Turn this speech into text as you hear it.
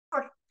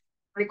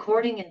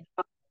Recording and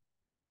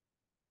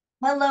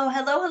Hello,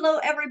 hello, hello,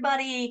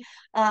 everybody.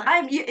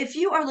 If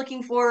you are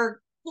looking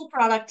for cool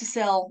product to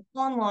sell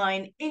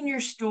online, in your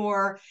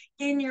store,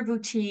 in your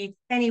boutique,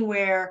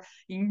 anywhere,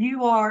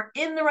 you are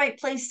in the right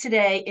place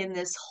today in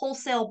this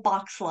wholesale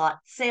box lot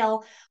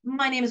sale.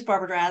 My name is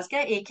Barbara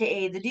Drazga,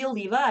 aka the Deal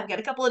Diva. I've got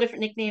a couple of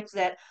different nicknames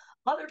that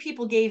other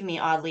people gave me,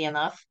 oddly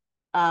enough.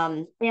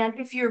 And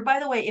if you're,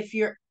 by the way, if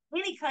you're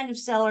any kind of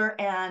seller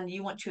and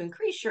you want to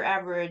increase your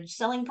average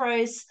selling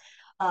price,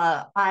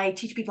 I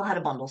teach people how to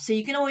bundle. So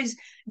you can always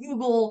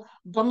Google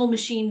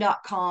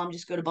bundlemachine.com,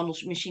 just go to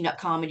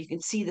bundlemachine.com and you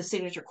can see the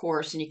signature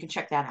course and you can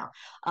check that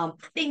out.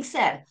 Being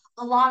said,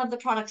 a lot of the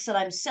products that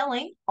I'm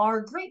selling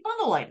are great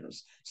bundle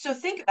items. So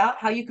think about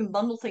how you can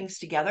bundle things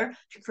together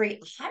to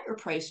create a higher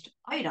priced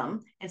item.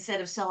 Instead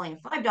of selling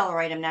a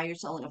 $5 item, now you're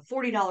selling a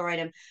 $40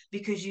 item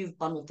because you've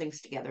bundled things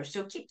together.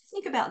 So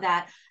think about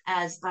that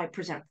as I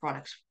present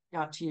products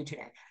to you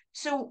today.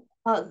 So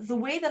the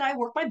way that I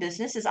work my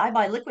business is I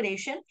buy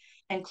liquidation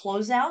and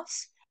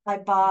closeouts. I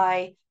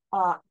buy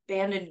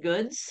abandoned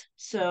goods.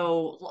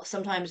 So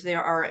sometimes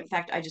there are, in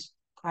fact,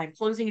 I'm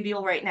closing a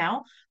deal right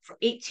now for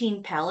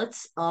 18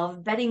 pallets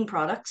of bedding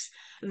products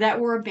that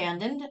were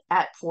abandoned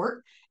at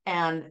port.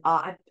 And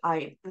I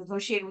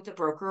negotiated with the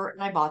broker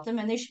and I bought them,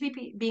 and they should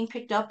be being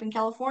picked up in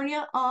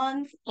California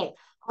on Friday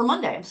or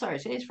Monday. I'm sorry,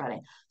 today's Friday.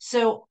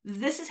 So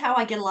this is how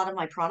I get a lot of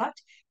my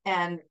product.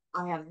 And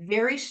I have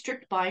very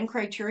strict buying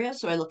criteria.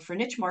 So I look for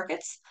niche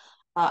markets.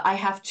 I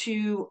have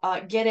to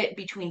get it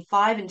between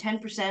 5 and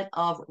 10%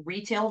 of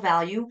retail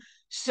value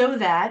so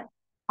that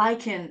I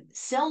can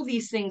sell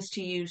these things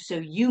to you so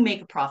you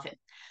make a profit.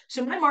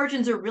 So my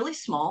margins are really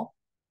small.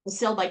 I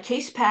sell by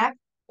case pack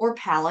or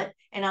pallet,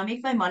 and I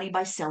make my money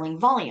by selling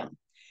volume.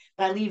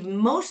 But I leave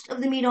most of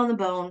the meat on the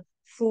bone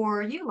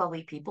for you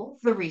lovely people,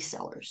 the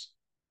resellers.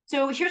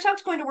 So here's how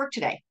it's going to work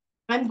today.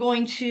 I've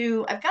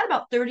got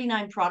about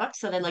 39 products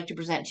that I'd like to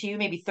present to you,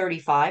 maybe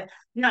 35. I'm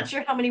not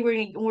sure how many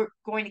we're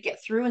going to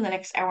get through in the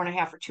next hour and a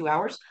half or 2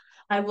 hours.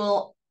 I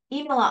will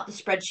email out the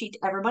spreadsheet to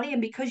everybody.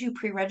 And because you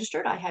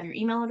pre-registered, I have your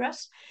email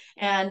address.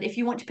 And if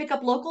you want to pick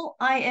up local,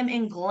 I am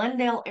in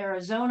Glendale,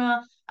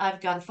 Arizona. I've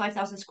got a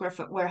 5,000 square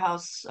foot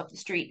warehouse up the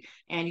street,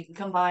 and you can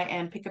come by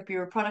and pick up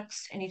your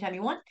products anytime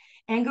you want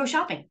and go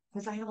shopping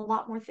because I have a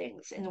lot more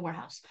things in the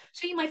warehouse.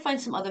 So you might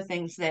find some other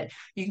things that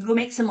you can go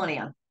make some money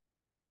on.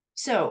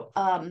 So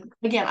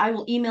again, I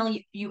will email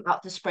you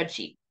out the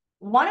spreadsheet.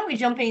 Why don't we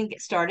jump in and get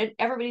started?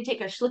 Everybody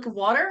take a schluck of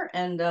water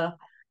and a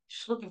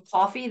schluck of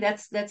coffee.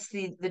 That's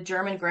the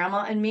German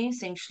grandma and me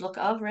saying schluck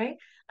of, right?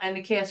 I'm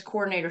the chaos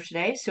coordinator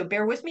today, so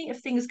bear with me if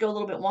things go a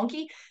little bit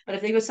wonky, but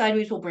if they go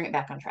sideways, we'll bring it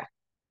back on track.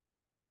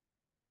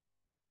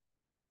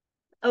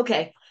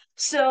 Okay,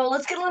 so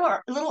let's get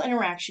a little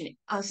interaction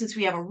since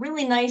we have a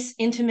really nice,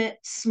 intimate,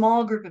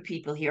 small group of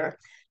people here.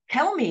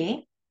 Tell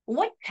me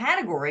what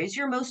categories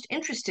you're most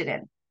interested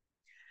in.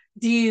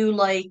 Do you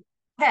like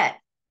pet,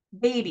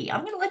 baby?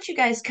 I'm going to let you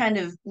guys kind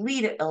of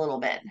lead it a little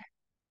bit.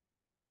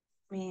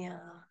 Me,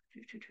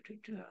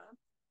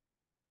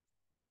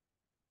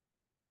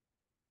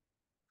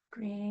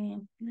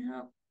 green.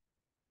 No,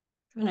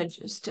 I'm going to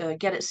just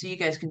get it so you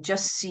guys can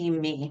just see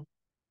me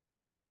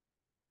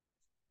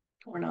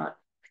or not.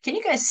 Can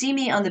you guys see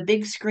me on the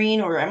big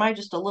screen, or am I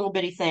just a little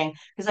bitty thing?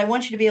 Because I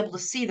want you to be able to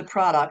see the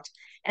product.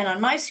 And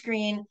on my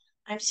screen,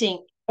 I'm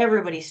seeing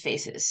everybody's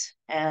faces,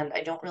 and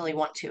I don't really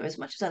want to, as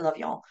much as I love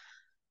y'all.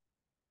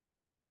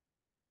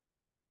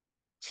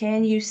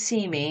 Can you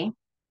see me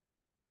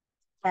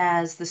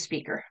as the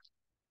speaker?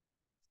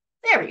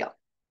 There we go.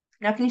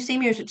 Now, can you see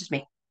me, or is it just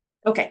me?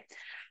 Okay.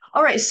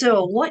 All right.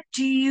 So, what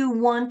do you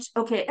want?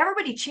 Okay,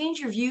 everybody, change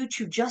your view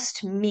to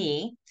just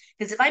me.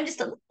 Because if I'm just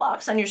a little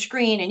box on your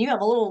screen and you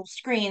have a little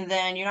screen,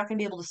 then you're not going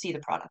to be able to see the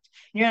product.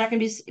 You're not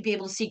going to be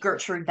able to see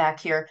Gertrude back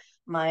here,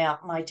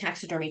 my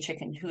taxidermy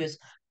chicken, who is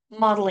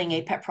modeling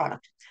a pet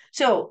product.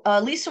 So,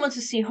 Lisa wants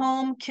to see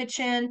home,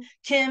 kitchen,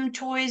 Kim,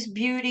 toys,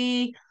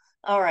 beauty.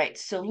 All right.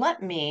 So, let's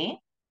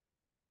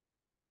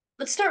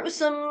start with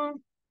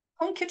some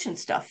home kitchen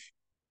stuff.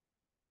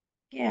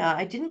 Yeah,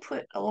 I didn't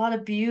put a lot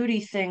of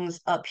beauty things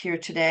up here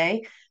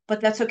today,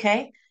 but that's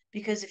okay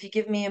because if you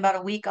give me about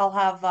a week, I'll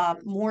have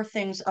more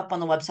things up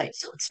on the website.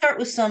 So let's start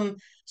with some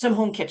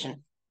home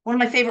kitchen. One of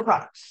my favorite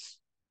products.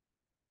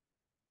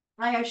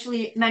 I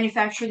actually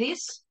manufacture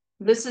these.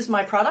 This is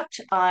my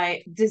product.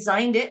 I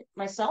designed it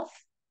myself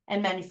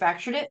and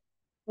manufactured it.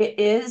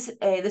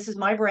 This is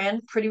my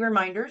brand, Pretty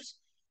Reminders,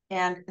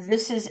 and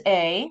this is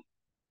a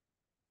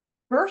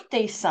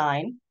birthday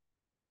sign.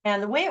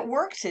 And the way it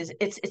works is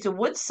it's a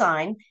wood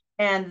sign,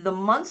 and the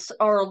months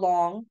are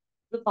along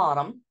the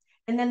bottom,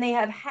 and then they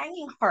have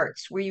hanging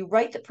hearts where you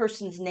write the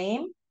person's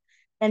name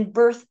and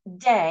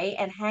birthday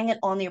and hang it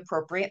on the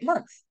appropriate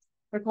month.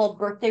 They're called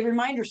birthday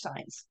reminder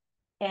signs.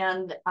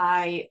 And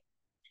I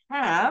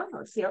have,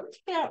 let's see, I'll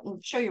take it out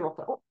and show you real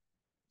quick. Oh, I'm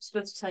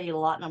supposed to tell you the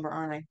lot number,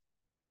 aren't I?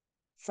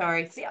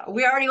 Sorry. See,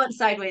 we already went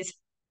sideways.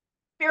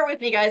 Bear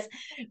with me, guys.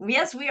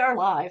 Yes, we are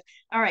live.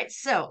 All right,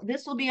 so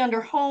this will be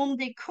under home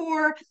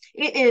decor.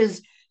 It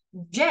is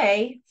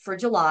J for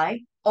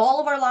July.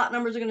 All of our lot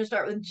numbers are going to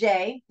start with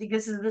J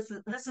because this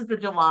is the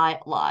July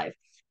live,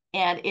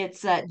 and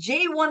it's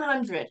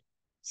J100.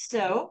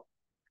 So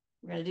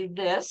we're going to do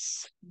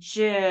this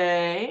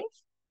J100,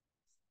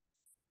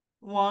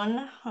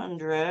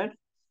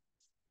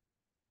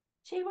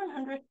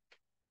 J100,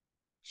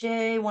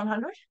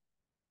 J100,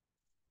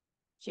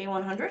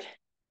 J100,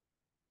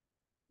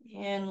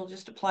 and we'll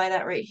just apply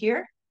that right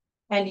here.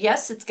 And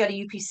yes, it's got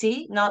a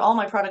UPC. Not all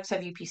my products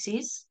have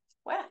UPCs.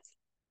 Wow.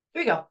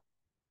 Here we go.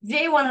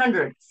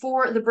 J100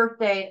 for the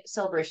birthday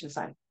celebration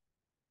sign.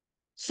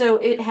 So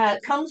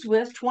comes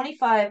with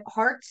 25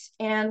 hearts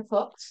and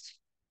hooks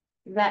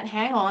that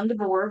hang on the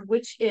board,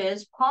 which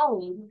is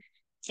poly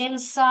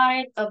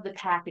inside of the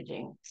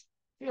packaging.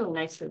 Really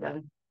nicely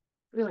done.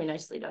 Really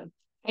nicely done.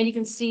 And you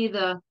can see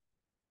the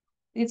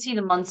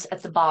months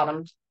at the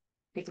bottom.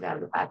 Take it out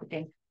of the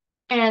packaging.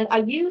 And I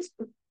used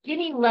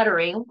skinny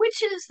lettering,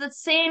 which is the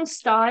same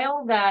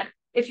style that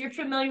if you're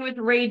familiar with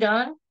Rae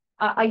Dunn,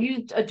 I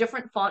used a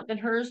different font than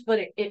hers, but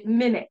it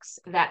mimics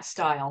that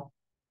style.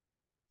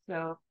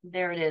 So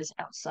there it is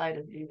outside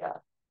of the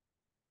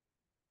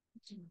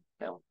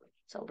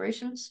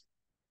celebrations.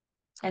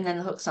 And then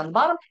the hooks on the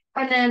bottom.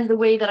 And then the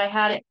way that I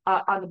had it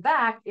on the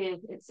back is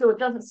so it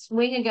doesn't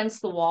swing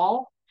against the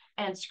wall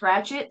and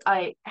scratch it.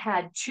 I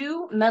had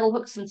 2 metal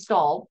hooks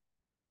installed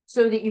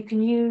so that you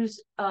can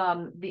use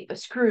the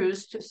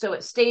screws so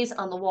it stays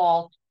on the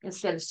wall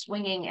instead of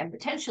swinging and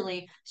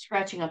potentially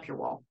scratching up your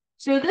wall.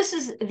 So this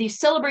is the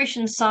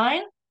celebration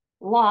sign,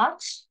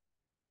 lot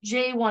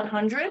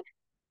J100,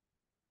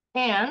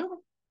 and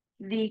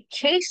the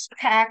case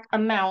pack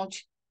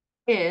amount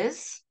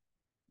is,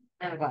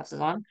 I have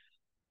glasses on.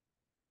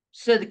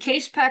 So the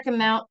case pack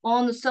amount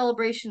on the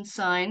celebration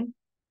sign,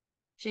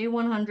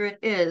 J100,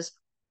 is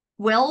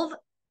 12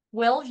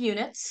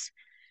 units.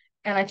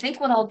 And I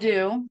think what I'll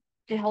do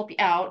to help you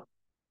out,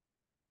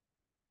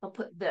 I'll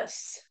put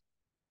this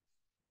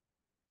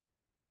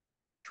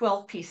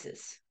 12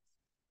 pieces.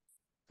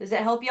 Does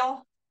that help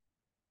y'all?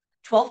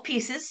 12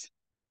 pieces.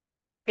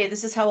 Okay,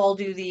 this is how I'll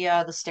do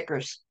the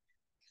stickers.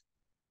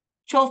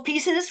 12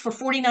 pieces for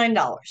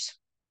 $49.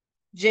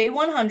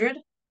 J100,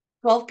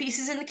 12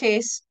 pieces in the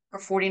case for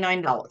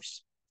 $49.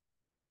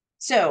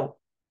 So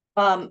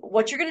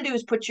what you're going to do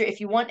is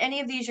if you want any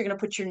of these, you're going to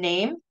put your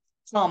name,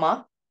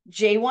 comma,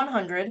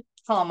 J100,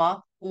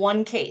 comma,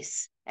 1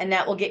 case, and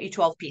that will get you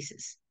 12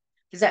 pieces.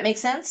 Does that make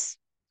sense?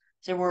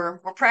 So we're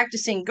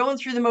practicing, going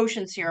through the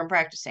motions here and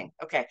practicing.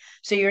 Okay,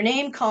 so your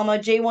name, comma,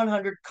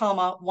 J100,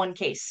 comma, 1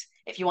 case,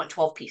 if you want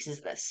 12 pieces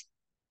of this.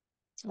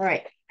 All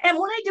right. And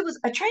what I did was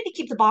I tried to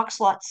keep the box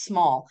slots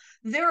small.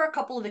 There are a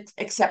couple of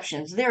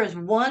exceptions. There is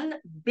one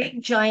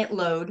big giant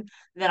load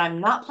that I'm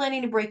not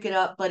planning to break it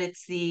up, but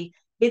it's the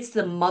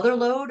mother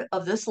load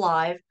of this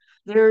live.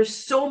 There's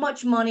so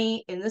much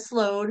money in this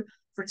load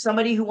for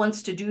somebody who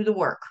wants to do the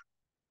work.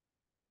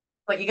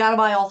 But you got to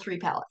buy all 3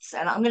 pallets.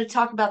 And I'm going to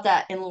talk about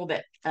that in a little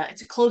bit.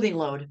 It's a clothing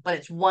load, but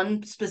it's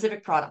one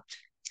specific product.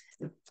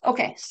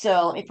 Okay,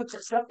 so let me put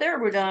this up there.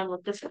 We're done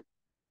with this one.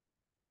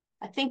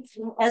 I think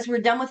as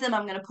we're done with them,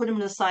 I'm going to put them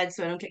to the side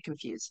so I don't get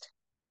confused.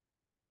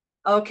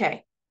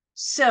 Okay,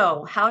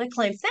 so how to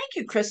claim. Thank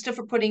you, Krista,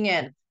 for putting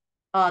in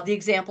the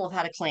example of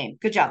how to claim.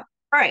 Good job.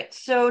 All right,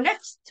 so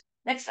next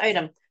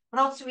item. What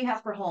else do we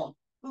have for home?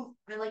 Ooh,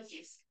 I like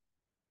these.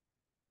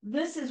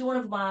 This is one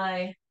of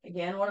my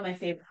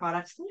favorite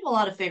products. I have a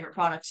lot of favorite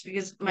products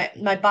because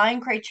my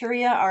buying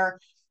criteria are,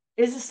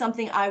 is this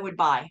something I would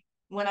buy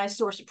when I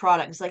source a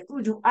product? It's like,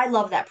 ooh, I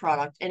love that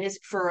product, and it's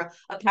for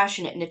a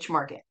passionate niche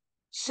market.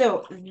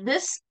 So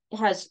this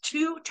has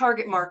 2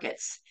 target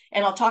markets,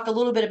 and I'll talk a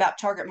little bit about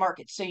target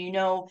markets so you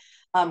know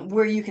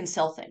where you can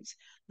sell things.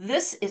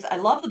 I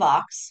love the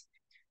box,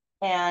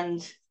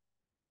 and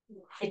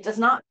it does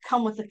not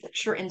come with a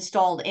picture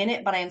installed in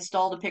it, but I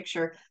installed a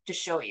picture to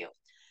show you.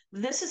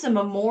 This is a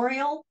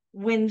memorial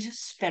wind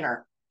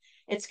spinner.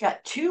 It's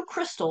got 2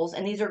 crystals,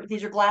 and these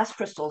are glass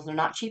crystals. They're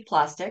not cheap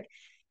plastic.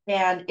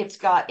 And it's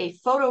got a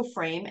photo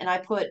frame, and I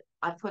put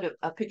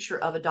a picture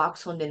of a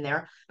dachshund in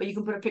there, but you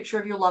can put a picture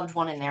of your loved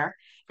one in there.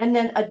 And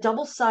then a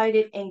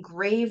double-sided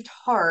engraved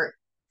heart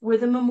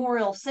with a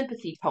memorial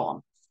sympathy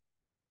poem.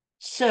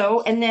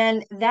 So, and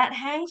then that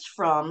hangs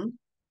from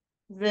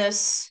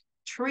this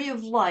tree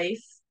of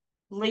life,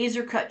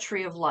 laser cut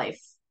tree of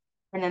life.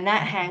 And then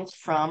that hangs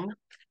from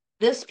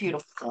this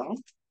beautiful thing.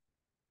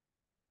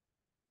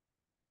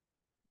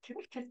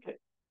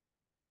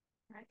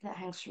 Right, that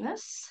hangs from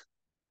this.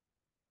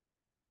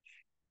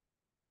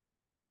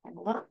 And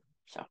look,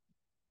 so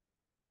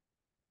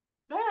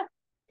yeah,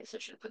 guess I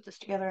should have put this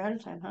together ahead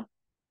of time, huh?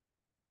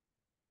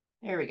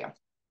 There we go.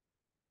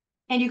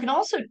 And you can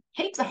also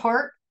take the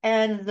heart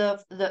and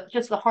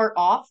just the heart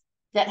off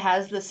that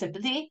has the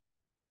sympathy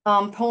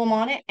poem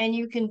on it, and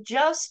you can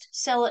just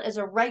sell it as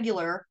a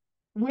regular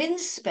wind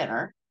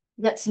spinner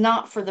that's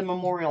not for the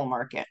memorial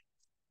market.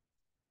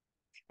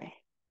 Okay.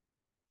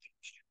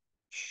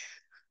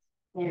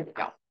 There we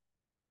go.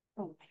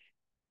 Oh.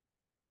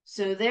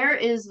 So there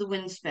is the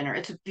wind spinner.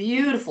 It's a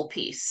beautiful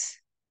piece.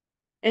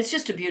 It's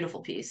just a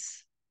beautiful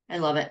piece. I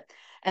love it.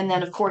 And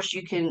then, of course,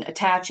 you can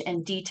attach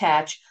and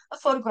detach a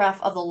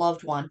photograph of the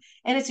loved one.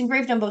 And it's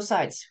engraved on both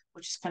sides,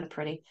 which is kind of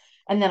pretty.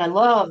 And then I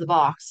love the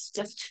box.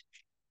 Just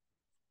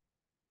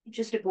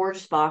a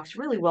gorgeous box,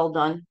 really well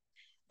done.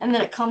 And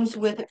then it comes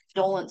with a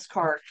condolence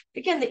card,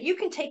 again, that you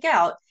can take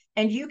out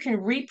and you can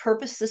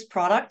repurpose this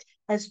product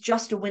as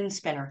just a wind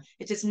spinner.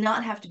 It does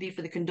not have to be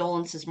for the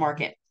condolences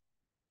market.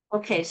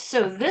 Okay,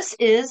 so this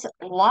is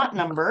lot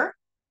number.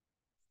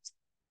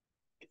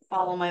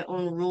 Follow my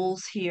own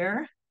rules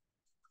here.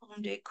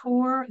 Home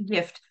decor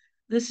gift.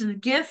 This is a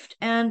gift,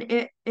 and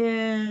it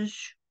is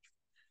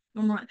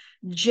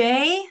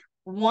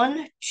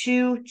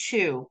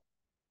J122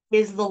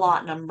 is the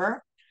lot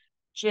number.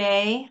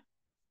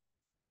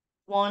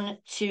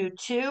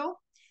 J122.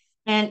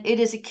 And it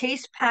is a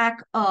case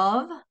pack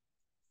of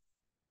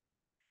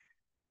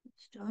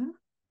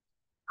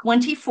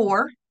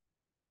 24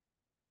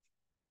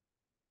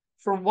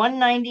 for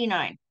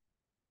 $199.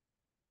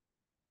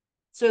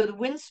 So the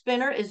wind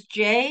spinner is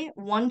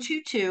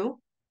J122,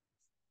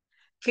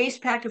 case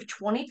pack of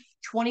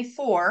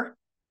 24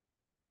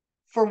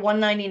 for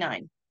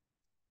 $199.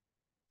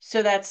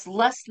 So that's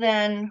less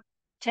than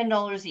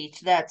 $10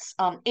 each. That's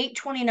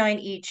 $8.29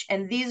 each,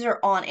 and these are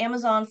on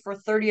Amazon for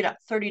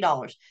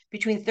 $30,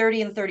 between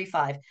 30 and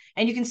 35.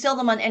 And you can sell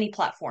them on any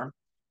platform.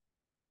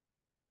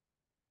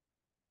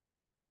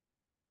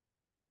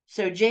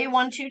 So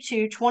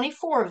J122,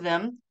 24 of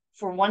them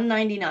for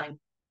 $199.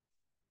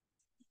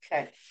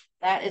 Okay,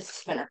 that is the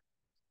spinner.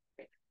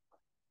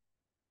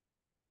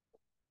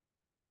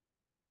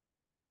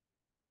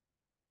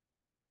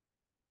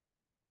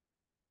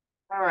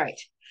 All right.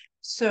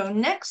 So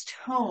next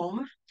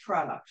home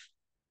product.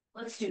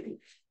 Let's do,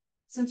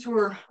 since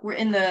we're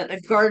in the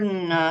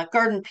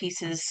garden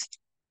pieces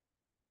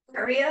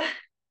area,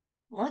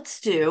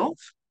 let's do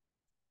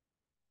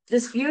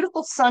this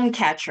beautiful sun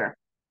catcher.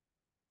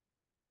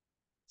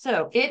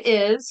 So it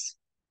is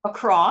a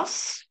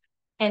cross,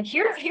 and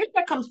here's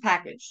what comes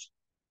packaged.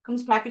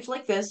 Comes packaged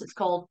like this. It's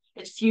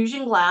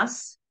fusion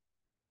glass.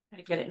 I'm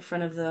gonna get it in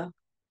front of the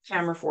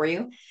camera for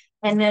you.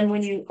 And then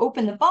when you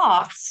open the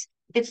box,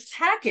 it's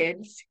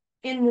packaged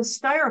in the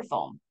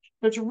styrofoam.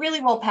 So it's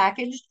really well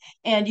packaged,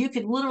 and you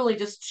could literally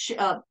just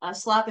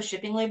slap a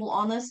shipping label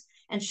on this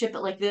and ship it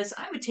like this.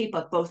 I would tape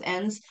up both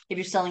ends if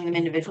you're selling them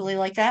individually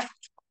like that.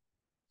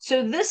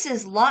 So this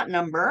is lot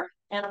number,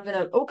 and I'm going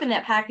to open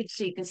that package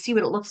so you can see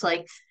what it looks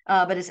like.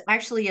 But it's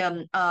actually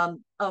a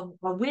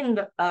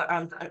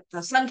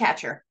sun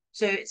catcher.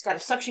 So it's got a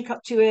suction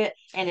cup to it,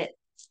 and it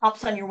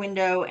pops on your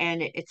window,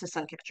 and it's a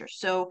sun catcher.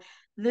 So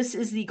this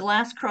is the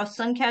glass cross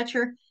sun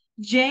catcher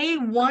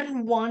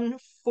J114.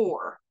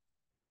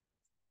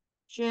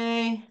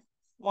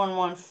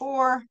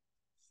 J114.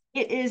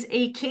 It is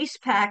a case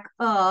pack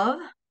of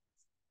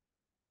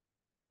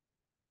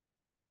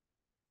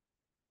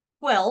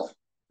 12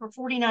 for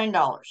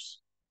 $49.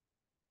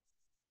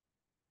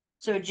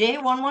 So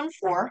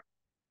J114,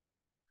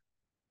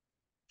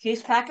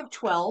 case pack of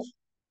 12.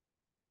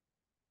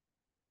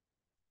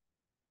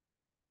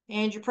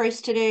 And your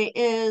price today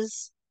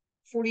is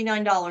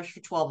 $49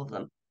 for 12 of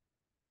them.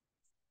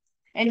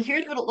 And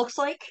here's what it looks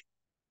like.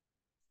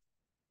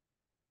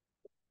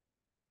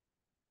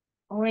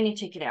 Oh, I need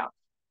to take it out.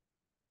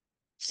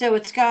 So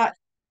it's got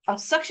a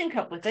suction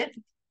cup with it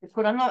to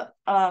put on the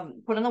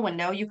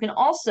window. You can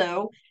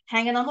also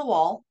hang it on the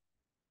wall,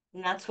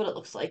 and that's what it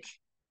looks like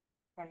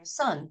from the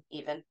sun,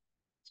 even.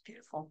 It's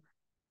beautiful.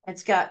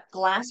 It's got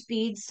glass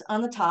beads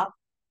on the top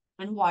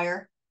and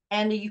wire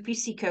and a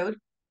UPC code.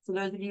 For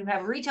those of you who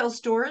have retail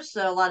stores,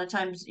 a lot of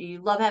times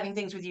you love having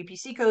things with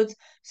UPC codes,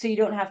 so you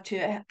don't have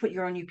to put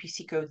your own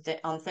UPC code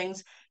on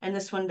things, and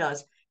this one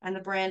does. And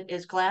the brand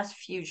is Glass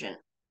Fusion.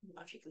 I don't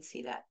know if you can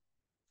see that.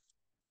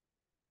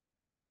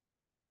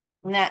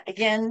 And that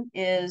again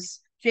is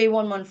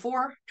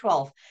J114,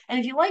 12. And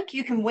if you like,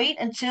 you can wait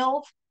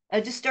until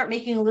just start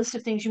making a list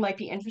of things you might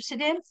be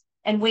interested in,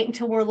 and wait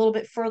until we're a little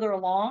bit further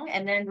along,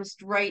 and then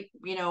just write,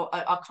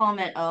 a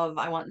comment of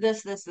I want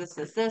this, this,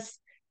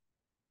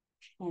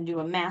 and do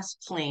a mass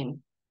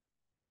flame.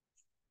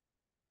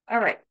 All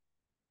right.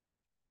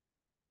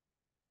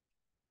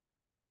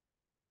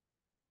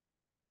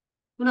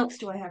 What else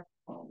do I have?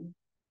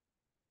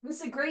 This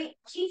is a great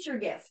teacher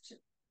gift.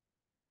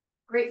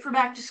 Great for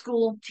back to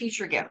school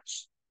teacher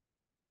gifts.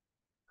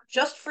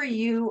 Just for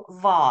you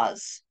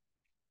vase.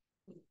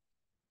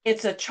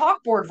 It's a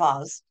chalkboard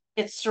vase.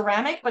 It's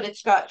ceramic, but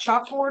it's got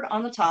chalkboard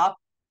on the top.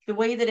 The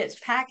way that it's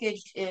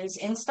packaged is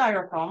in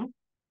styrofoam.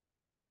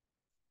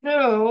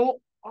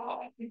 So,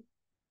 there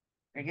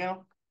you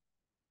go.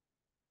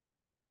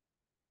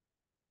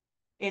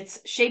 It's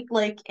shaped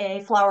like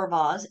a flower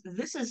vase.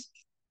 This is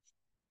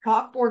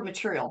chalkboard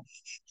material.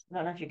 I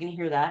don't know if you can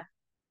hear that.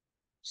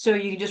 So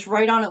you can just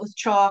write on it with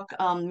chalk,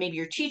 maybe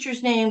your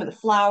teacher's name with a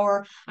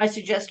flower. I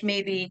suggest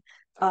maybe,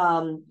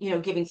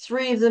 giving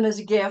 3 of them as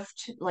a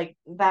gift, like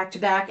back to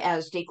back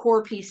as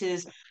decor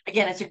pieces.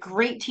 Again, it's a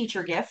great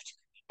teacher gift.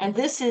 And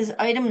this is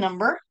item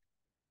number,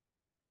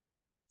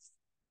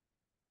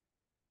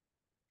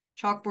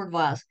 chalkboard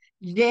vase,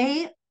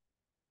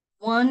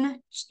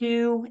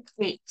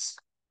 128.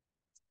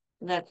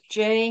 That's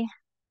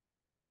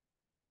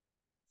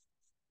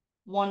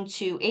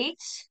J128.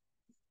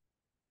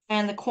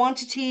 And the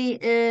quantity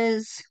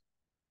is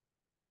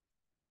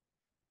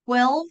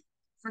 12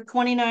 for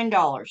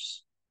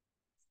 $29.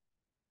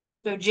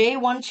 So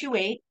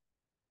J128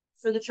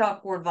 for the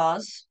chalkboard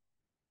vase,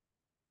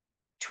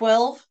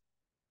 12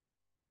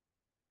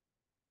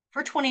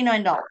 for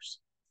 $29.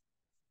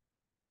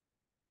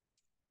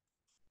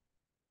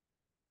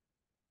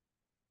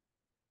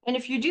 And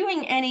if you're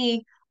doing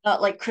any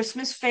like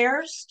Christmas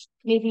fairs,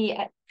 maybe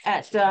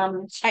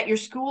at your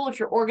school, if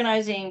you're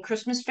organizing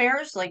Christmas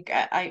fairs, like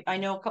I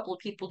know a couple of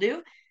people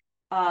do,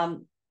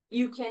 um,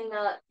 you can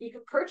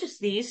purchase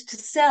these to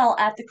sell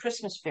at the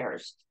Christmas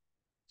fairs.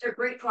 They're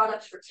great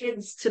products for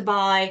kids to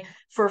buy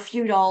for a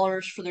few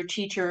dollars for their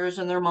teachers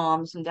and their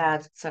moms and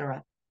dads,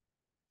 etc.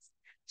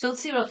 So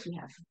let's see what else we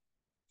have.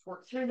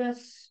 Work through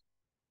this.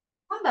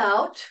 How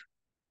about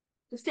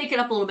let's take it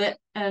up a little bit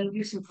and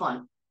do some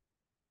fun.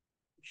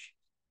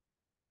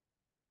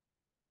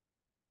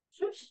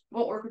 Oops,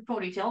 won't work with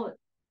ponytail, but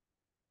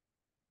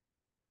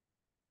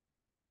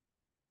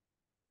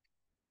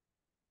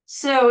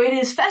so it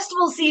is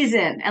festival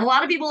season, and a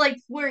lot of people like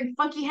wearing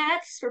funky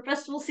hats for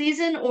festival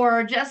season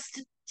or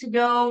just to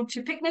go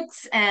to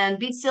picnics and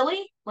be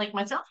silly, like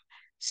myself.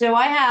 So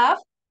I have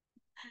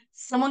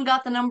someone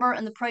got the number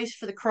and the price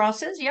for the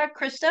crosses. Yeah,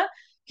 Krista,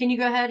 can you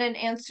go ahead and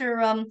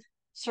answer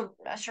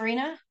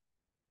Serena?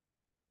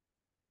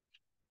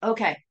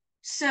 Okay.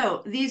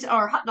 So these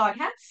are hot dog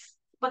hats,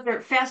 but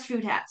they're fast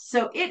food hats.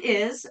 So it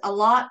is a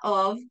lot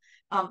of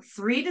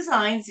three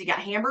designs. You got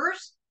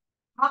hamburgers,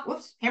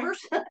 whoops,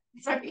 hamburgers,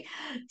 sorry,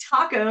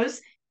 tacos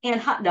and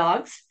hot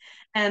dogs.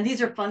 And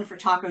these are fun for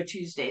Taco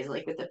Tuesdays,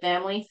 like with the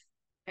family,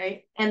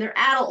 right? And they're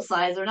adult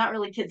size, they're not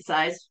really kid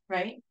size,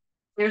 right?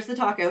 There's the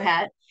taco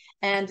hat,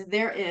 and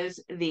there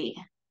is the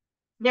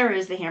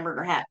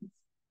hamburger hat.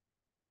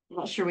 I'm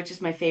not sure which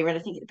is my favorite. I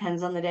think it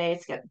depends on the day.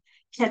 It's got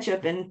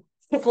ketchup and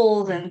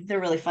pickles, and they're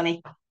really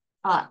funny.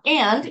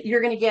 And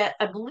you're gonna get,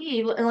 I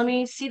believe, and let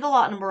me see the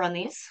lot number on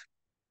these.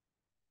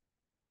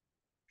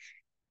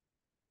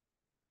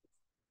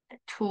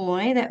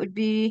 Toy, that would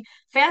be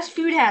fast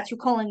food hats. We're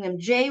calling them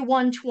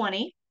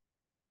J120.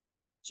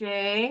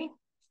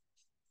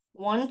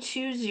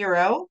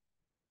 J120.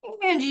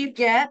 And you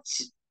get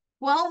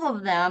 12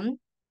 of them.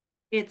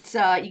 It's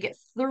you get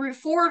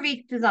four of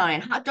each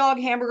design, hot dog,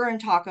 hamburger, and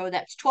taco.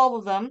 That's 12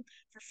 of them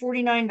for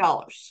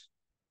 $49.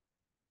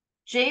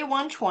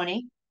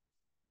 J120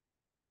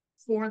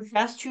 for the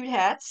fast food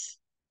hats.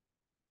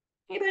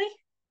 Hey, buddy,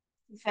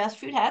 the fast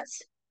food hats.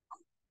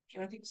 Do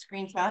you want to take a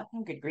screenshot?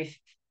 Oh, good grief.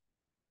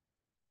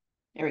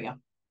 There we go.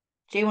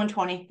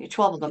 J120,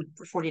 12 of them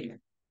for $49.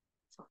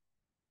 All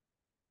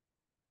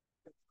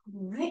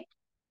right.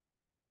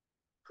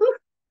 Whew.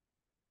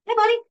 Hey,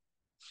 buddy.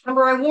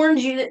 Remember, I warned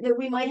you that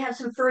we might have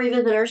some furry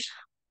visitors.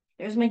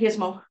 There's my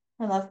gizmo.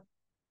 I love.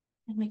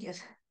 There's my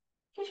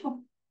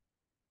gizmo.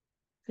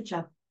 Good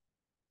job.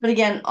 But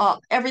again,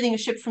 everything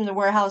is shipped from the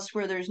warehouse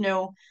where there's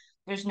no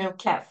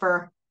cat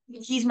fur.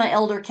 He's my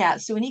elder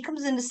cat, so when he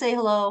comes in to say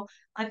hello,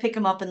 I pick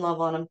him up and love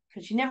on him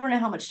because you never know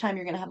how much time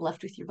you're gonna have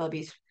left with your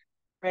bubbies,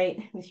 right?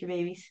 With your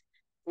babies,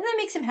 and that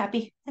makes him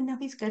happy. And now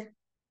he's good.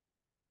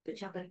 Good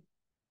job, buddy.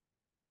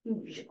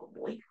 Good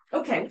boy.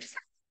 Okay.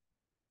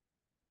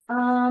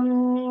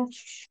 Um,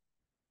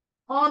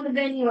 on the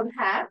venue of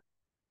hat,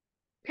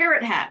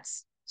 parrot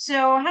hats. So,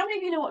 how many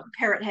of you know what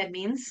parrot head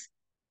means?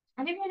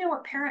 How many of you know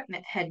what parrot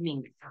head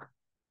means?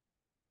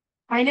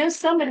 I know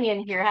somebody in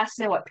here has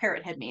to know what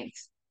parrot head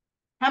means.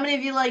 How many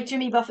of you like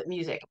Jimmy Buffett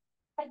music?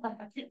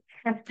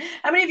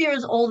 How many of you are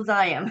as old as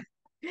I am?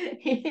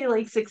 He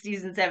likes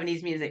 60s and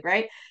 70s music,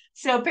 right?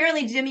 So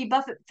apparently Jimmy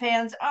Buffett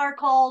fans are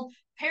called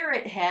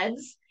parrot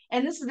heads,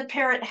 and this is the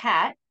parrot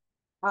hat.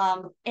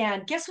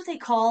 And guess what they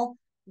call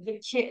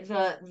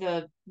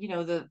the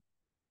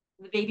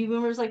baby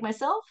boomers like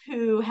myself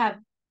who have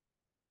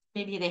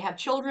maybe they have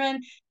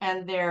children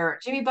and they're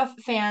Jimmy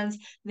Buffett fans,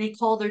 they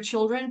call their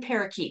children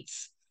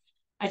parakeets.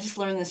 I just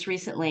learned this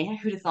recently.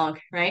 Who'd have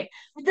thunk, right?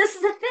 But this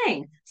is the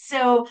thing.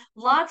 So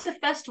lots of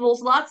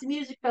festivals, lots of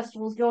music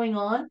festivals going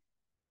on.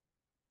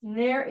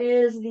 There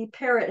is the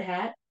parrot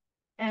hat,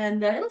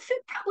 and it'll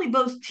fit probably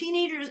both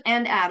teenagers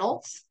and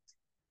adults.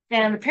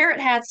 And the parrot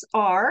hats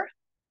are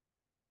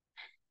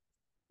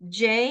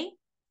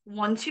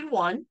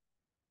J121,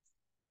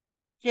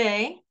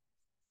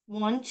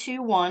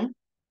 J121,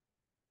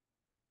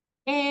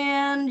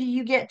 and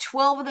you get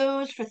 12 of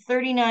those for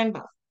 39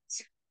 bucks.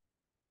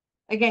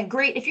 Again,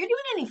 great. If you're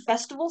doing any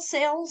festival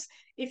sales,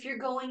 if you're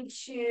going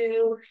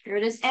to, here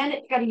it is, and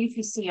it's got a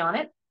UPC on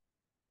it.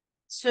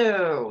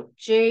 So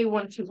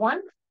J121,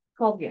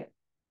 12 yen.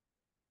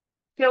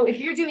 So if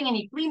you're doing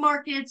any flea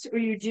markets or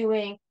you're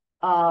doing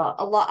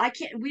a lot,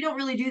 we don't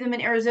really do them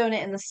in Arizona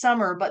in the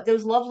summer, but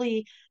those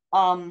lovely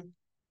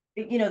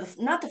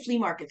not the flea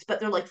markets, but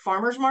they're like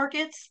farmers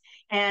markets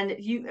and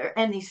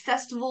these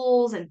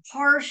festivals and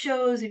car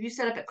shows. If you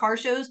set up at car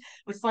shows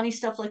with funny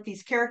stuff like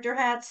these character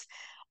hats,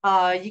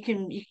 you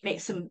can make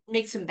some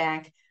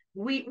bank.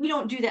 We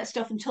don't do that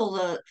stuff until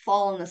the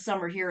fall and the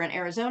summer here in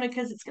Arizona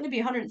because it's going to be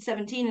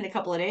 117 in a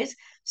couple of days.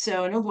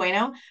 So no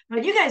bueno.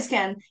 But you guys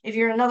can if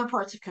you're in other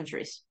parts of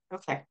countries.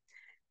 Okay.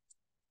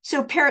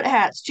 So parrot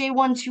hats,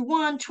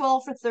 J121,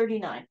 12 for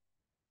 39.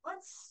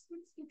 Let's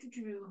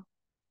do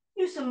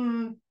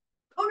some.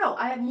 Oh no,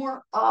 I have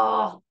more.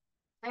 I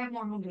have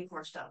more home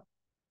decor stuff.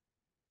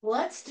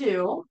 Let's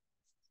do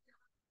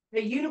a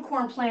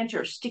unicorn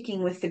planter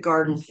sticking with the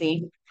garden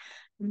theme.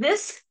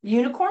 This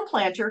unicorn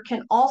planter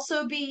can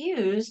also be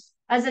used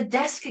as a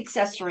desk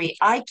accessory.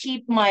 I'm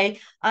a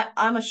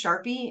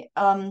Sharpie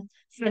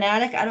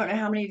fanatic. I don't know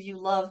how many of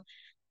you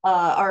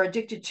are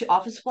addicted to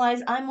office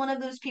supplies. I'm one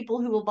of those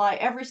people who will buy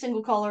every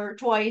single color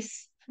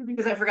twice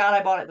because I forgot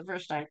I bought it the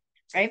first time,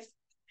 right?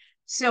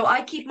 So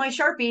I keep my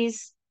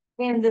Sharpies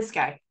in this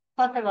guy.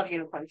 Plus, I love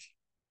unicorns.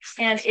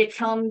 And it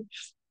comes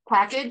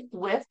packaged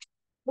with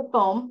the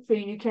foam, so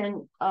you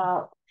can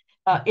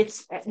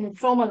it's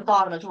foam on the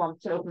bottom as well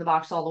to open the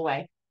box all the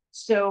way.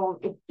 So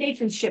it's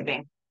safe in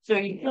shipping. So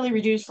you really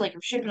reduce like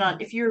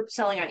if you're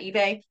selling on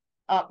eBay,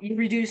 you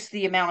reduce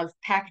the amount of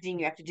packaging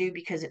you have to do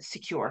because it's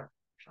secure.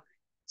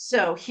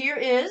 So here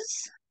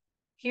is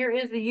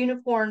the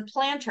unicorn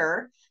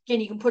planter. Again,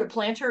 you can put a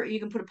planter, you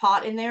can put a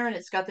pot in there and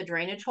it's got the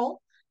drainage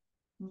hole.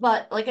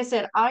 But like I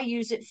said, I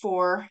use it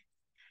for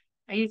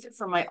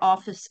my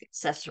office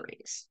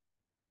accessories.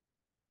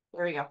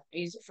 There we go. I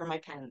use it for my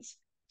pens.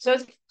 So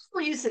it's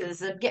for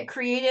uses. Get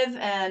creative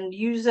and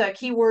use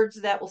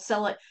keywords that will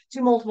sell it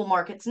to multiple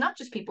markets, not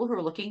just people who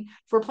are looking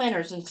for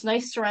planners. And it's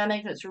nice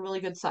ceramic and it's a really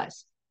good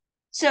size.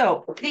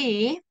 So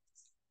the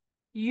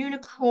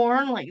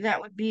unicorn, like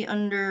that would be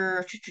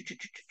under.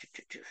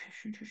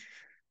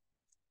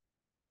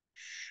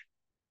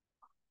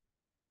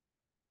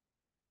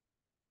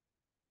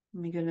 Oh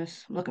my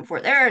goodness, I'm looking for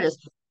it. There it is.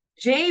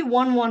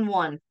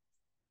 J111.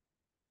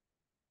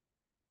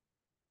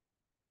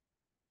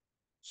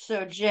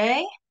 So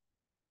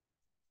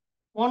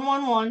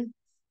J111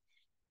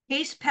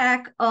 case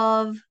pack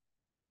of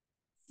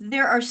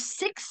there are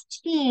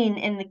 16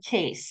 in the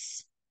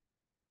case,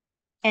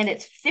 and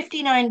it's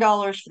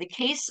 $59 for the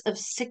case of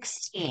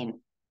 16.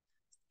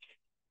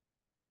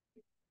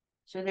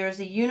 So there's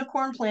a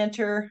unicorn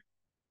planter,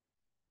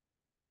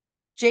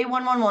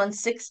 J111,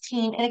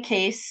 16 in a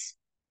case,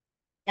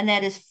 and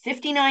that is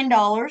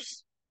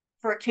 $59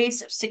 for a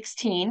case of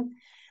 16,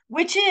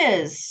 which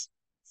is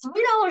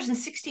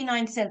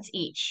 $3.69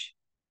 each.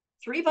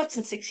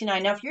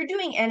 $3.69. Now, if you're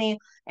doing any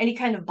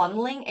kind of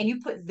bundling and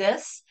you put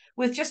this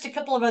with just a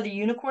couple of other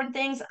unicorn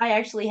things, I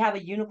actually have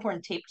a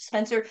unicorn tape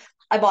dispenser.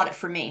 I bought it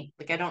for me.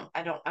 Like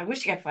I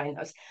wish I could find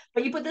those.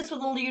 But you put this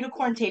with a little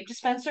unicorn tape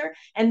dispenser,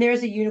 and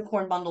there's a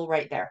unicorn bundle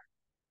right there.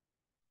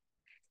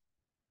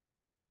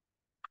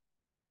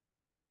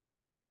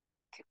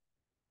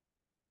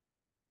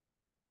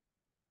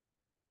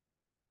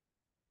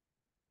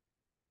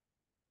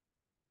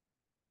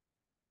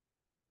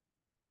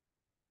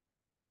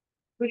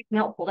 Pretty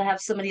helpful to have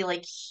somebody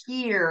like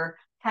here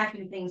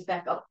packing things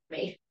back up for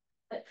me.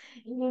 It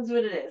is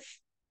what it is.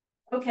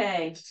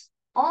 Okay.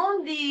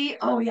 Oh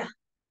yeah,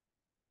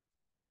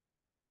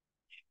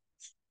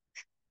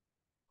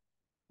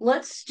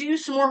 let's do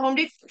some more home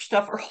decor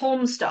stuff or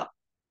home stuff.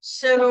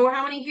 So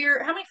how many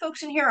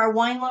folks in here are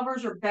wine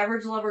lovers or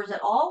beverage lovers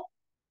at all?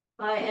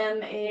 I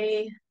am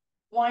a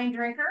wine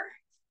drinker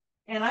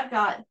and I've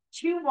got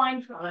two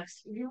wine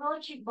products. If you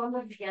really cheap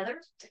bundled together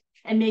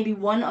and maybe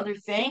one other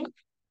thing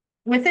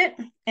with it,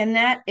 and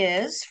that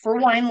is for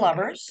wine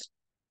lovers,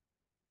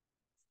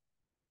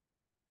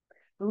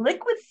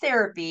 liquid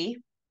therapy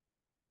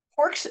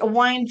corks a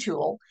wine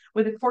tool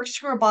with a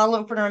corkscrew, a bottle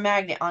opener, a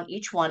magnet on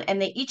each one,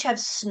 and they each have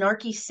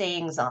snarky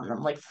sayings on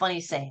them, like funny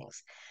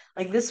sayings.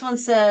 Like this one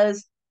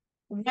says,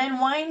 "When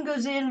wine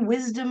goes in,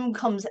 wisdom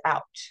comes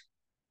out."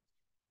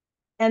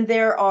 And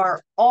there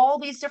are all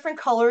these different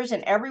colors,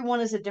 and every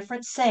one is a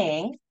different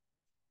saying.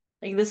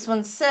 Like this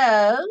one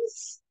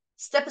says,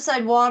 "Step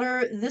aside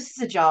water. This is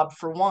a job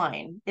for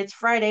wine." It's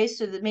Friday,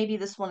 so that maybe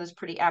this one is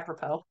pretty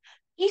apropos.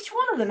 Each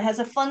one of them has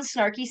a fun,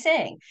 snarky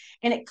saying,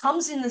 and it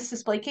comes in this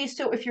display case.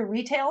 So if you're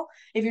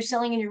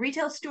selling in your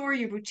retail store,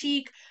 your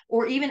boutique,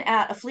 or even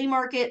at a flea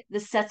market,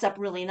 this sets up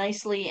really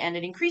nicely and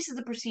it increases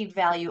the perceived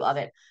value of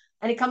it.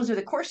 And it comes with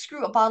a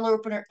corkscrew, a bottle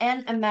opener,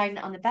 and a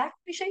magnet on the back.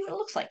 Let me show you what it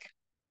looks like.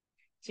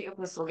 So you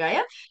open this little guy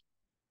up,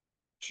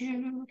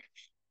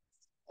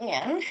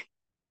 and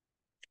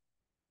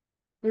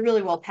they're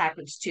really well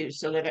packaged too,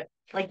 so that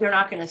they're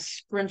not going to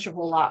scrunch a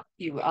whole lot.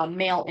 You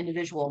mail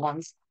individual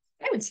ones.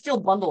 I would still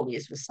bundle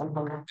these with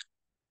something.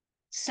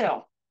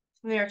 So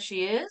there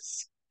she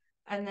is,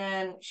 and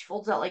then she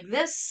folds out like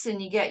this, and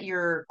you get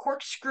your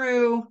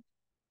corkscrew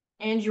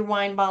and your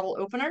wine bottle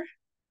opener,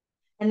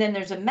 and then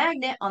there's a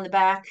magnet on the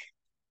back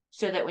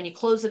so that when you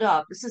close it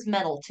up, this is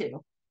metal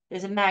too.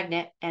 There's a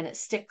magnet, and it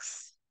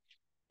sticks.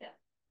 Yeah,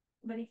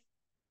 buddy,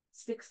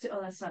 sticks to.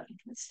 Oh, that's not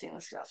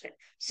stainless steel.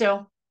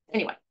 So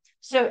anyway.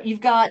 So you've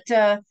got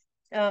 3,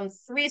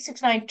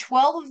 6, 9,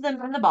 12 of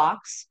them in the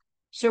box.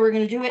 So we're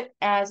going to do it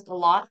as a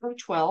lot of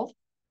 12.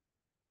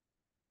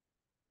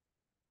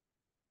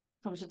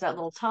 Comes with that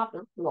little top,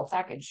 little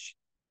package.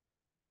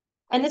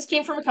 And this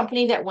came from a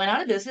company that went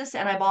out of business,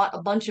 and I bought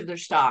a bunch of their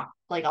stock,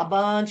 like a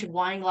bunch of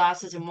wine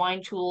glasses and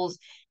wine tools.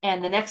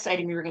 And the next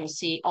item you're going to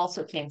see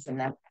also came from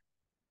them.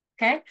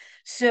 Okay.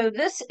 So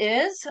this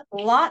is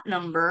lot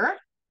number.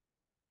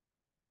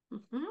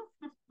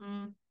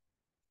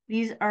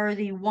 These are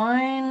the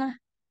wine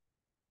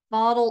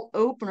bottle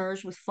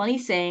openers with funny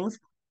sayings.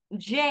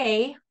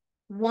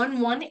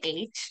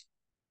 J118,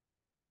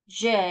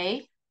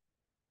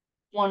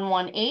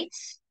 J118,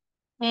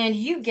 and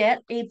you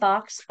get a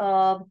box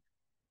of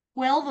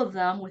 12 of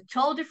them with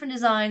 12 different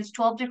designs,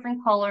 12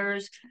 different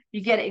colors.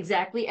 You get it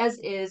exactly as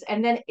is,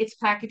 and then it's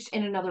packaged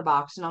in another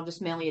box, and I'll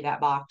just mail you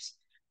that box.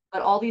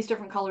 But all these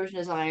different colors and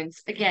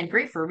designs, again,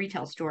 great for a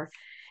retail store.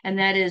 And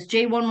that is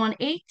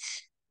J118,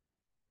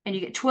 and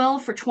you get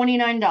 12 for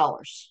 $29.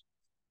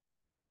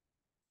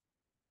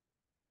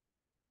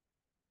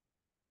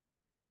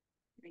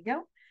 There you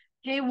go.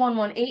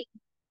 J118,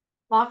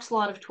 box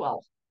lot of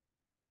 12.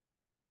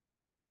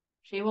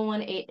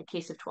 J118, a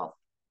case of 12.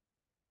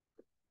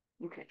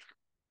 Okay.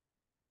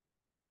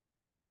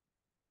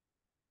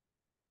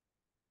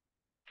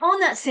 On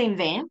that same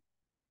vein,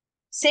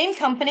 same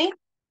company,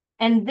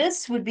 and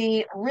this would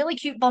be really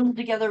cute bundled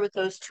together with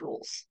those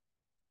tools.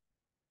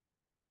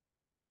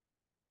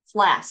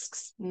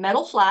 Flasks,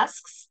 metal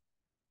flasks.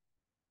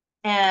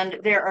 And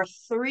there are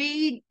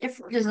three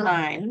different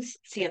designs.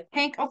 See a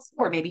pink, oh,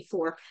 four, maybe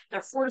four. There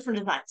are four different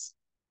designs.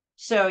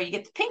 So you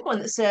get the pink one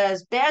that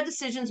says, bad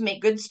decisions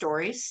make good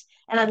stories.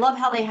 And I love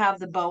how they have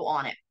the bow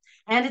on it.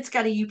 And it's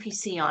got a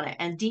UPC on it.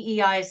 And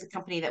DEI is the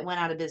company that went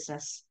out of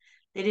business.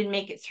 They didn't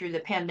make it through the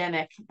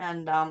pandemic.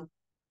 And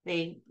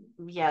they,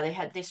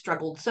 yeah, they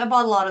struggled. So I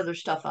bought a lot of their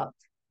stuff up.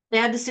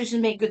 Bad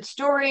decisions make good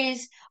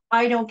stories.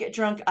 I don't get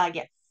drunk, I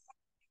get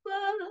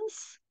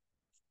fabulous.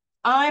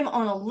 I'm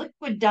on a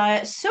liquid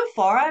diet. So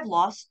far, I've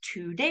lost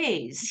 2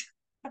 days.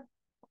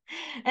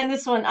 And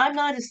this one, I'm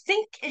not as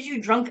think as you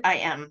drunk I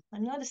am.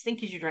 I'm not as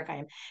think as you drunk I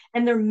am.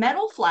 And they're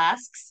metal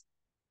flasks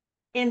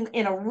in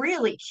a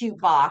really cute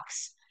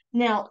box.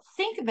 Now,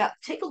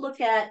 take a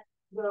look at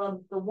the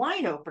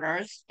wine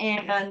openers,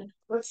 and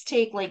let's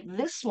take like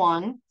this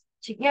one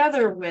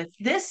together with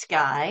this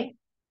guy.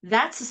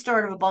 That's the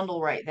start of a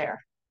bundle right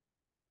there.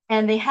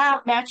 And they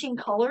have matching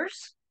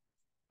colors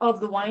of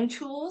the wine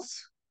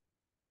tools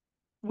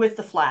with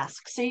the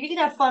flask. So you can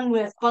have fun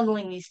with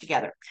bundling these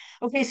together.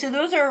 Okay, so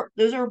those are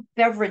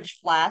beverage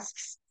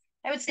flasks.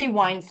 I would say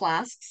wine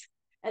flasks.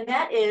 And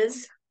that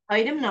is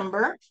item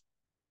number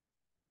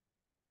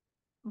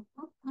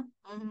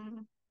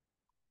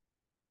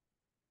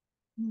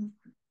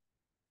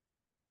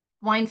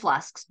wine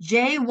flasks.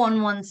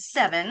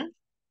 J117.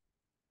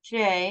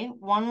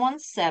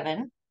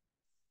 J117.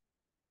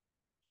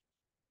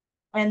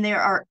 And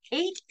there are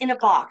 8 in a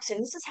box.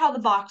 And this is how the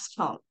box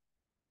comes.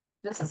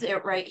 This is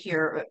it right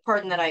here.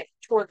 Pardon that I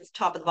tore the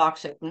top of the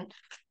box open.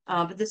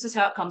 But this is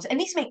how it comes. And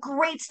these make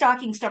great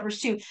stocking stuffers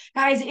too.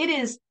 Guys,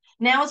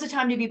 now is the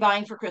time to be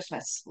buying for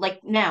Christmas. Like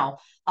now,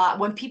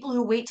 when people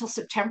who wait till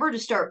September to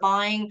start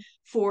buying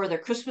for their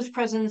Christmas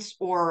presents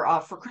or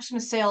for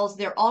Christmas sales,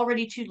 they're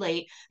already too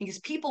late because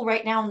people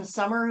right now in the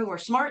summer who are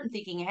smart and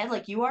thinking ahead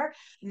like you are,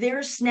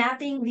 they're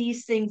snapping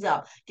these things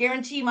up.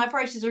 Guarantee my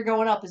prices are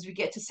going up as we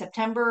get to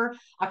September,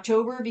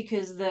 October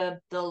because the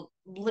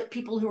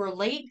people who are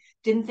late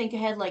didn't think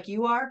ahead like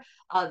you are.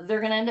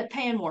 They're going to end up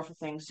paying more for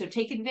things. So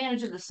take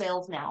advantage of the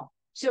sales now.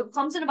 So it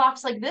comes in a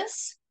box like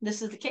this.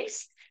 This is the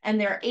case. And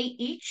there are 8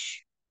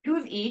 each, 2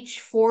 of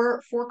each,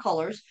 four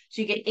colors.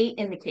 So you get 8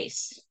 in the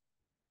case.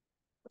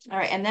 All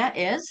right. And that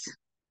is,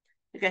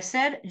 like I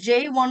said,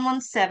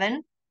 J117,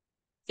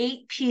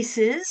 8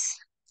 pieces.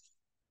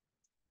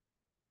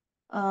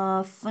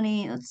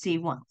 Funny, let's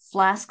see,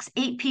 flasks,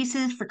 8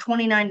 pieces for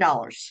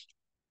 $29.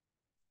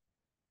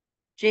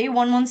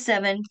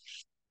 J117,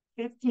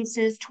 8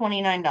 pieces,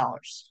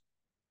 $29.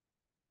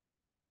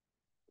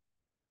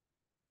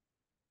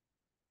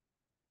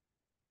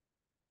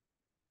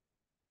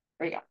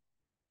 There you go.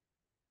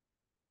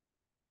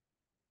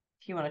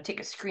 If you want to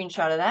take a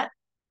screenshot of that,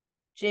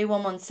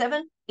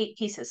 J117, 8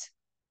 pieces.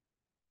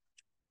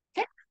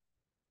 Okay.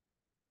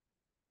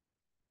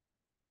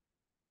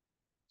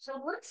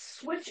 So let's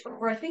switch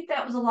over. I think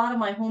that was a lot of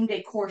my home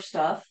decor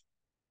stuff.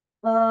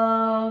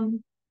 Let's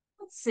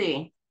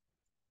see.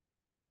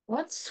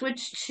 Let's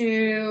switch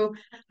to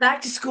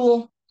back to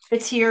school.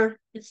 It's here.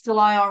 It's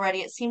July already.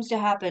 It seems to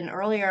happen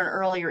earlier and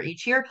earlier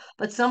each year,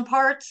 but some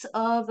parts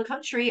of the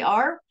country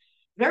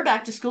they're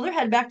back to school. They're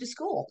headed back to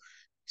school.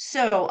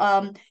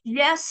 So,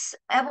 yes,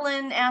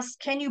 Evelyn asked,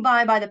 can you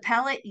buy by the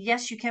pallet?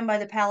 Yes, you can buy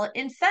the pallet.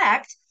 In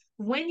fact,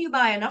 when you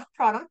buy enough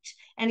product,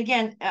 and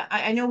again,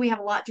 I know we have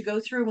a lot to go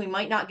through. We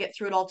might not get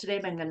through it all today,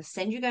 but I'm going to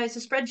send you guys a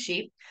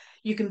spreadsheet.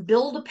 You can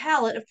build a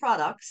pallet of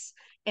products.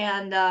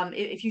 And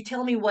if you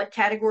tell me what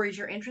categories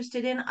you're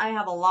interested in, I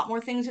have a lot more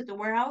things at the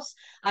warehouse.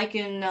 I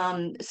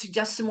can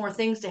suggest some more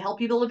things to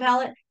help you build a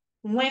pallet.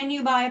 When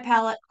you buy a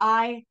pallet,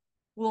 I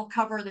will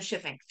cover the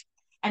shipping.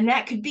 And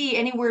that could be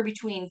anywhere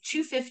between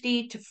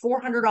 $250 to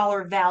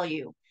 $400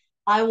 value.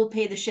 I will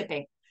pay the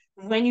shipping.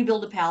 when you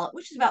build a pallet,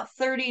 which is about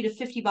 30 to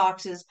 50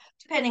 boxes,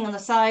 depending on the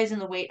size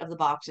and the weight of the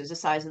boxes, the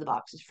size of the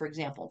boxes, for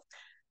example.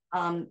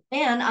 And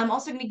I'm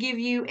also going to give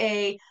you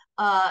a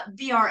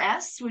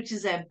BRS, which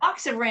is a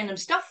box of random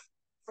stuff.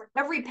 For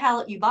every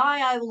pallet you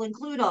buy, I will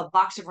include a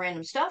box of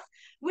random stuff,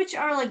 which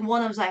are like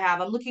one-ofs I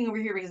have. I'm looking over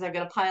here because I've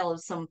got a pile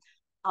of some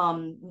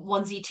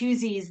onesie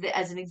twosies that,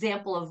 as an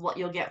example of what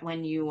you'll get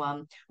when you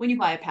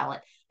buy a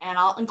pallet. And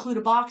I'll include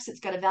a box that's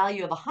got a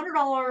value of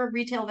 $100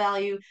 retail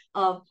value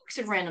of box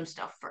of random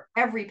stuff for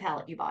every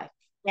pallet you buy.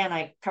 And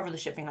I cover the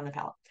shipping on the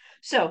pallet.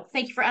 So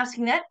thank you for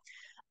asking that.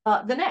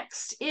 The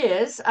next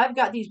is I've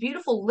got these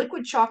beautiful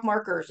liquid chalk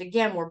markers.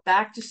 Again, we're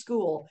back to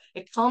school.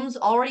 It comes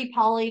already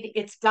polyed.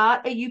 It's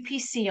got a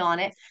UPC on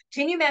it.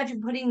 Can you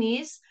imagine putting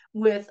these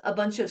with a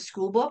bunch of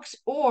school books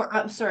or,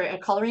 I'm sorry,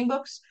 coloring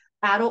books,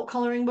 adult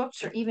coloring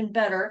books, or even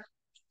better?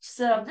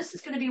 So this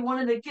is going to be one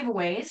of the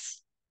giveaways.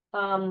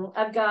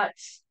 I've got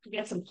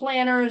some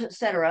planners,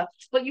 etc.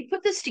 But you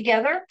put this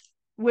together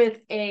with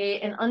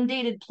an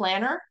undated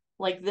planner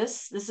like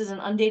this. This is an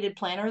undated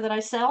planner that I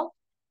sell,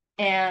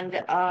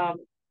 and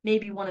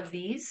maybe one of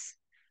these,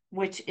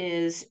 which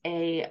is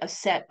a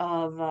set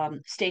of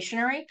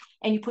stationery,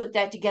 and you put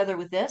that together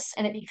with this,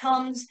 and it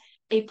becomes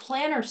a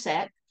planner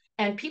set.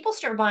 And people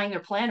start buying their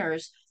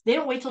planners. They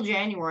don't wait till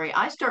January.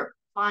 I start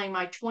buying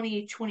my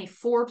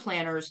 2024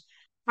 planners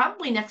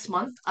probably next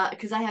month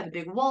because I have a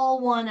big wall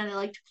one and I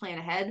like to plan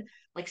ahead,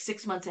 like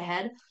 6 months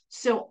ahead.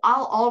 So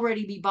I'll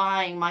already be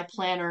buying my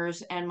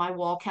planners and my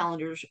wall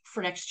calendars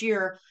for next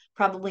year,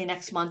 probably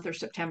next month or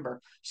September.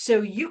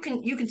 So you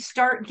can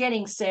start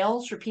getting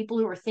sales for people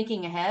who are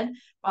thinking ahead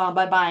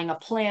by buying a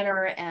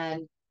planner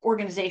and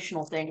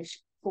organizational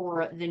things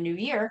for the new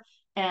year.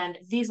 And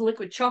these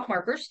liquid chalk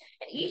markers,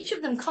 each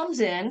of them comes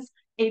in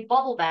a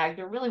bubble bag.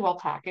 They're really well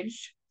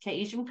packaged. Okay,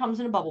 each of them comes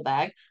in a bubble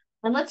bag.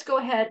 And let's go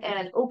ahead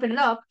and open it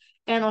up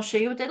and I'll show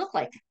you what they look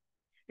like.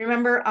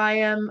 Remember, I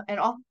am an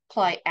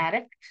off-apply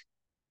addict.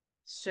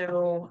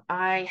 So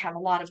I have a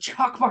lot of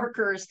chalk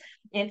markers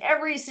in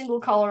every single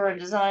color and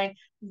design.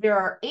 There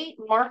are 8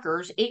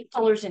 markers, 8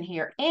 colors in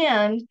here,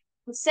 and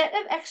a set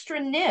of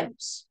extra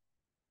nibs.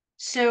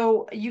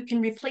 So you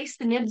can replace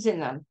the nibs in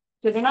them.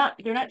 So they're not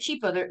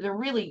cheapo. They're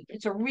really,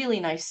 it's a really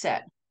nice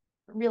set.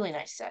 Really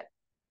nice set.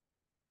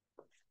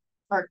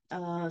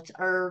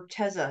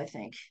 Arteza, I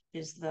think,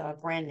 is the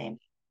brand name.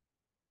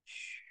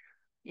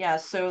 Yeah,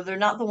 so they're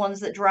not the ones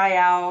that dry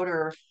out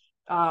or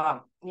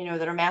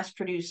that are mass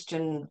produced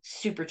and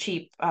super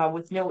cheap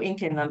with no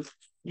ink in them.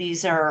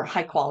 These are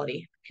high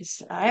quality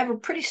because I have a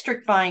pretty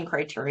strict buying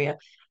criteria.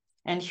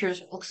 And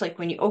here's what it looks like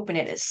when you open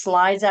it. It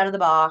slides out of the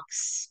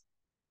box.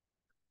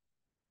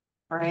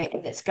 All right,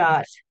 and it's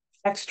got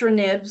extra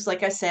nibs,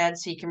 like I said,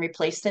 so you can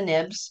replace the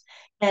nibs,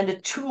 and a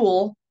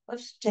tool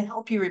to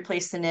help you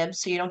replace the nibs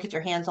so you don't get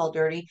your hands all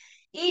dirty.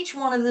 Each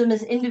one of them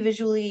is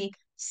individually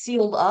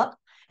sealed up,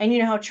 and you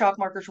know how chalk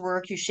markers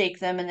work. You shake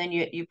them and then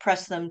you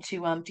press them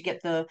to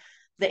get the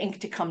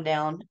ink to come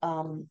down.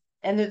 And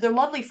they're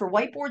lovely for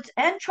whiteboards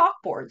and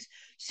chalkboards.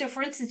 So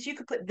for instance, you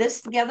could put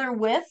this together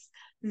with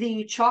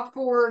the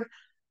chalkboard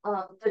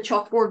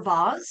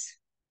vase,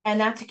 and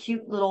that's a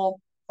cute little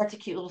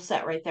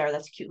set right there.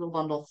 That's a cute little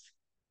bundle.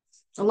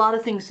 A lot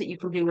of things that you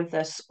can do with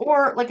this.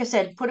 Or, like I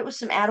said, put it with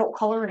some adult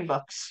coloring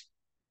books.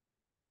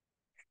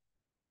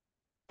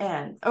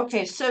 And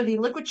okay, so the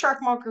liquid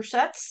chalk marker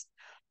sets,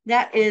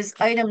 that is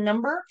item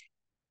number.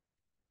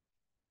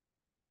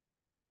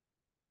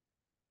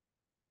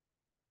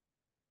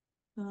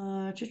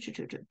 I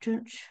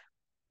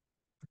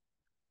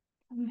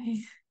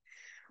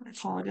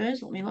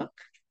apologize. Let me look.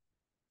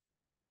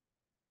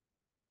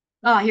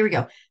 Here we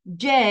go.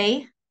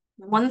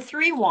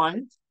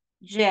 J131.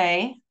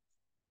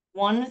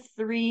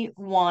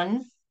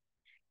 J131.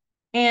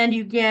 And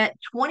you get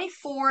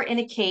 24 in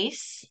a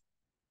case.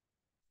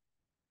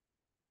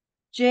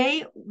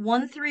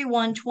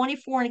 J131,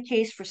 24 in a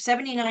case for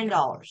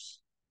 $79.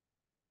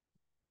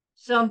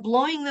 So I'm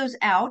blowing those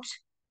out.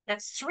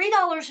 That's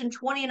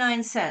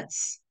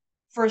 $3.29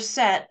 for a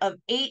set of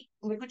 8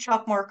 liquid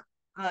chalk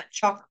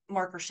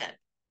marker set.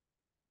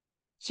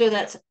 So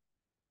that's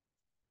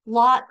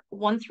lot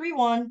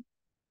 131,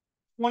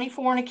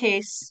 24 in a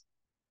case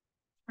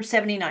for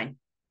 $79.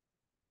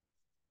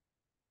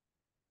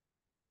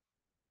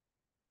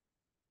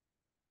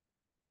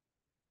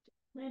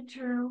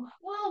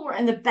 Well, we're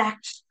in the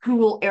back to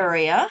school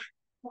area.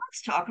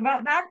 Let's talk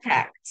about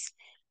backpacks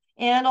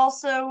and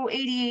also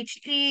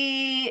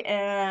ADHD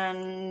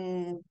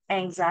and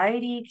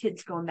anxiety,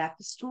 kids going back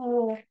to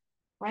school,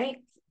 right?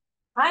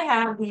 I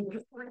have these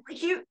really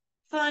cute,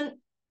 fun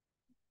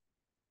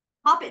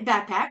Pop-It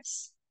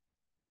backpacks.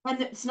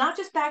 And it's not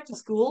just back to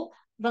school,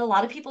 but a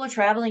lot of people are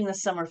traveling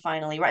this summer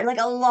finally, right? Like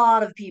a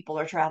lot of people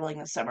are traveling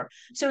this summer.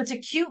 So it's a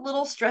cute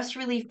little stress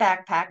relief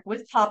backpack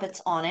with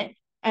poppets on it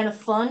and a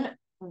fun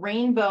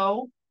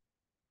rainbow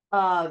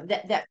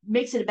that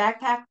makes it a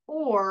backpack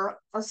or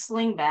a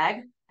sling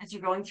bag as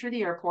you're going through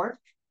the airport.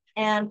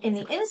 And in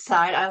the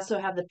inside, I also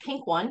have the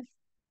pink one,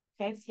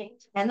 okay,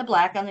 pink and the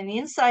black. And on the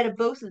inside of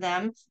both of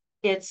them,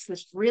 it's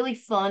this really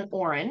fun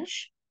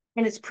orange.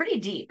 and it's pretty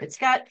deep. It's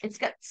got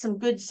some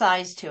good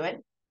size to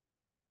it.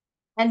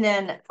 And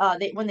then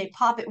they when they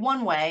pop it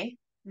one way,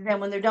 then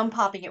when they're done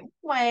popping it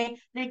one way,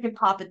 they can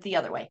pop it the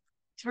other way.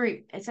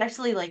 It's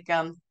actually like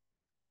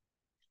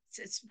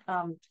it's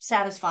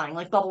satisfying,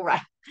 like bubble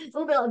wrap. A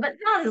little bit, but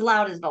not as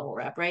loud as bubble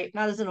wrap, right?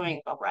 Not as annoying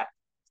as bubble wrap.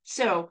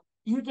 So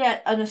you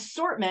get an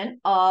assortment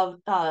of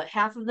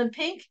half of them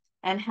pink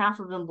and half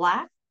of them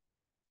black.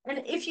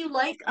 And if you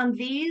like on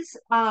these,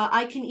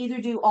 I can either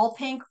do all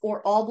pink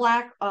or all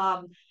black,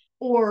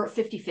 or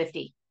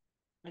 50-50.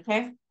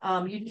 Okay.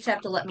 You just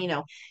have to let me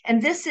know.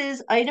 And this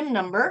is item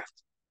number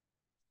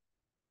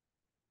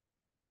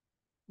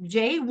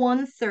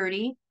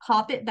J130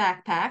 Pop It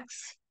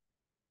Backpacks.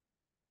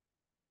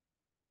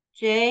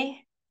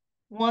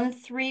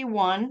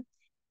 J131.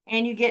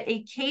 And you get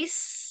a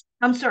case.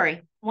 I'm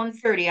sorry,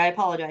 130. I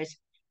apologize.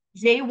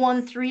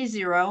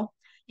 J130.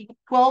 You get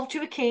 12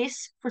 to a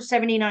case for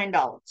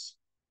 $79.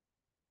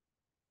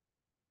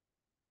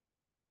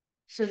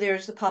 So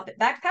there's the Pop It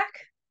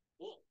Backpack.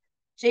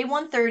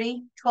 J130,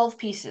 12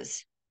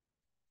 pieces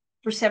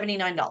for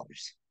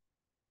 $79.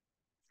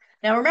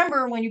 Now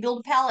remember, when you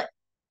build a pallet,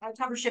 I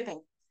cover shipping.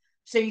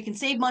 So you can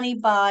save money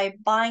by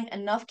buying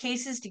enough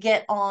cases to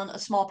get on a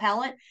small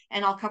pallet,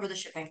 and I'll cover the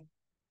shipping.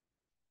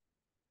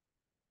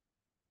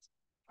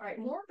 All right,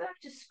 more back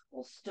to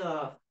school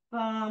stuff.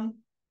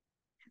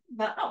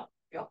 But oh,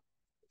 yeah,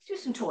 let's do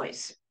some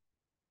toys.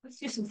 Let's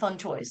do some fun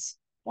toys.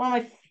 One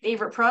of my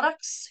favorite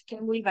products.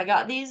 Can't believe I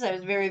got these. I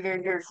was very,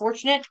 very, very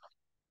fortunate.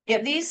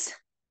 Get these.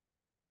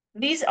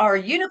 These are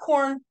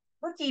unicorn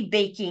cookie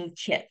baking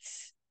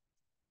kits.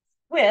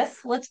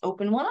 Let's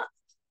open one up.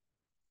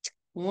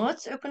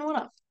 Let's open one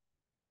up.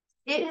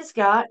 It has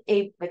got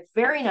a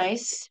very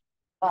nice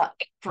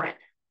apron,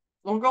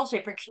 little girl's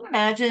apron. Can you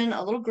imagine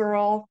a little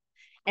girl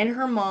and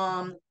her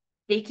mom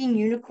baking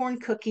unicorn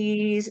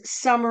cookies?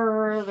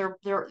 Summer,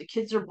 the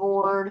kids are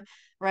bored,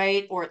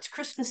 right? Or it's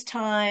Christmas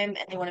time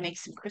and they want to make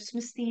some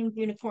Christmas themed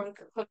unicorn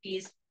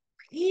cookies.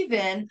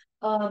 Even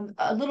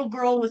a little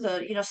girl with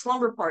a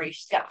slumber party.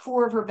 She's got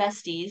four of her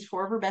besties,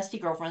 four of her bestie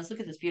girlfriends.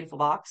 Look at this beautiful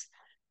box,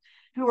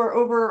 who are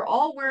over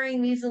all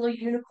wearing these little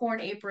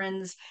unicorn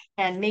aprons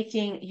and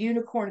making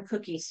unicorn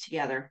cookies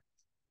together.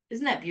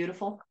 Isn't that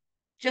beautiful?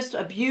 Just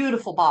a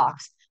beautiful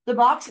box. The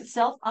box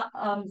itself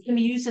can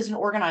be used as an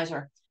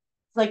organizer,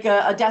 like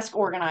a desk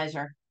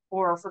organizer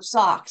or for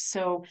socks.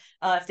 So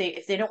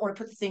if they don't want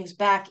to put the things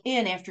back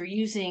in after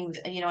using,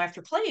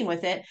 after playing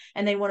with it,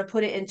 and they want to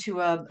put it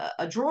into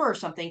a drawer or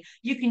something,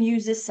 you can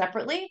use this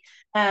separately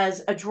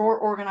as a drawer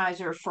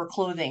organizer for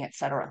clothing,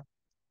 etc.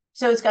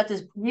 So it's got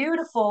this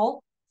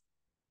beautiful,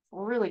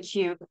 really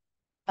cute,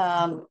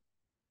 here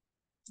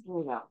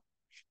we go,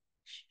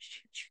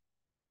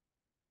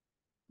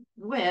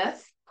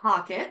 with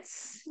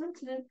pockets.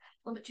 It's a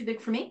little bit too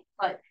big for me,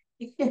 but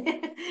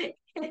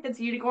it's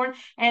a unicorn.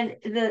 And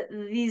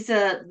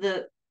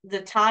the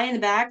tie in the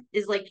back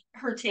is like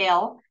her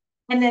tail,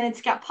 and then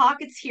it's got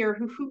pockets here.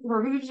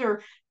 Her hooves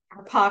are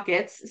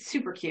pockets. It's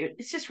super cute.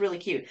 It's just really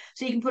cute.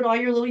 So you can put all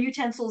your little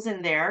utensils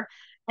in there,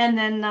 and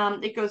then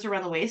it goes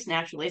around the waist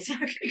naturally. So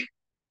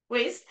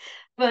waist,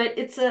 but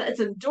it's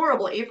an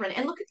adorable apron.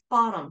 And look at the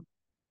bottom,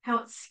 how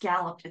it's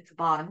scalloped at the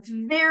bottom. It's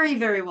very,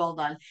 very well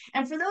done.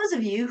 And for those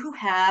of you who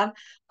have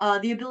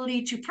the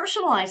ability to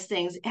personalize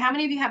things, how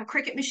many of you have a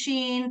Cricut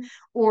machine,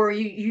 or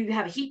you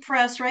have a heat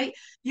press, right?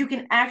 You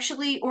can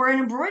actually, or an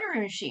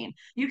embroidery machine,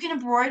 you can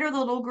embroider the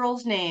little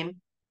girl's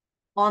name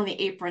on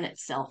the apron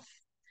itself.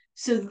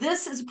 So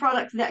this is a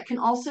product that can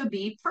also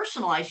be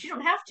personalized. You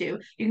don't have to.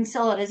 You can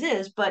sell it as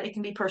is, but it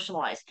can be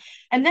personalized.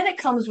 And then it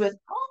comes with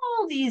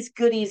all these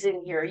goodies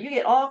in here. You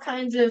get all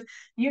kinds of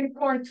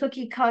unicorn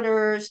cookie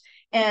cutters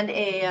and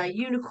a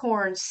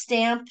unicorn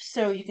stamp,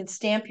 so you can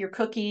stamp your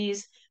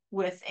cookies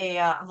with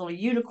a little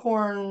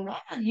unicorn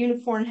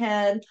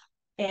head.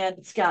 And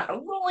it's got a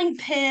rolling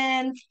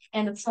pin,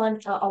 and it's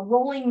on a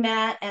rolling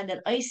mat and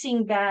an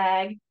icing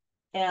bag,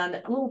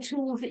 and little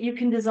tools that you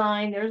can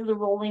design. There's the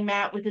rolling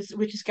mat with this,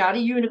 which has got a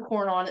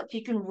unicorn on it. So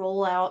you can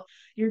roll out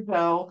your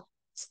dough.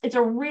 It's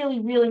a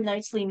really, really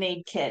nicely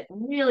made kit.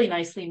 Really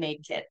nicely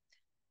made kit.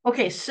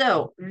 Okay,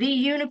 so the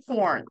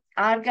unicorn.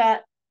 I've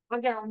got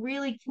a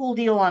really cool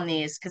deal on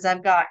these because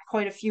I've got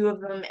quite a few of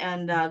them,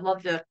 and I'd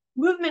love to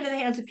move them into the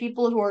hands of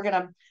people who are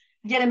gonna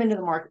get them into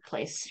the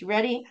marketplace. You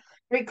ready?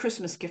 Great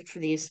Christmas gift for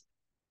these.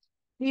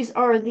 These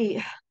are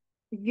the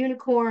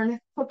unicorn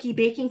cookie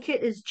baking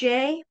kit. Is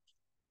J115.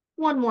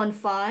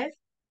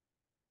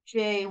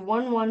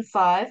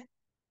 J115.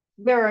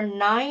 There are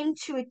 9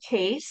 to a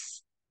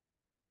case.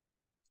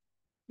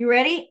 You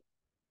ready?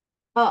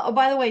 Oh,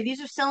 by the way,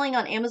 these are selling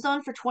on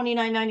Amazon for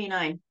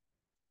 $29.99.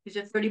 These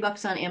are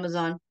 $30 on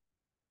Amazon.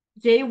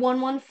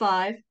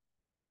 J115,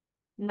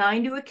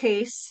 9 to a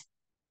case,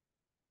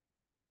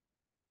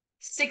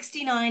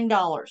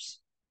 $69.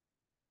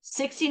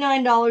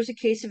 $69 a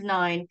case of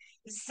 9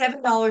 is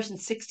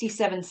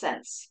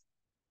 $7.67.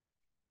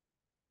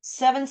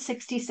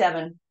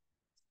 767.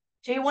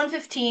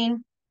 J115,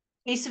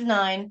 case of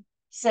 9,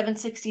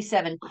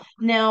 $7.67.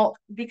 Now,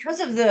 because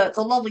of the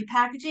lovely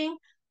packaging,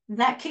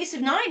 That case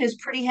of nine is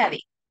pretty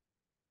heavy.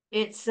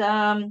 It's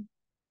 19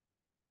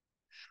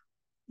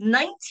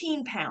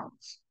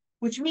 pounds,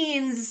 which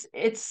means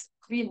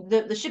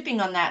the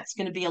shipping on that's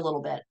going to be a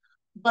little bit.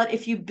 But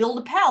if you build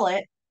a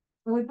pallet,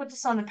 when we put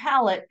this on the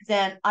pallet,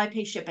 then I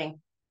pay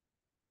shipping.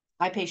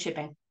 I pay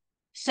shipping.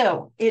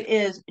 So it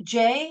is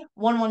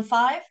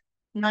J115,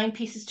 9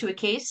 pieces to a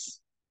case.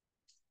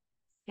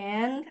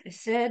 And I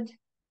said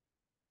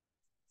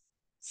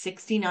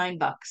 69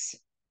 bucks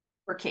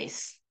per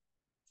case.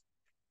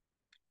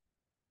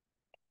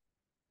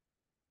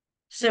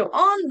 So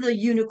on the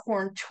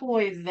unicorn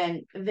toy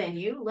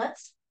venue,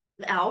 let's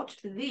out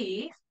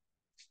the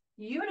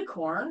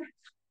unicorn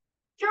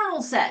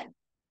journal set.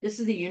 This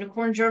is the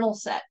unicorn journal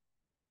set.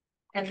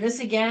 And this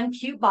again,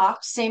 cute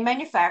box, same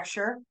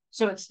manufacturer.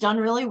 So it's done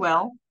really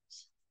well.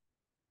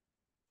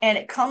 And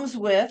it comes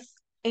with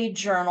a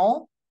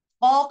journal,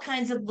 all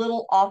kinds of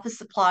little office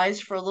supplies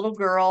for a little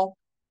girl.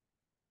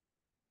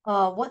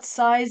 What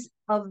size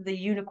of the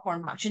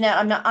unicorn box? Jeanette,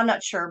 I'm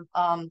not sure.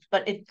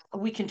 But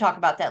we can talk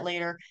about that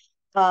later.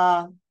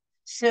 Uh,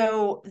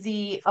 so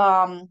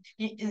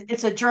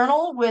it's a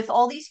journal with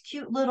all these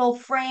cute little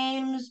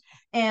frames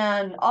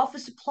and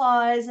office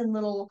supplies and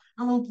little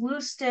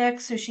glue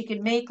sticks, so she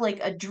can make like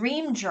a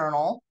dream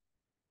journal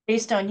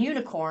based on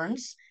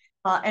unicorns.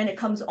 And it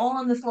comes all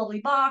in this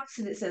lovely box,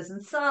 and it says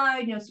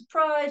inside,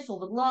 surprise,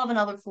 filled with love and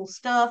other cool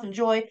stuff and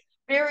joy.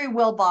 Very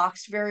well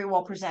boxed, very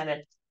well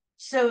presented.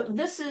 So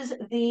this is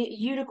the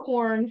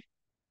unicorn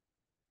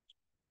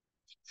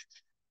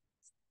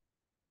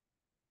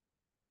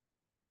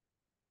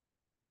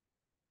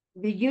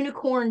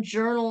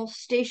journal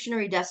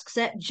stationery desk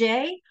set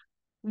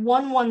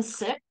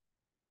J116,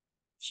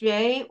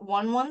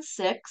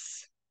 J116,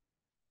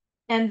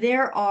 and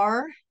there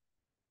are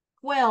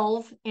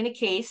 12 in a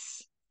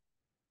case,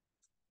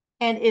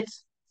 and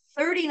it's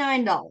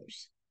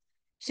 $39.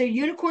 So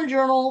unicorn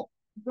journal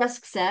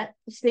desk set,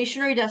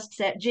 stationery desk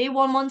set,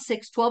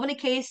 J116, 12 in a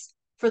case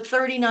for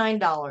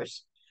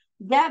 $39.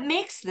 That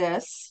makes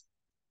this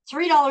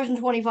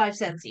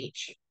 $3.25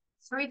 each.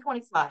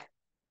 3.25.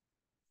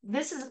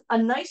 This is a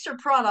nicer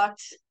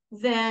product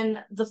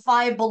than the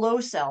Five Below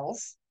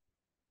sells.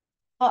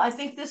 I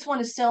think this one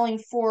is selling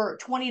for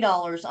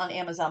 $20 on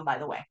Amazon, by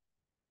the way.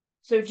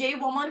 So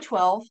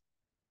J112,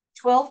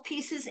 12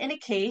 pieces in a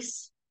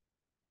case,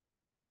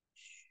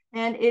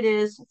 and it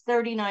is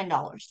 $39,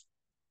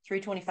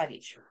 $3.25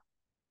 each.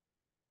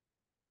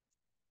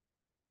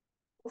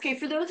 Okay,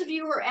 for those of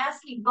you who are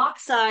asking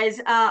box size,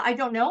 I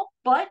don't know,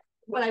 but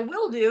what I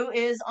will do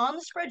is on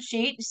the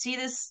spreadsheet, see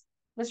this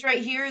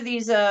right here,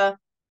 these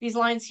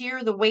lines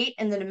here, the weight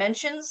and the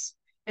dimensions.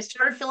 I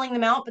started filling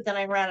them out, but then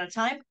I ran out of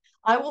time.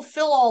 I will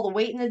fill all the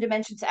weight and the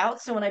dimensions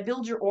out, so when I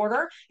build your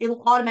order,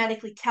 it'll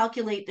automatically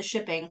calculate the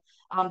shipping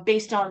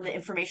based on the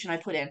information I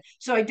put in.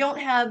 So I don't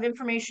have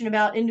information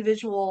about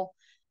individual.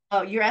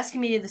 You're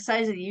asking me the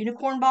size of the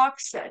unicorn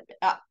box.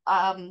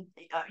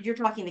 You're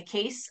talking the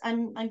case,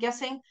 I'm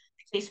guessing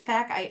case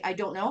pack. I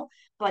don't know,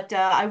 but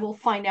I will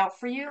find out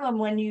for you. And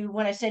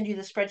when I send you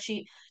the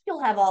spreadsheet,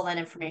 you'll have all that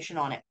information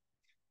on it.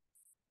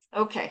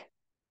 Okay,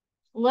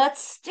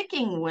 let's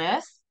sticking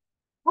with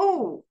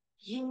oh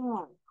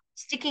yeah,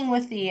 sticking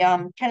with the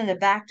kind of the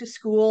back to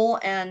school.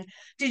 And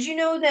did you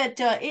know that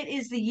it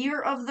is the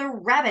year of the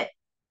rabbit?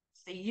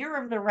 The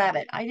year of the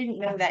rabbit. I didn't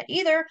know that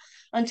either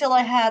until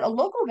I had a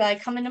local guy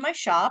come into my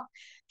shop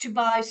to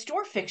buy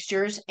store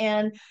fixtures,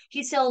 and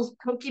he sells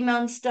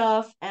Pokemon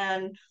stuff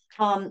and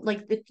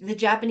like the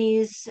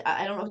Japanese,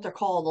 I don't know what they're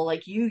called, the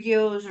like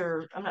Yu-Gi-Ohs,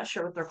 or I'm not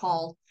sure what they're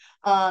called.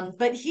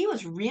 But he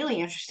was really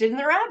interested in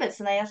the rabbits,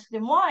 and I asked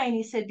him why, and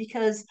he said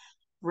because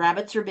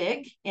rabbits are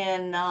big,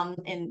 and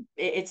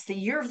it's the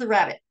year of the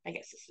rabbit. I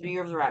guess it's the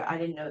year of the rabbit. I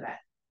didn't know that.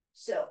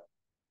 So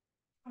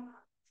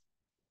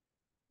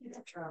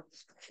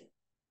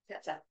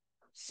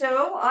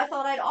so I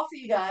thought I'd offer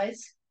you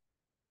guys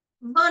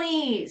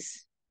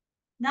bunnies.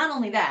 Not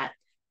only that,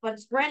 but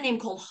it's a brand name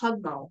called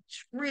Hugmo.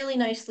 It's really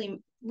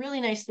nicely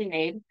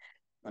made.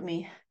 Let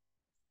me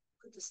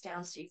put this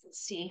down so you can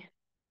see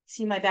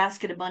my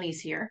basket of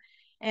bunnies here.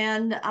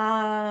 And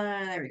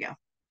there we go.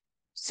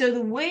 So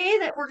the way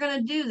that we're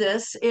gonna do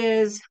this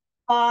is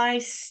by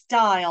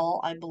style,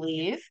 I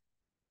believe.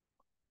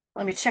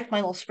 Let me check my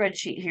little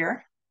spreadsheet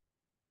here.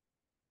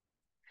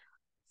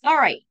 All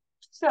right.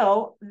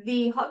 So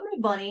the Hugly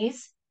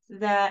bunnies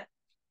that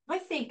I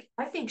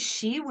think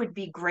she would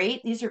be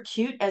great. These are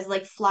cute as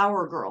like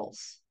flower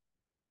girls.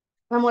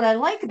 And what I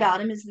like about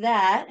them is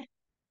that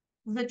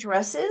the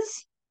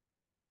dresses,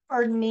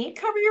 pardon me,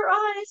 cover your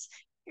eyes.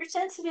 You're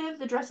sensitive.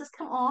 The dresses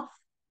come off.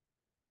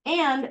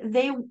 And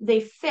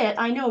they fit.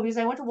 I know because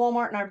I went to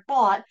Walmart and I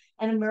bought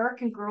an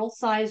American Girl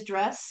size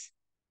dress.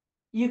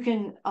 You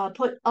can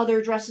put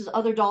other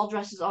doll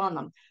dresses on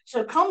them. So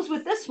it comes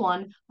with this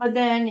one, but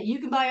then you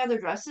can buy other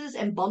dresses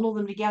and bundle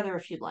them together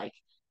if you'd like.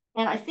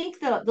 And I think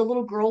the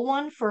little girl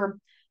one for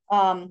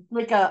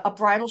like a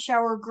bridal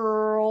shower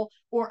girl,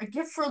 or a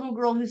gift for a little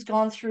girl who's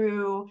gone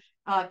through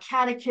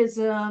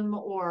catechism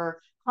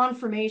or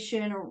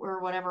confirmation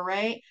or whatever,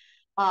 right?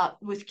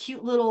 with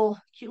cute little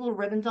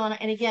ribbons on it.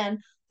 And again,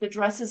 the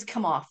dresses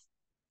come off.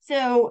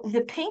 So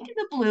the pink and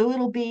the blue,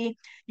 it'll be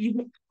you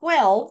get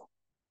 12,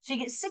 so you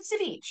get six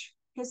of each.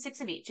 You get six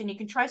of each, and you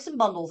can try some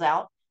bundles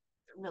out.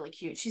 They're really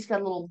cute. She's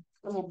got a little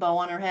bow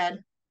on her head,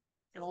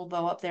 a little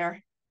bow up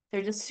there.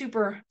 They're just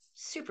super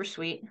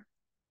sweet,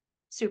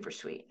 super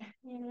sweet.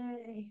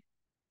 Yay!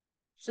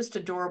 Just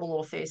adorable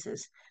little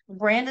faces. The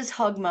brand is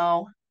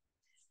Hugmo.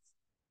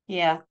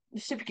 Yeah,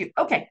 they're super cute.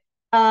 Okay.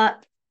 Uh,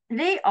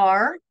 they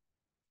are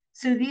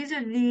So these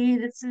are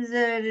this is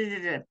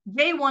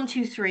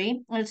J123,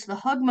 and it's the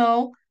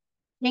Hugmo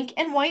pink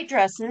and white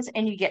dresses,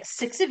 and you get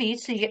six of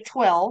each, so you get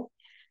 12.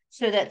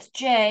 So that's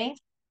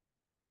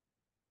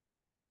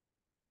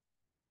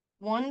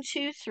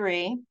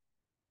J123,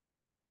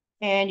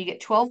 and you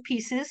get 12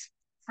 pieces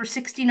for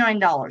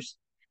 $69.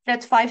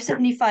 That's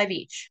 575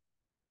 each.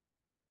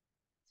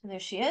 So there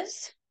she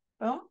is.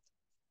 Boom.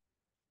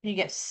 You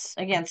get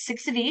again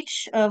six of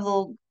each of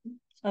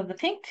the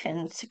pink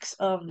and six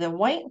of the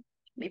white.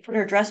 Let me put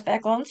her dress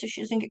back on so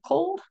she doesn't get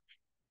cold.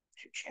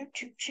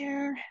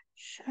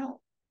 So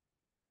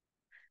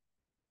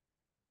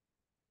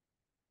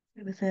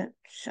with it.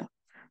 So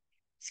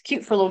it's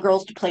cute for little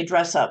girls to play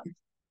dress up.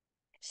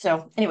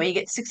 So anyway, you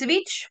get six of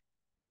each,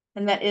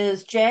 and that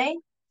is J.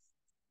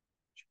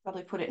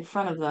 Probably put it in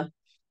front of the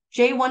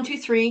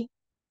J123,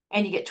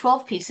 and you get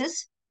 12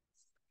 pieces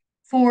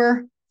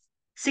for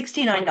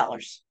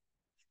 $69.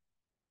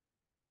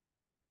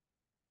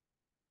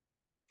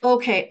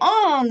 Okay,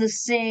 on the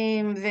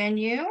same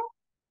venue,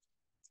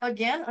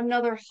 again,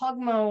 another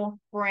Hugmo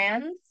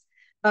brand,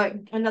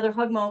 another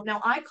Hugmo.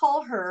 Now I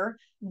call her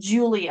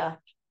Julia.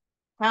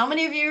 How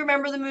many of you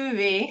remember the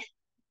movie?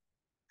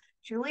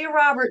 Julia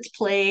Roberts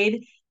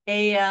played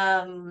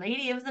a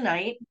lady of the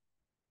night.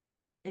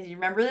 Do you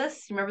remember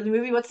this? You remember the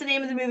movie? What's the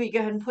name of the movie? Go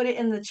ahead and put it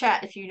in the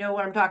chat if you know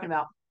what I'm talking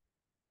about.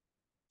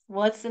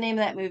 What's the name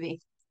of that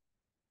movie?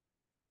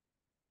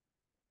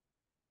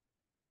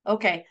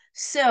 Okay,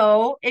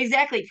 so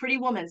exactly, Pretty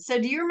Woman. So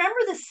do you remember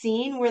the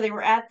scene where they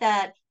were at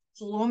that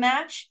polo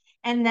match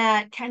and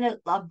that kind of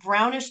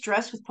brownish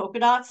dress with polka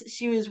dots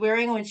she was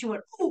wearing when she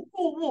went, ooh,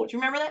 ooh, ooh. Do you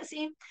remember that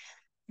scene?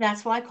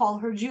 That's why I call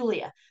her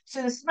Julia.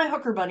 So this is my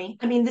hooker bunny.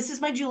 I mean, this is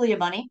my Julia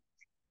bunny.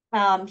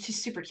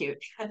 She's super cute.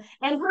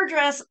 And her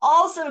dress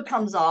also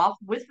comes off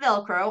with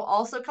Velcro,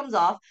 also comes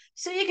off,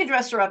 so you can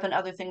dress her up in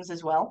other things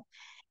as well.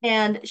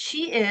 And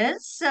she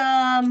is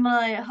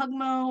my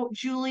Hugmo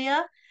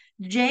Julia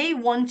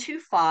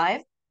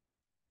J125.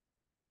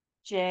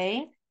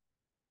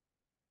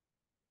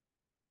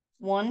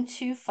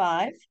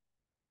 J125.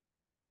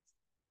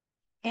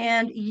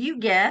 And you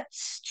get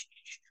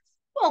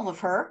 12 of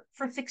her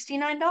for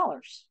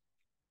 $69.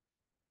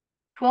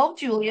 12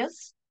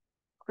 Julias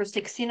for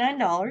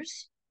 $69.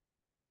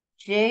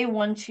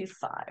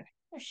 J125.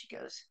 There she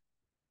goes.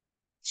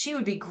 She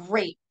would be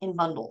great in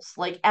bundles,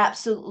 like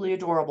absolutely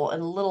adorable.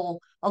 And a little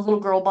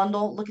girl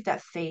bundle. Look at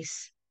that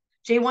face.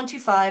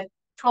 J125,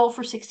 12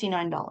 for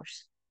 $69.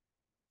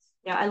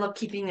 Yeah, I love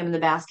keeping them in the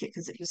basket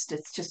because it's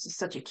just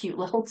such a cute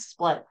little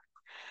split.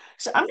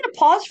 So I'm gonna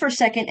pause for a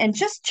second and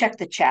just check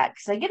the chat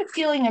because I get a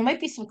feeling there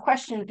might be some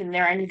questions in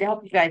there I need to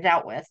help you guys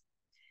out with.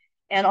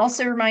 And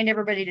also remind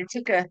everybody to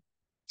take a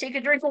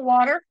drink of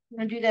water. I'm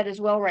gonna do that as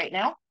well right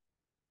now.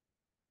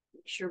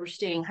 Make sure we're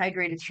staying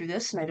hydrated through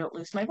this and I don't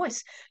lose my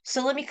voice.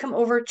 So let me come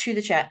over to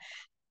the chat.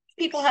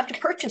 People have to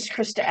purchase,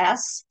 Krista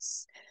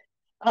asks.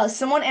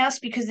 Someone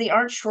asked because they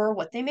aren't sure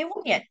what they may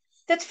want yet.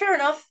 That's fair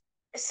enough.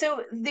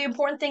 So the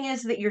important thing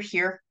is that you're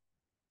here,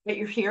 that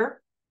you're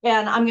here.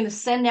 And I'm going to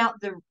send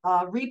out the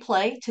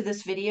replay to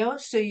this video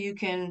so you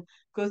can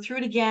go through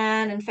it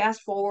again and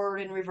fast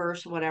forward and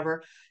reverse,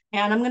 whatever.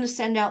 And I'm going to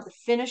send out the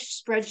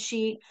finished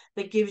spreadsheet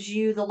that gives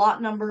you the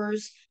lot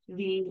numbers,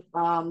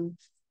 um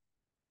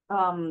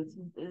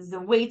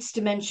the weights,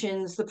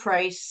 dimensions, the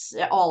price,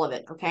 all of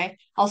it. Okay,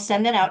 I'll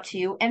send that out to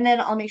you, and then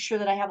I'll make sure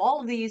that I have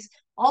all of these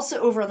also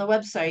over on the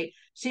website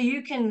so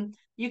you can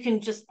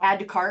just add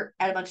to cart,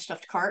 add a bunch of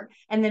stuff to cart,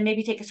 and then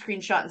maybe take a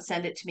screenshot and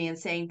send it to me and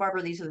saying,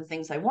 Barbara, these are the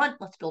things I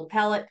want, let's build a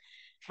palette.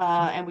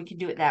 And we can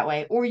do it that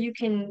way, or you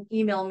can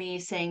email me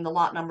saying the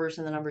lot numbers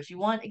and the numbers you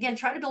want. Again,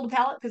 try to build a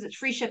palette because it's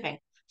free shipping.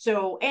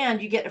 So,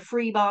 and you get a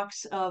free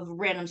box of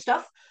random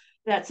stuff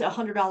that's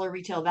 $100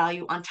 retail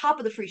value on top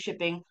of the free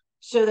shipping.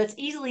 So that's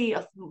easily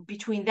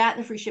between that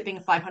and the free shipping,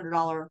 a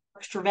 $500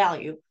 extra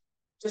value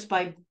just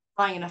by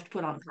buying enough to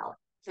put on a pallet.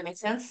 Does that make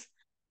sense?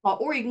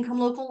 Or you can come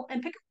local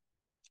and pick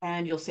up,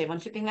 and you'll save on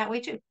shipping that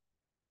way too.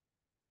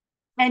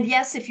 And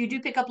yes, if you do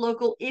pick up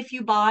local, if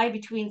you buy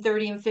between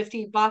 30 and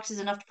 50 boxes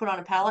enough to put on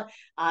a pallet,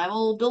 I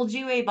will build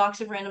you a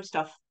box of random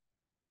stuff.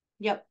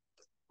 Yep.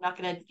 Not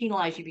going to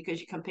penalize you because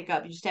you come pick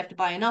up. You just have to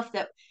buy enough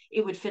that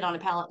it would fit on a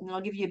pallet, and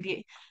I'll give you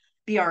a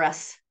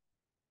BRS.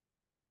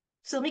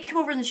 So let me come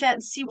over in the chat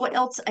and see what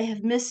else I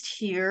have missed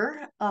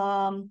here.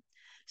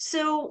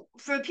 So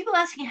for people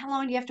asking how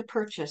long do you have to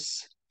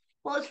purchase?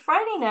 Well, it's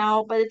Friday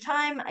now. By the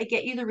time I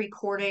get you the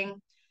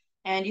recording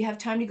and you have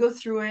time to go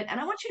through it, and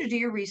I want you to do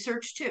your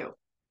research too.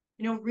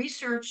 You know,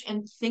 research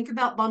and think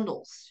about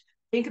bundles.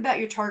 think about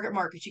your target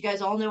market. You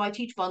guys all know I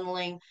teach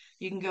bundling.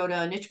 You can go to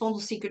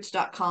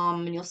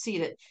nichebundlesecrets.com and you'll see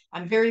that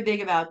I'm very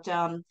big about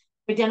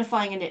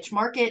identifying a niche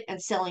market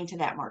and selling to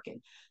that market.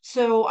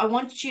 So I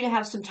want you to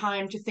have some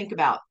time to think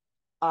about.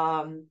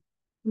 Now,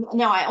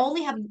 I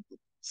only have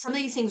some of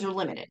these things are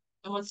limited.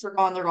 And once they're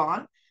gone, they're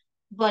gone,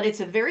 but it's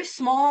a very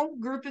small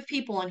group of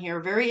people in here,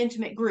 a very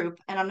intimate group,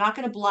 and I'm not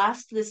going to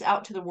blast this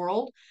out to the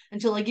world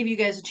until I give you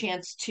guys a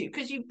chance to,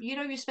 because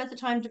you spent the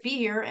time to be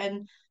here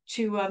and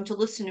to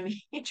listen to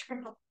me.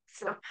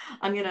 So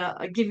I'm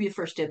gonna give you the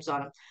first dibs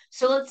on them.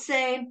 So let's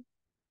say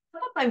how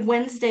about by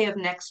Wednesday of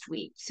next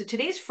week. So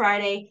today's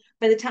Friday.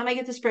 By the time I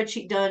get the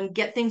spreadsheet done,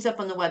 get things up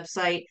on the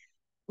website,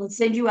 let's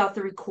send you out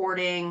the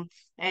recording,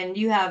 and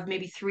you have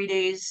maybe 3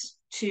 days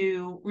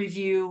to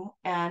review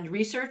and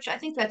research. I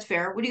think that's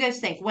fair. What do you guys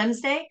think?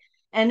 Wednesday,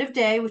 end of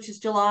day, which is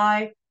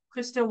July.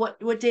 Krista,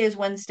 what day is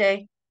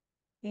Wednesday?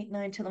 8,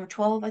 9, 10, 11,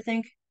 12, I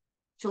think.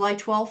 July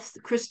 12th.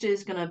 Krista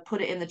is going to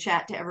put it in the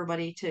chat to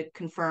everybody to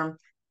confirm.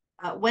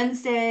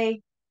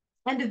 Wednesday,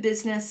 end of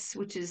business,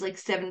 which is like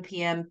 7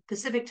 p.m.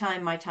 Pacific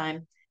time, my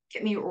time.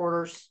 Get me your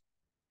orders.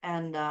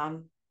 And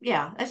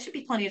yeah, that should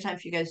be plenty of time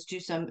for you guys to do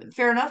some.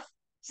 Fair enough.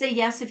 Say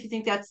yes if you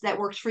think that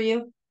works for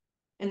you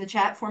in the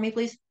chat for me,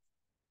 please.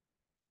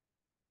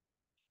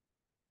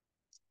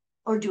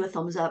 Or do a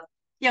thumbs up.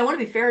 Yeah, I want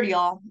to be fair to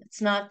y'all. It's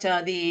not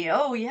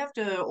oh, you have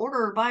to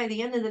order by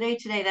the end of the day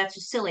today. That's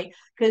just silly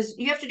because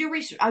you have to do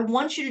research. I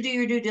want you to do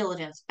your due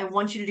diligence. I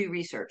want you to do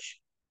research.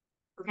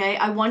 Okay.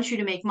 I want you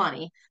to make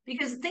money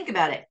because think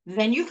about it.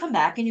 Then you come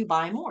back and you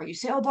buy more. You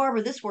say, oh,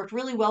 Barbara, this worked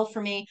really well for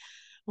me.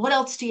 What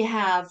else do you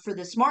have for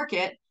this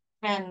market?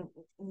 And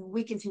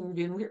we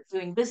continue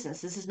doing business.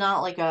 This is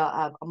not like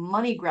a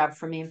money grab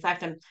for me. In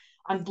fact,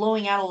 I'm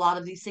blowing out a lot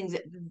of these things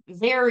at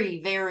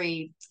very,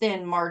 very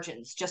thin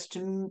margins just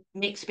to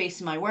make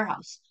space in my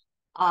warehouse.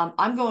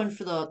 I'm going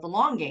for the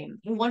long game.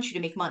 I want you to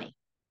make money.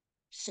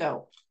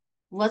 So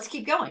let's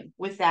keep going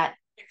with that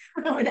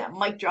with that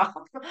mic drop.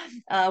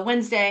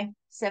 Wednesday,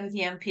 7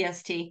 p.m.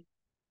 PST.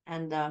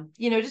 And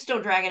just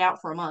don't drag it out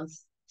for a month.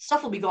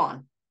 Stuff will be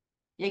gone.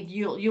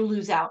 You'll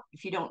lose out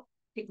if you don't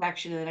take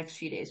action in the next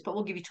few days, but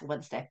we'll give you till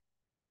Wednesday.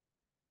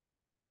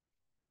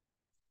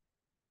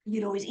 You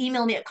can always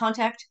email me at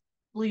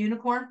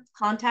contactblueunicorn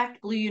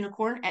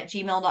at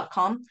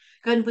gmail.com.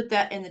 Go ahead and put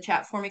that in the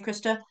chat for me,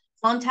 Krista.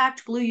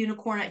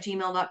 Contactblueunicorn at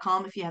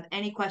gmail.com if you have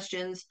any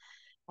questions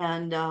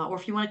and or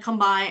if you want to come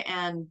by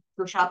and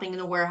go shopping in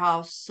the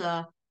warehouse,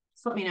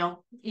 just let me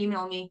know.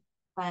 Email me.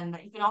 And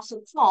you can also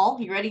call.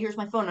 You ready? Here's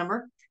my phone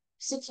number: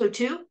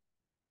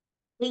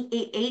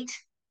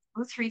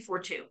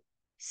 602-888-0342.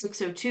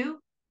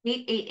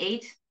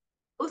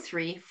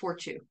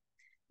 602-888-0342.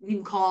 You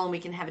can call and we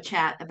can have a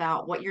chat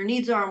about what your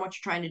needs are and what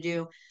you're trying to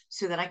do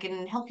so that I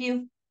can help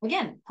you,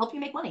 again, help you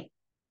make money.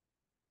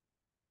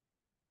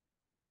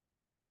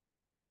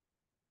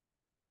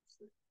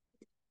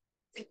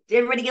 Did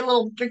everybody get a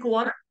little drink of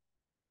water?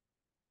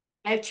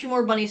 I have two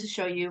more bunnies to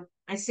show you.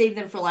 I saved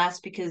them for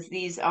last because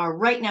these are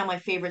right now my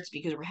favorites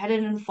because we're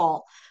headed into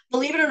fall.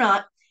 Believe it or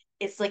not,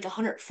 it's like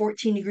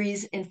 114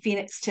 degrees in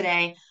Phoenix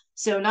today.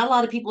 So not a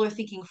lot of people are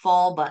thinking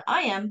fall, but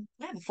I am.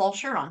 I have a fall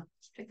shirt on.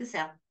 Check this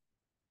out.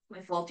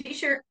 My fall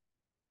t-shirt.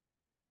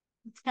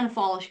 It's kind of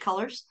fallish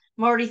colors.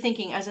 I'm already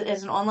thinking as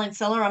an online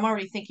seller, I'm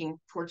already thinking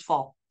towards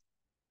fall.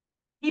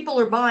 People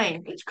are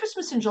buying. It's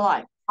Christmas in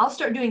July. I'll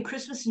start doing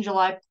Christmas in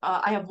July.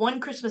 I have one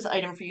Christmas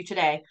item for you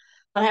today,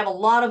 but I have a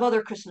lot of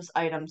other Christmas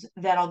items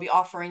that I'll be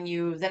offering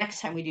you the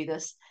next time we do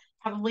this,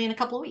 probably in a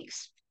couple of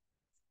weeks.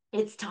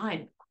 It's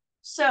time.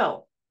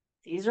 So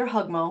these are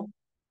Hugmo.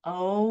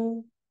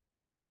 Oh,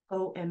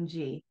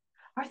 OMG.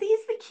 Are these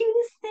the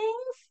cutest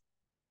things?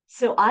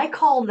 So I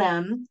call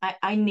them,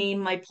 I name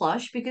my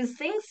plush because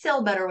things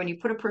sell better when you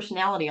put a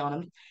personality on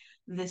them.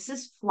 This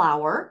is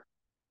Flower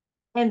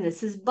and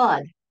this is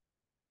Bud.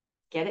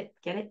 Get it?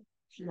 Get it?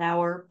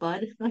 Flower,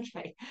 Bud.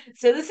 Okay.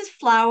 So this is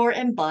Flower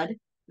and Bud.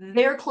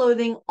 Their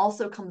clothing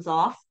also comes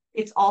off.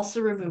 It's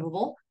also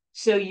removable.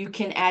 So you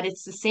can add,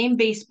 it's the same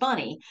base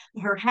bunny.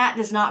 Her hat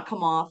does not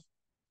come off.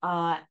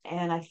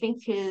 And I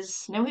think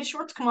his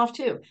shorts come off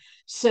too.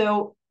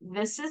 So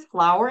this is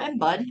Flower and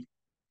Bud.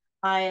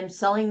 I am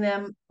selling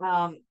them,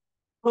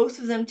 both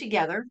of them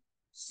together.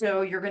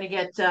 So you're going to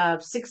get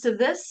 6 of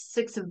this,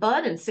 6 of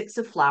Bud, and 6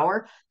 of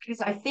Flower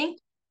because I think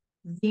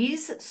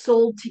these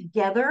sold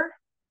together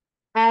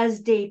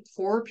as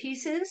decor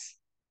pieces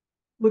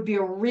would be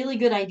a really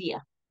good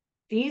idea.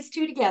 These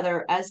two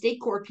together as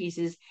decor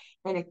pieces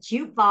in a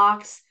cute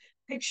box.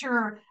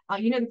 Picture,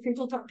 the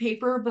crinkle cut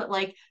paper, but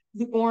like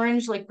the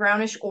orange, like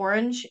brownish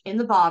orange in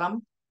the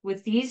bottom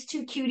with these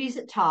two cuties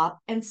at top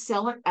and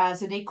sell it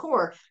as a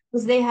decor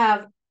because they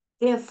have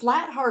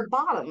flat hard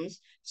bottoms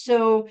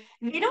so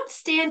they don't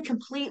stand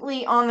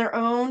completely on their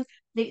own.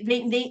 They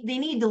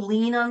need to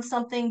lean on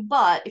something,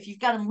 but if you've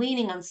got them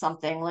leaning on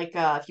something like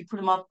if you put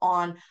them up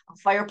on a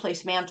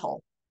fireplace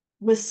mantle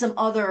with some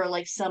other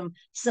like some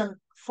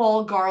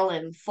fall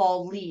garland,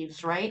 fall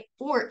leaves, right?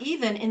 Or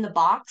even in the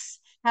box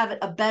have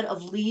a bed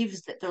of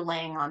leaves that they're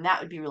laying on, that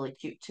would be really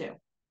cute too.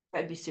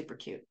 That'd be super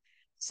cute.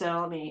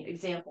 So let me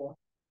example.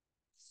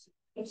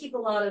 I keep a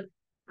lot of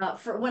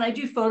for when I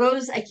do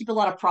photos, I keep a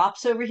lot of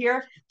props over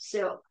here.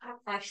 So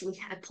I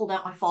pulled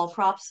out my fall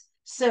props.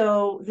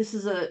 So this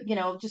is a,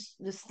 just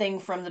this thing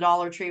from the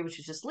Dollar Tree, which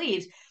is just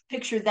leaves.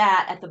 Picture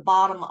that at the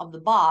bottom of the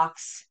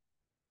box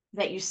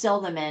that you sell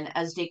them in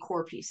as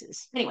decor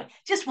pieces. Anyway,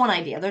 just one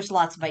idea. There's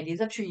lots of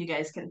ideas. I'm sure you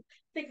guys can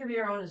think of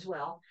your own as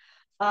well.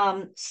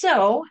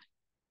 So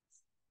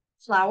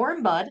flower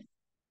and bud,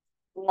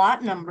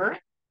 lot number.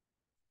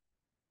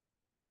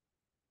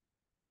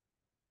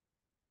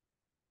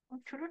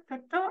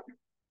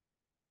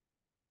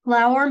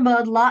 Flower and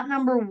bud, lot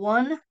number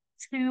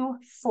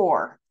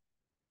 124.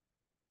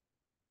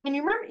 And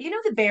you remember,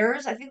 the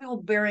bears? I think they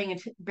were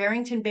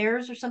Barrington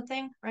Bears or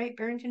something, right?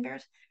 Barrington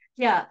Bears.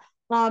 Yeah.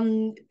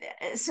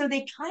 So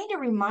they kind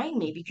of remind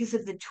me because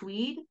of the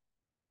tweed.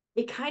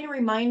 It kind of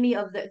remind me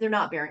of they're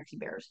not Barrington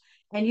Bears.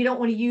 And you don't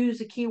want to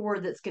use a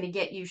keyword that's going to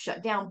get you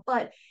shut down,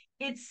 but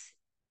it's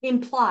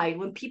implied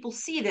when people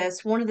see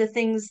this. One of the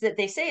things that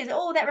they say is,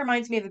 "Oh, that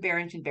reminds me of a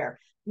Barrington Bear."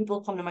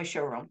 People come to my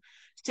showroom.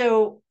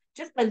 So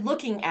just by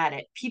looking at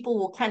it, people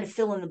will kind of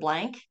fill in the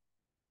blank.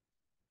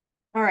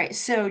 All right,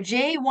 so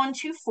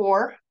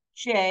J124,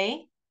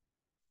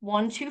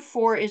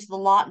 J124 is the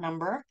lot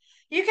number.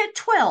 You get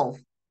 12.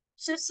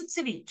 So six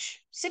of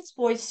each. Six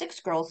boys,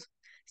 six girls,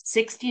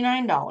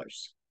 $69. All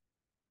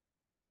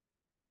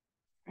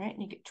right,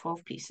 and you get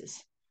 12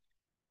 pieces.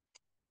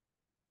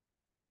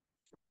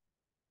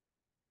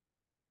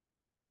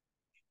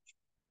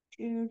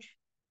 Huge.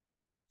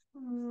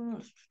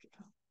 It's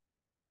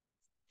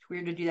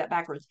weird to do that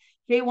backwards.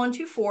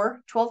 J124,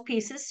 12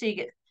 pieces. So you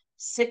get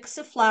six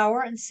of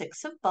flower and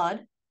six of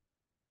bud.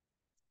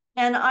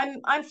 And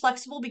I'm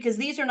flexible because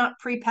these are not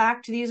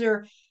pre-packed. These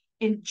are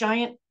in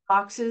giant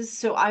boxes.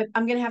 So I'm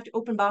gonna have to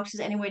open boxes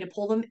anyway to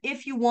pull them.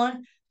 If you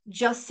want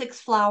just six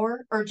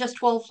flower or just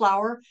 12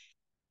 flower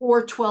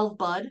or 12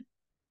 bud,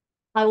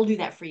 I will do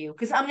that for you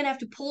because I'm gonna have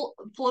to pull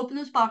open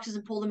those boxes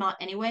and pull them out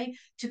anyway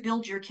to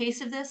build your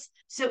case of this.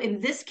 So in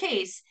this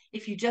case,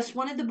 if you just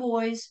wanted the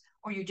boys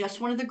or you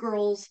just wanted the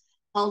girls,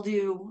 I'll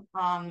do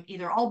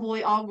either all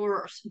boy, all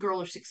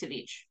girl, or six of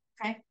each.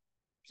 Okay,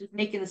 just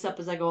making this up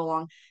as I go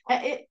along.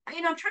 I'm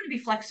trying to be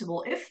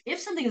flexible. If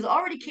something is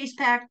already case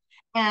packed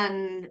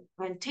and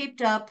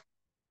taped up,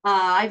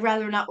 I'd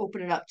rather not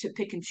open it up to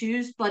pick and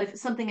choose. But if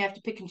it's something I have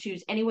to pick and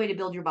choose anyway to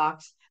build your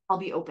box, I'll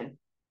be open.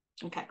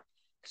 Okay,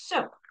 so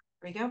there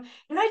we go.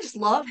 And I just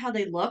love how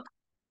they look.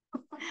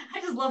 I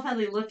just love how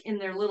they look in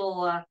their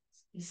little.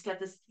 Just got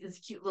this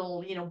cute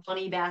little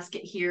bunny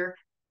basket here.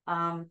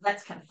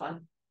 That's kind of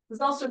fun. There's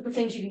all sorts of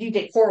things you can do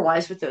decor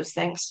wise with those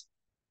things.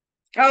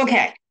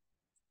 Okay,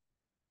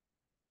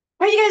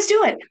 how are you guys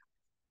doing?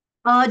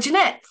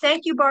 Jeanette,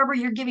 thank you, Barbara.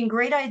 You're giving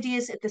great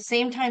ideas at the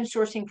same time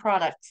sourcing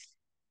products.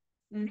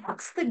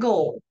 That's the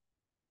goal.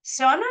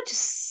 So I'm not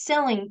just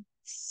selling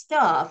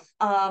stuff.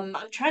 I'm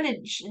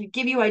trying to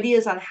give you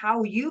ideas on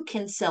how you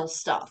can sell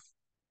stuff,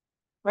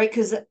 right?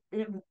 Because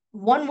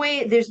one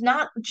way, there's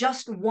not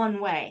just one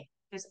way.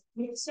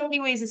 There's so many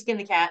ways to skin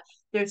the cat.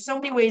 There's so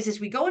many ways as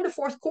we go into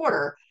fourth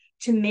quarter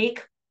to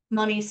make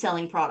money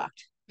selling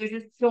product. There's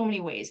just so many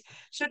ways.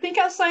 So think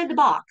outside the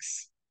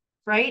box,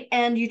 right?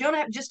 And you don't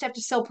have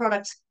to sell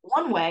products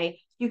one way.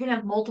 You can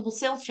have multiple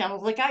sales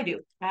channels like I do.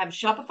 I have a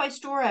Shopify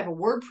store. I have a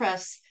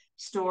WordPress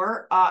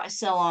store. I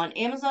sell on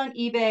Amazon,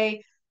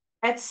 eBay,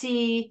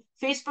 Etsy,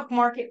 Facebook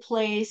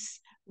Marketplace,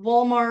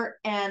 Walmart,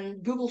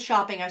 and Google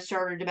Shopping. I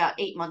started about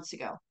 8 months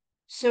ago.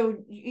 So,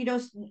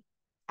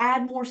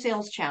 add more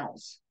sales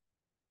channels.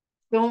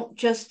 Don't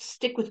just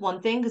stick with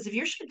one thing because if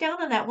you're shut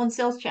down on that one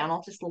sales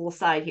channel, just a little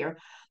aside here,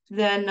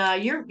 then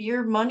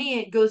your money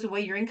it goes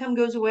away, your income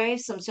goes away.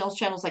 Some sales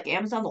channels like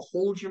Amazon, they'll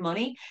hold your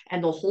money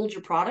and they'll hold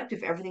your product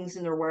if everything's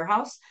in their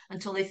warehouse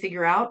until they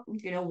figure out,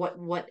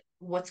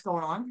 what's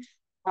going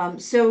on.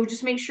 So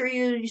just make sure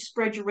you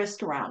spread your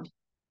risk around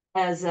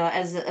as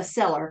a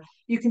seller.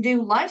 You can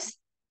do live.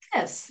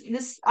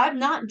 This I've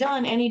not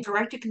done any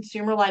direct to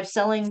consumer live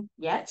selling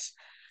yet,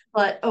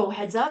 but oh,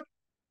 heads up,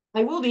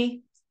 I will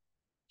be.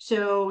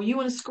 So you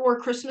want to score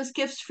Christmas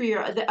gifts for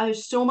your?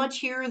 There's so much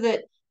here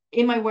that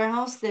in my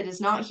warehouse that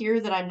is not here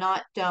that I'm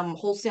not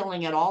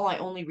wholesaling at all. I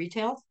only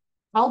retail.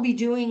 I'll be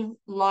doing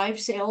live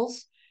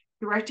sales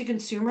direct to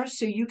consumer,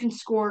 so you can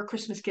score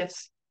Christmas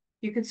gifts.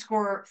 You can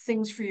score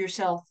things for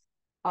yourself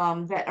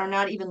that are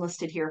not even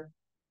listed here.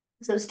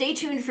 So stay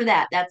tuned for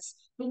that.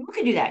 You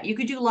could do that. You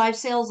could do live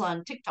sales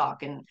on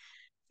TikTok and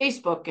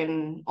Facebook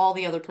and all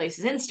the other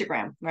places,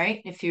 Instagram,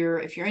 right? If you're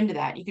into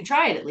that, you can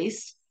try it at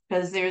least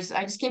because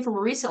I just came from a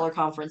reseller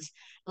conference.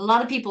 A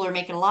lot of people are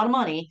making a lot of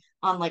money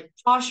on like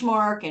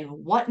Poshmark and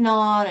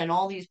whatnot and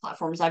all these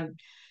platforms I'm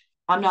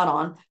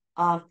not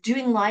on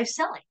doing live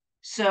selling.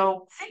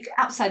 So think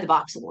outside the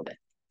box a little bit.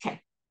 Okay,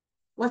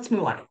 let's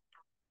move on.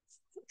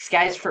 Thanks,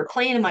 guys, for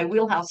playing in my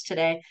wheelhouse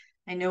today.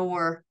 I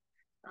know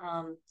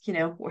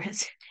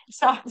it's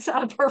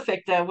not a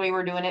perfect way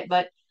we're doing it,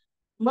 but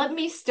let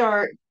me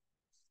start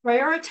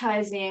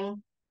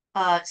prioritizing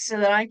so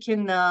that I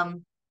can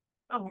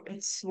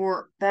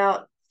we're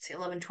about say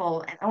 11,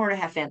 12, an hour and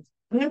a half in.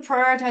 I'm going to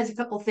prioritize a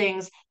couple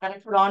things that I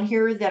put on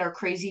here that are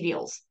crazy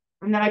deals.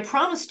 And then I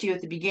promised you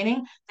at the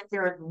beginning that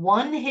there is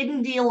one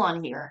hidden deal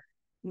on here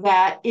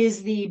that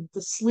is the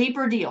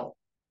sleeper deal.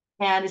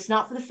 And it's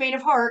not for the faint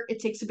of heart. It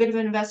takes a bit of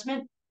an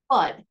investment,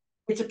 but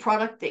it's a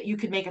product that you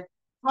could make a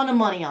ton of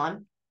money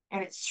on.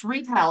 And it's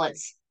 3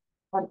 pallets.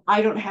 And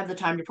I don't have the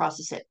time to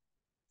process it.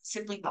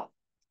 Simply don't.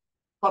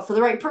 But for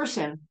the right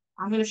person,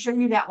 I'm going to show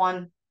you that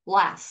one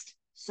last.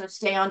 So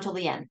stay on till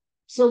the end.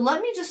 So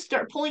let me just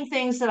start pulling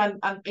things that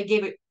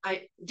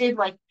I did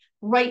like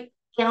right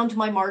down to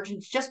my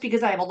margins just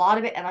because I have a lot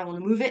of it and I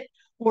want to move it,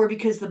 or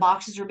because the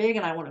boxes are big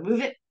and I want to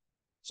move it.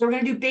 So we're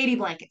going to do baby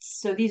blankets.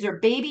 So these are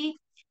baby,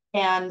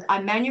 and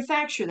I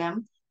manufacture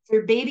them.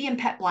 They're baby and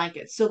pet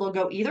blankets. So they'll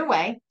go either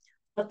way,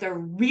 but they're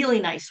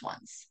really nice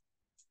ones.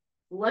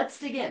 Let's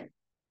dig in.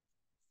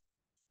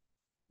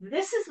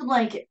 This is the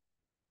blanket.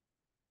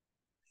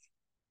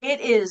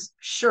 It is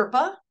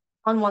Sherpa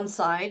on one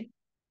side,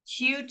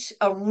 cute,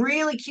 a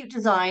really cute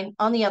design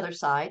on the other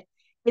side.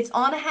 It's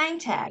on a hang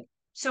tag.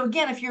 So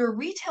again, if you're a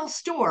retail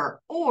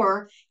store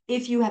or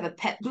if you have a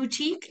pet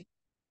boutique,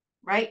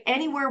 right?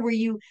 Anywhere where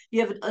you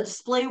have a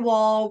display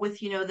wall with,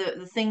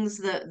 the things,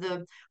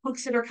 the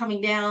hooks that are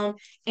coming down,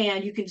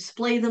 and you can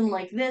display them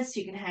like this,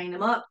 you can hang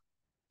them up.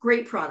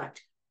 Great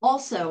product.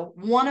 Also,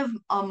 one of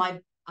my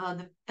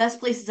the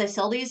best places I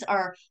sell these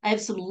are I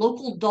have some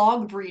local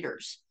dog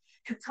breeders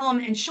who come,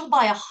 and she'll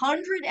buy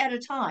 100 at a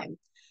time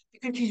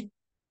because she's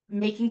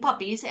making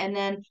puppies, and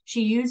then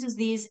she uses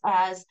these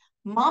as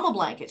mama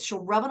blankets.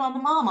 She'll rub it on the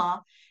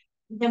mama,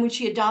 then when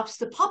she adopts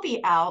the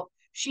puppy out,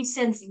 she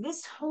sends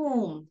this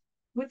home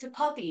with the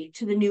puppy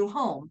to the new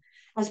home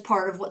as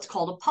part of what's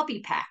called a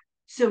puppy pack.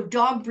 So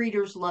dog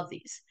breeders love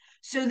these.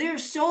 So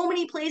there's so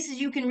many places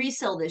you can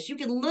resell this. You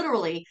can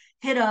literally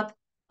hit up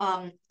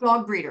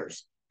dog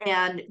breeders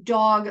and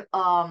dog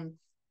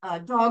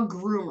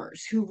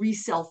groomers who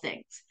resell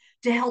things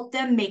to help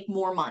them make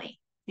more money.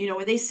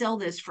 Where they sell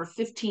this for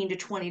 $15 to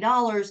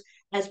 $20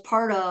 as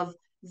part of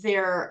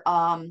their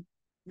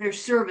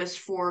service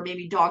for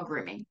maybe dog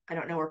grooming. I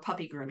don't know, or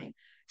puppy grooming.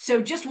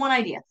 So just one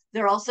idea.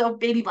 They're also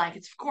baby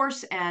blankets, of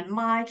course, and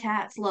my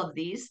cats love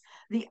these.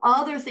 The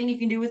other thing you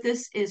can do with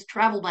this is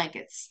travel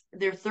blankets.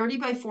 They're 30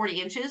 by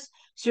 40 inches,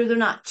 so they're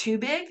not too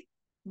big,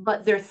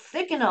 but they're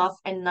thick enough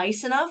and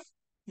nice enough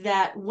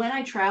that when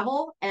I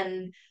travel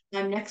and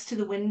I'm next to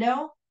the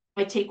window,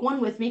 I take one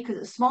with me because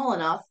it's small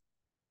enough,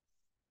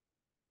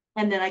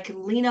 and then I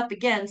can lean up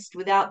against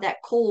without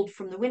that cold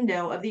from the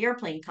window of the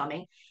airplane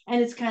coming.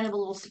 And it's kind of a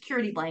little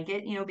security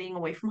blanket, being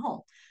away from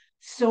home.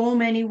 So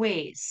many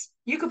ways.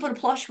 You could put a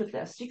plush with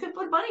this. You could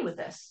put bunny with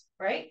this,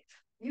 right?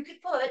 You could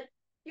put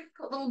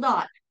little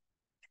Dot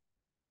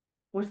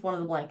with one of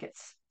the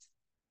blankets.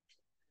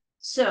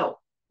 So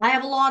I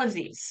have a lot of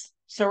these.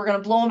 So we're going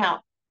to blow them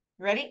out.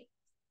 Ready?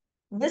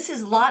 This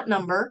is lot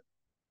number.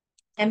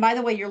 And by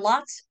the way, your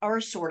lots are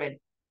assorted.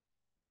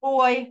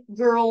 Boy,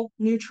 girl,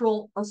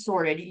 neutral,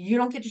 assorted. You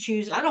don't get to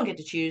choose. I don't get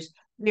to choose.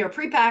 They are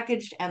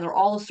prepackaged and they're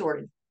all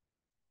assorted.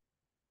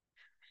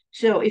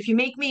 So if you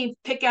make me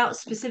pick out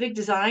specific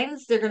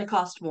designs, they're going to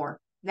cost more.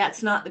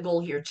 That's not the goal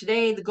here.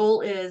 Today, the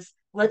goal is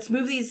let's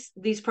move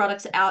these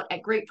products out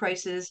at great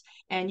prices,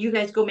 and you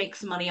guys go make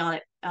some money on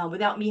it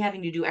without me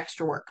having to do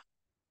extra work.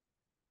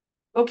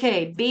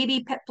 Okay,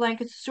 baby pet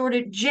blankets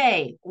assorted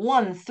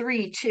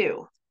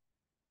J132.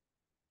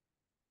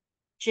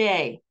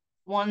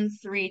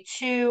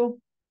 J132.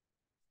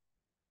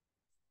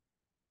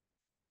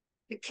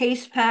 The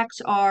case packs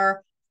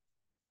are,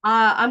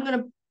 I'm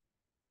going to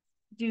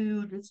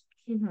do this.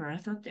 I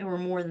thought there were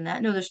more than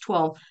that. No, there's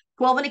 12.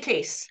 12 in a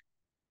case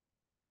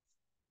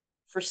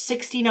for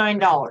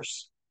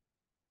 $69.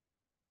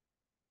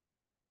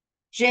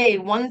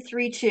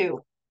 J132.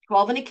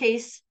 12 in a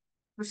case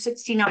for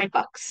 69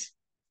 bucks.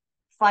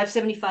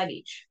 5.75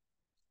 each.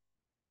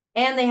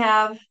 And they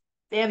have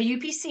a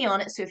UPC on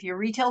it, so if you're a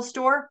retail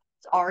store,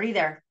 it's already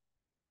there.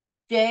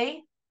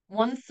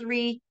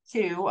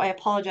 J132. I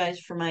apologize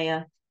for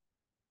my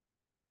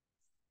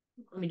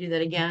let me do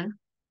that again.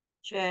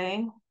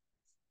 J132.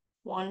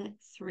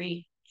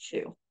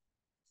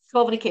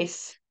 12 in a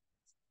case.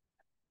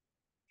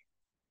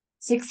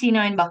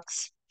 69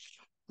 bucks.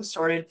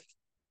 Assorted.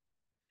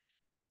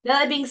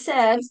 That being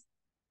said,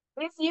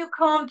 if you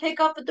come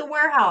pick up at the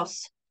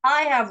warehouse,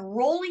 I have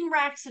rolling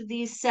racks of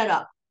these set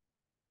up.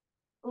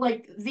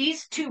 Like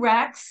these 2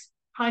 racks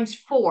times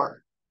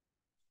 4,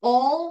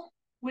 all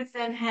with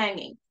them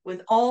hanging,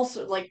 with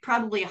also like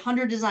probably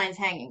 100 designs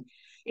hanging.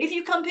 If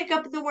you come pick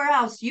up at the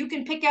warehouse, you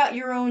can pick out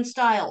your own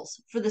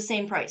styles for the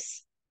same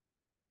price.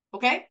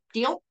 Okay,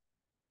 deal?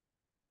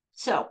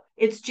 So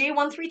it's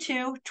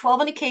J132,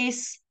 12 in a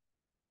case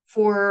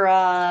for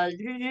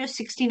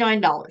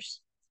 $69.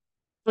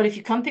 But if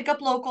you come pick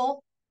up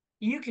local,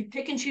 you can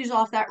pick and choose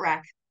off that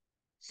rack.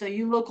 So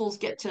you locals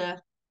get to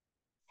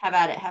have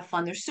at it, have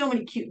fun. There's so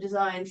many cute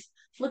designs.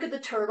 Look at the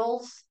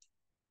turtles.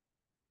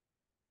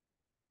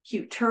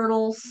 Cute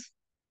turtles.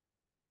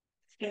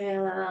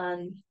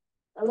 And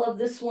I love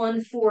this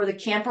one for the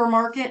camper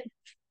market.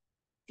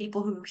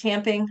 People who are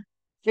camping.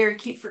 Very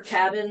cute for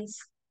cabins.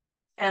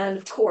 And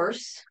of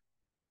course,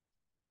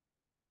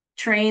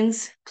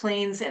 trains,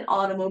 planes, and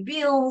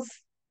automobiles.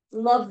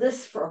 Love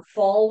this for a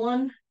fall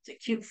one. It's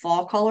a cute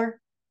fall color.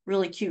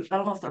 Really cute. I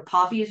don't know if they're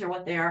poppies or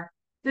what they are.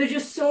 There's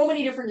just so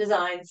many different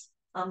designs.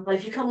 But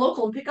if you come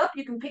local and pick up,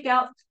 you can pick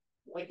out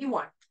what you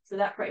want for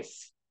that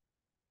price.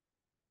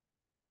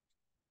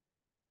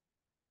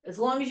 As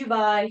long as you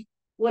buy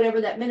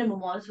whatever that minimum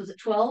was it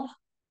 12?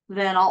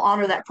 Then I'll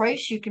honor that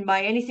price. You can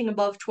buy anything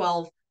above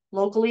 12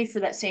 locally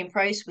for that same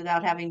price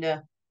without having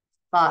to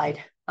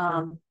buy.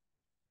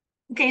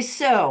 Okay,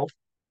 so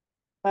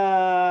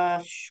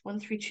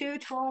 132,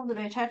 12. Did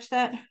I attach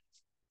that?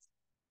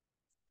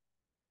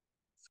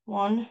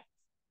 One,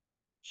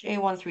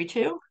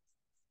 J132,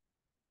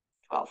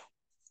 12.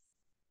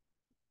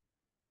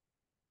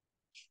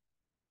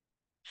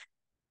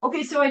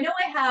 Okay, so I know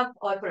I have,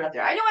 oh, I put it out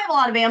there. I know I have a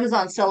lot of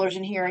Amazon sellers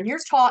in here, and you're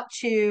taught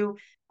to,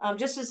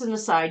 just as an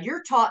aside,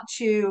 you're taught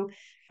to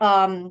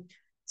um,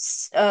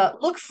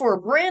 look for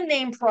brand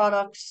name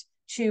products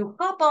to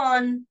hop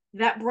on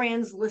that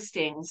brand's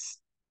listings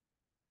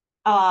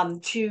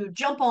to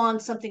jump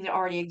on something that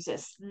already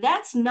exists.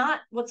 That's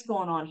not what's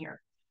going on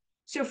here.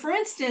 So, for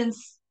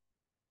instance,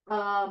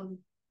 um,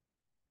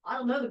 I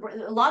don't know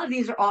a lot of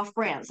these are off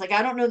brands. Like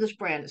I don't know this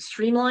brand, it's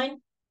Streamline,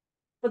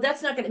 but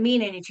that's not going to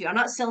mean anything to you. I'm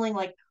not selling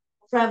like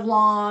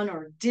Revlon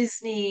or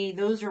Disney.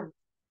 Those are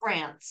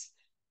brands.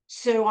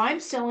 So I'm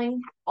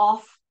selling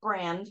off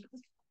brand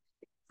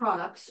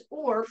products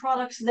or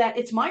products that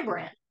it's my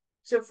brand.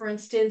 So for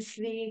instance,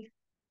 the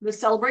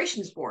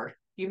celebrations board.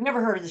 You've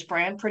never heard of this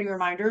brand, Pretty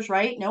Reminders,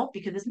 right? No,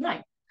 because it's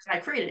mine. I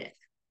created it.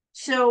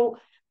 So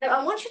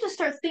I want you to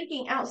start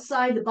thinking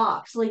outside the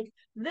box. Like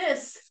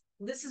this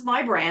is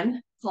my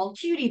brand called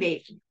Cutie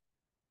Baby.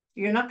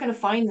 You're not going to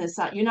find this.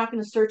 You're not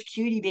going to search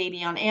Cutie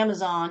Baby on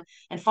Amazon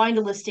and find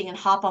a listing and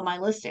hop on my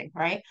listing,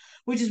 right?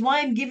 Which is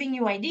why I'm giving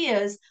you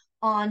ideas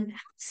on how to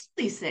sell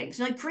these things.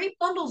 Like create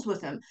bundles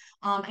with them.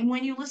 And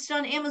when you list it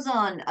on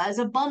Amazon as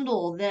a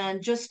bundle,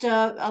 then just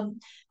signify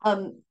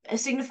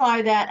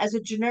that as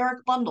a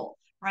generic bundle,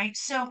 right?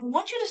 So I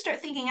want you to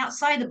start thinking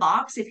outside the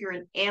box if you're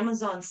an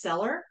Amazon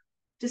seller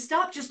to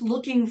stop just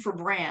looking for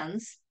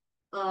brands.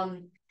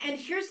 And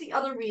here's the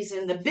other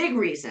reason, the big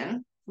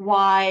reason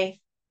why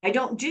I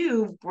don't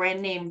do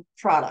brand name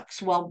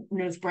products, well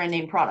known brand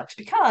name products,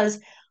 because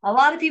a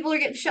lot of people are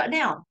getting shut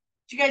down.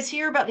 Did you guys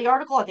hear about the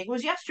article? I think it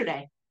was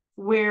yesterday,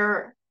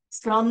 where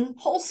some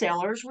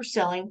wholesalers were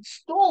selling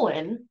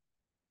stolen,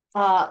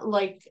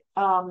 like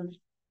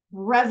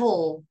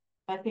Revel,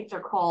 I think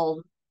they're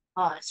called,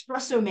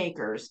 espresso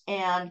makers,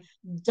 and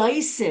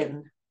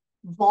Dyson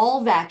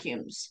ball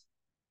vacuums.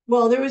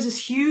 Well, there was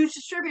this huge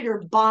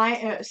distributor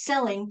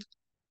selling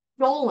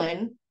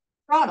stolen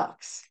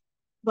products.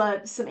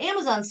 But some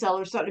Amazon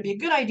sellers thought it'd be a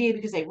good idea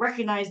because they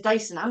recognize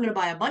Dyson. I'm going to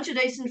buy a bunch of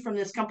Dyson from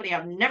this company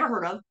I've never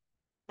heard of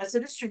as a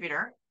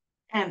distributor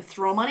and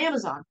throw them on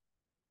Amazon.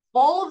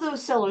 All of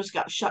those sellers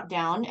got shut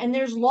down, and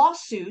there's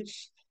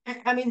lawsuits.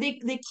 I mean,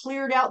 they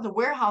cleared out the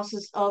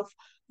warehouses of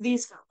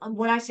these.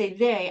 When I say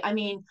they, I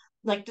mean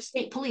like the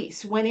state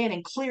police went in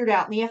and cleared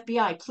out, and the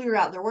FBI cleared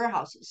out their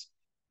warehouses.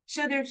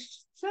 So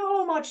there's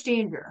so much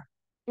danger.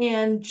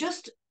 And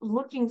just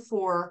looking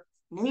for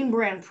name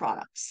brand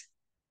products.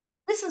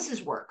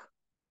 Businesses work.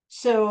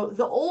 So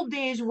the old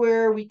days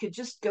where we could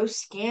just go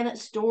scan at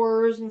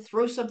stores and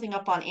throw something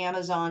up on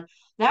Amazon,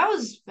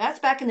 that's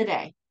back in the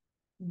day.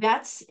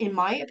 That's in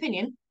my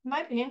opinion,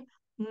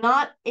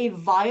 not a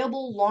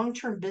viable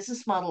long-term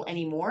business model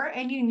anymore.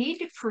 And you need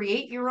to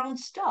create your own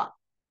stuff.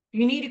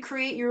 You need to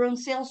create your own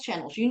sales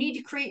channels. You need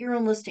to create your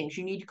own listings.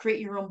 You need to create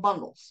your own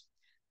bundles.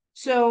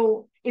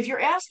 So if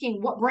you're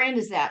asking what brand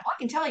is that, I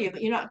can tell you,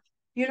 but you're not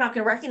going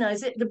to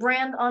recognize it. The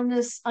brand on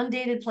this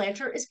undated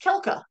planter is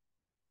Kelka,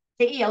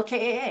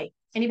 Kelkaa.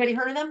 Anybody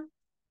heard of them?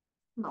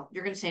 No,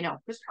 you're going to say no.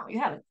 Just no, you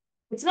haven't.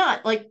 It's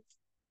not like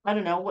I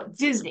don't know what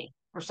Disney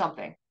or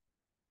something.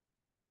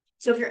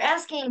 So if you're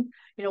asking,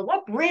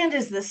 what brand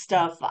is this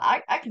stuff?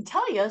 I can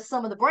tell you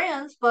some of the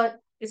brands, but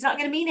it's not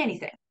going to mean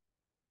anything.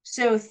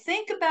 So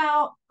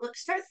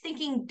start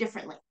thinking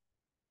differently.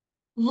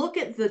 Look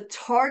at the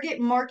target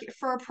market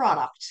for a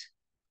product.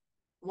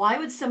 Why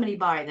would somebody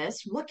buy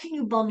this? What can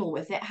you bundle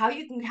with it? How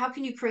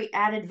can you create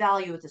added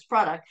value with this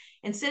product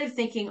instead of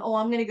thinking, oh,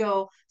 I'm going to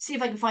go see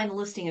if I can find the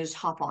listing and just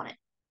hop on it.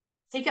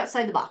 Think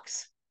outside the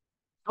box.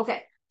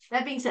 Okay,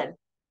 that being said,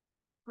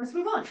 let's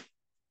move on.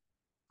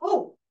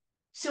 Oh,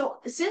 so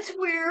since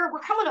we're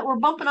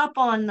bumping up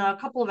on a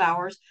couple of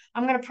hours,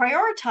 I'm going to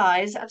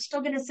prioritize. I'm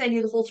still going to send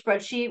you the whole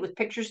spreadsheet with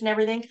pictures and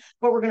everything,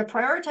 but we're going to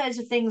prioritize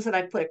the things that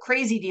I put a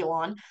crazy deal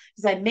on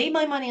because I made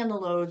my money on the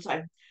loads.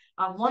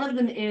 One of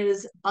them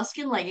is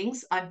Buskin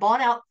leggings. I bought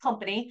out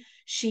company.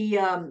 She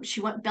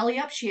went belly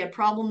up. She had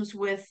problems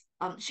with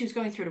she was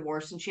going through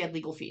divorce and she had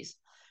legal fees.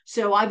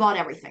 So I bought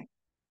everything.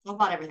 I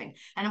bought everything.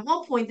 And at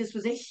one point, this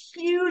was a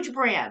huge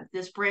brand.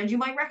 This brand you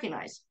might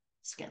recognize,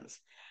 Skins.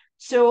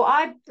 So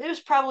it was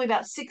probably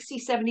about 60,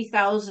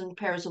 70,000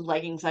 pairs of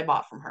leggings I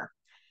bought from her.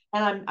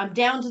 And I'm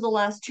down to the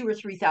last 2 or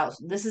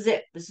 3,000. This is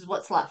it. This is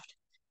what's left.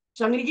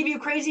 So I'm going to give you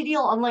a crazy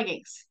deal on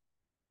leggings.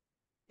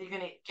 You're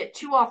going to get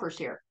two offers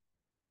here.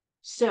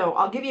 So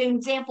I'll give you an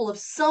example of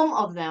some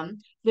of them.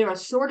 They're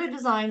assorted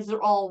designs.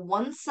 They're all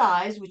one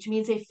size, which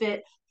means they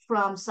fit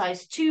from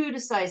size 2 to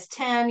size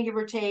 10, give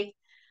or take.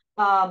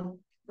 Um,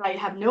 I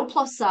have no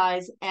plus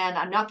size, and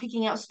I'm not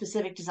picking out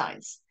specific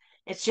designs.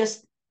 It's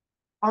just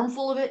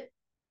armful of it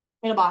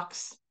in a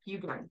box. You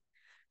bring.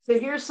 So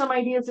here's some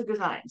ideas of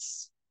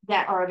designs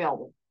that are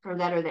available or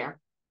that are there.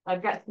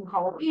 I've got some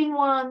Halloween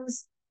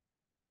ones.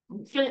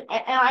 And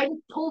I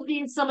pulled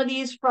these some of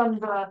these from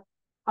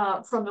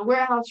the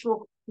warehouse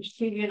real quick to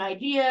give you an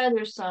idea.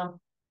 There's some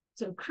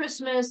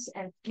Christmas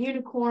and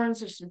unicorns.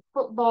 There's some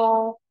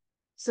football,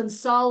 some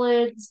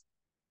solids.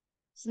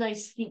 It's a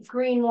nice deep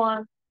green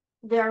one.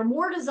 There are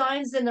more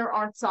designs than there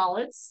are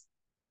solids,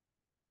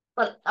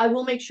 but I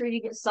will make sure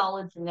you get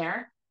solids in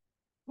there.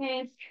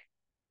 Okay,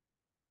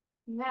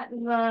 that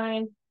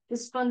design,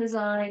 this fun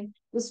design,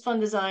 this fun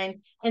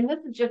design, and this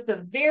is just a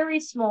very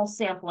small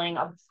sampling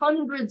of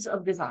hundreds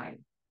of designs.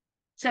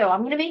 So I'm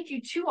going to make you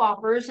two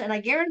offers, and I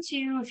guarantee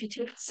you, if you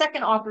take the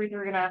second offer,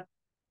 you're going to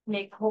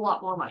make a whole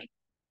lot more money.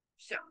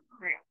 So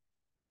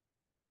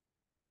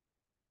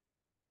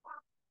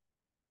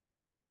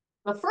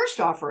the first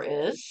offer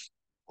is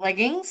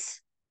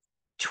leggings,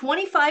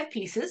 25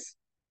 pieces,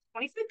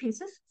 25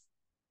 pieces.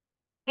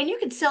 And you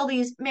could sell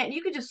these, man,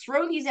 you could just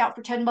throw these out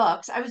for 10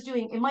 bucks. I was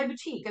doing in my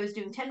boutique, I was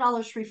doing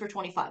 $10 free for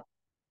 25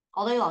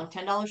 all day long,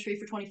 $10 free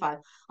for 25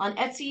 on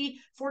Etsy,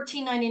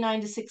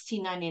 14.99 to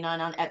 16.99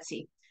 on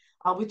Etsy.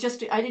 With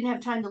just I didn't have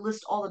time to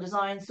list all the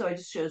designs, so I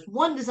just chose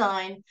one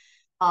design.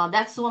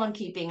 That's the one I'm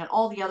keeping, and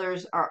all the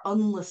others are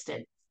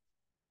unlisted.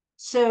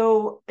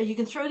 So you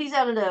can throw these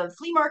out at a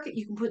flea market.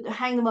 You can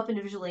hang them up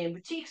individually in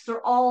boutiques.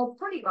 They're all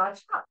pretty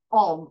much not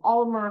all of them.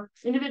 All of them are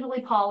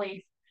individually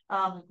polyed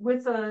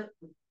with a.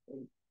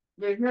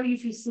 There's no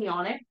UPC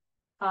on it,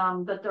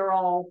 but they're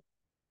all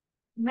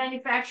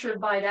manufactured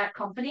by that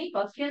company,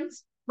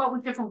 Buskins, but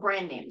with different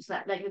brand names.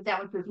 That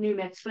was New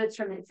Mix, but it's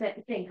from the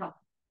same company.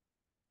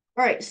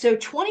 All right, so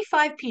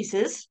 25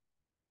 pieces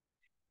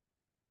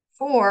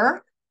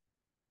for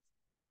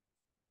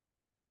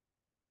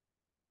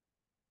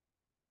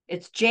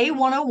it's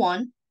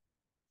J101.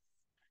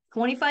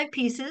 25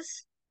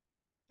 pieces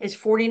is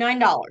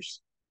 $49.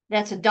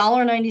 That's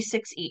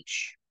 $1.96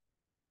 each.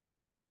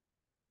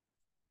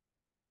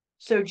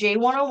 So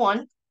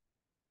J101,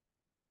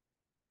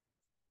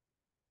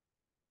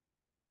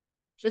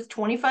 just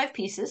 25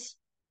 pieces,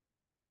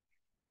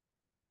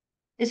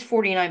 is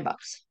 49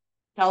 bucks.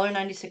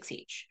 $1.96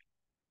 each.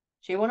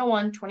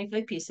 J101,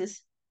 25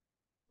 pieces.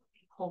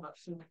 Hold up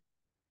some.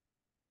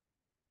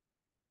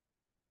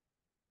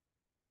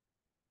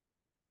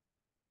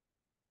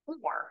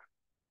 Four.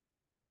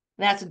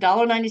 That's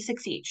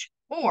 $1.96 each.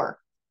 Or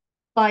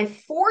buy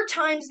 4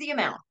 times the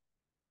amount,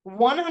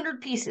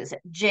 100 pieces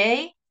at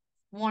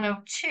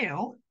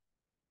J102,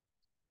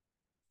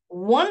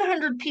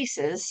 100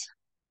 pieces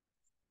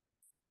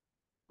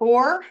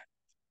for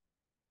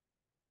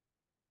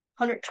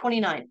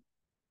 129.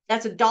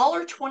 That's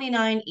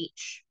 $1.29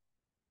 each.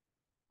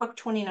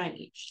 $1.29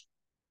 each.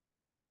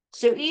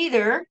 So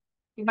either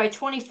you buy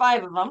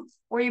 25 of them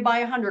or you buy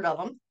 100 of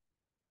them.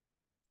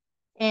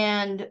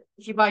 And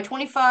if you buy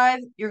 25,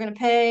 you're going to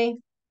pay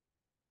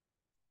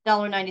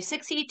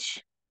 $1.96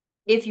 each.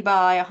 If you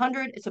buy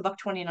 100, it's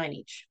 $1.29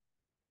 each.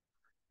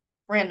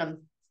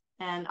 Random.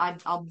 And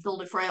I'll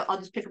build it for you. I'll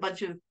just pick a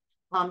bunch of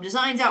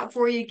designs out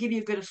for you, give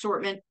you a good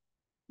assortment.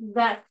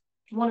 That's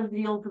one of the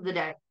deals of the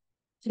day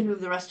to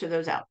move the rest of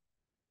those out.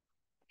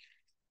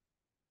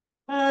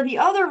 The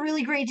other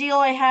really great deal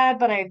I had,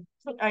 but I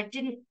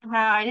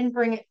didn't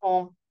bring it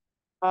home.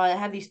 I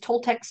have these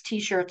Toltecs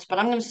t-shirts, but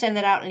I'm going to send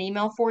that out in an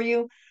email for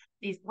you.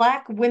 These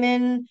black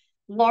women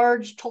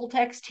large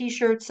Toltecs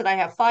t-shirts that I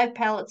have 5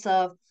 pallets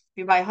of. If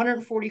you buy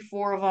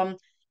 144 of them,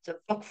 it's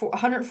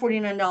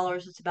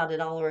 $149. It's about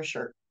 $1 a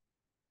shirt.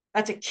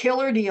 That's a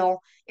killer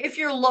deal. If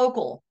you're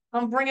local,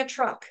 bring a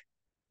truck.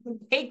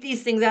 Take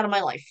these things out of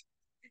my life.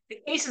 The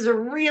cases are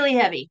really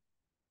heavy.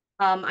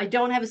 I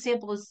don't have a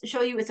sample to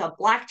show you. It's a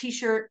black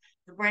t-shirt.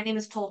 The brand name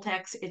is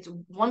Toltecs. It's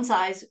one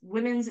size.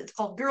 Women's, it's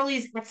called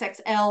Girlies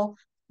XXL,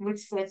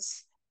 which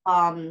fits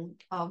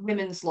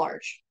women's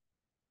large.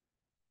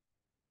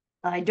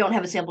 I don't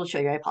have a sample to show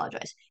you. I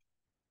apologize.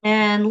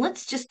 And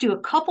let's just do a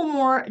couple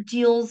more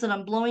deals that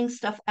I'm blowing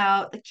stuff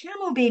out. The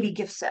Camo Baby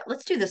gift set.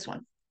 Let's do this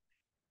one.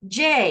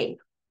 J107.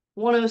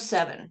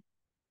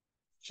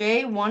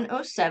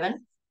 J107.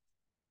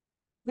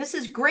 This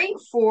is great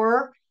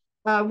for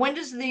when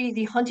does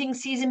the hunting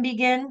season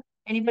begin?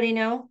 Anybody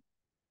know?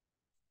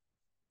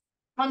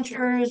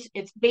 Hunters,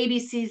 it's baby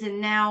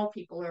season now.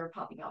 People are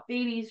popping out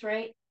babies,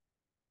 right?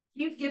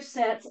 Cute gift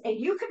sets, and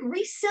you can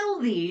resell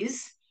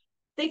these.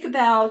 Think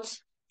about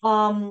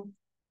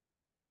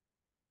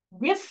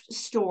gift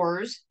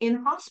stores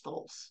in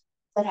hospitals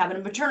that have a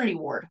maternity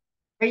ward.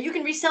 Right? You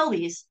can resell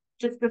these,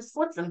 just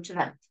flip them to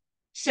them.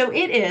 So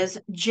it is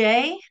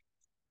J.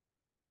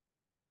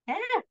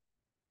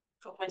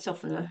 Poke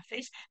myself in the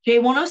face.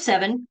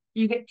 J107.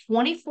 You get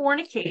 24 in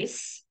a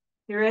case.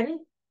 You ready?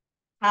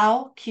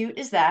 How cute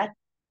is that?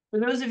 For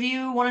those of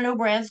you who want to know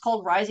brands, it's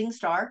called Rising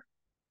Star.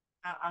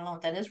 I don't know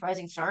what that is.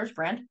 Rising Stars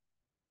brand.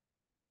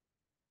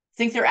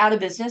 Think they're out of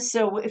business.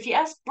 So if you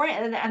ask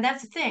brand, and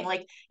that's the thing,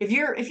 like if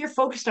you're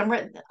focused on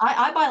brand,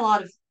 I buy a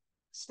lot of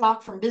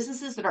stock from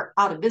businesses that are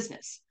out of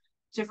business.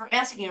 So if you're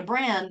asking a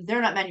brand,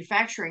 they're not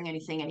manufacturing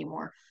anything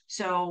anymore.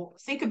 So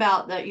think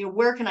about that,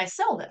 where can I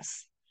sell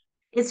this?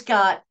 It's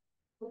got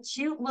a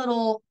cute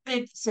little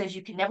bib that says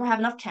you can never have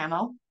enough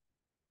camo.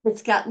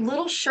 It's got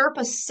little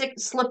Sherpa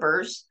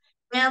slippers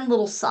and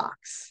little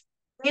socks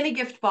in a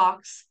gift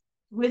box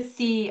with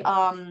the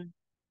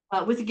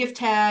gift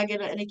tag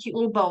and a cute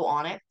little bow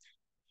on it.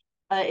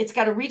 It's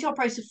got a retail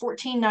price of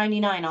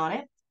 $14.99 on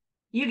it.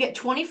 You get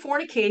 24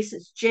 in a case.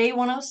 It's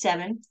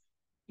J107.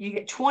 You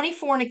get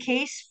 24 in a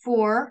case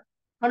for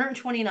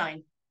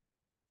 129.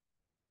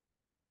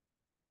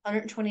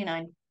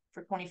 129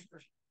 for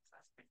 24.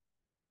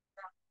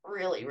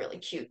 Really, really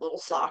cute little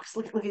socks.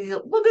 Look at these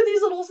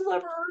little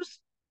slippers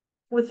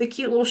with the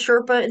cute little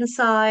Sherpa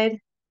inside.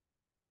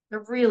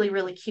 They're really,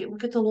 really cute.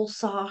 Look at the little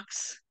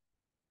socks.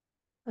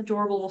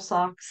 Adorable little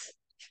socks.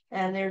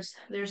 And there's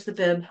the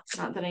bib.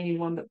 Not that I need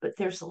one, but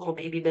there's the little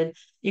baby bib.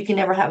 You can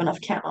never have enough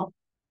camo.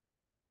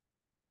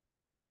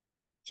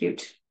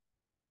 Cute.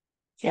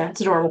 Yeah,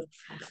 it's adorable.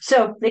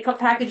 So they come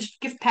packaged,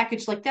 gift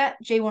packaged like that,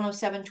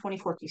 J107,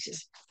 24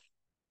 pieces.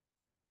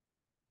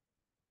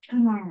 All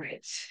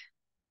right.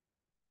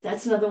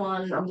 That's another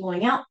one I'm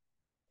blowing out.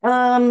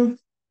 Um,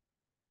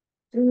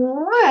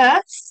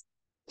 let's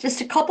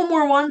just a couple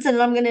more ones, and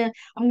then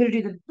I'm gonna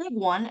do the big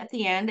one at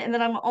the end, and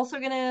then I'm also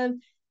gonna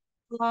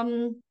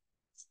um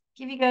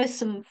give you guys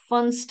some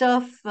fun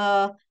stuff.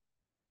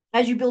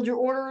 As you build your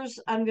orders,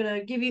 I'm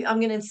gonna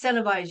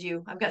incentivize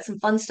you. I've got some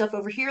fun stuff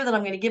over here that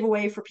I'm gonna give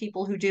away for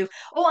people who do.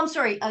 Oh, I'm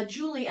sorry.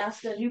 Julie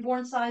asked a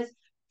newborn size.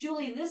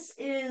 Julie, this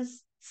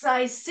is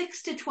size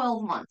 6 to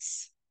 12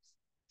 months.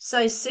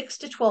 Size 6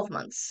 to 12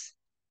 months.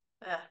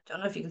 Don't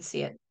know if you can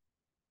see it.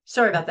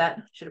 Sorry about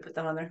that. Should have put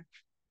that on there.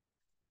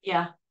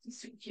 Yeah, it's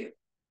super cute.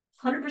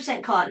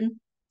 100% cotton.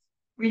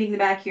 Reading the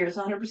back here, it's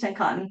 100%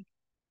 cotton.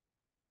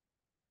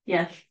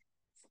 Yeah,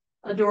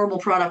 adorable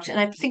product. And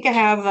I think I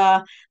have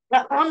on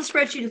the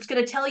spreadsheet, it's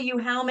going to tell you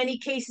how many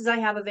cases I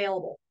have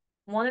available.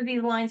 One of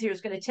these lines here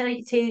is going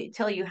to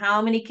tell you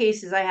how many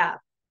cases I have.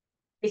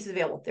 Cases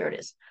available. There it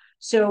is.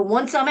 So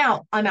once I'm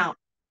out, I'm out.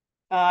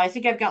 I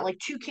think I've got like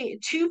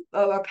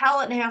a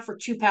pallet and a half or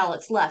two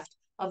pallets left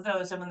of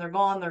those. And when they're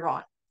gone, they're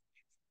gone.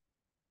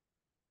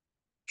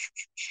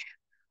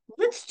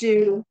 Let's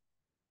do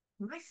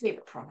my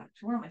favorite product.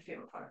 One of my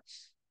favorite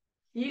products.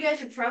 You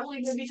guys are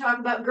probably going to be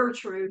talking about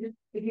Gertrude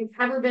if you've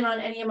ever been on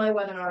any of my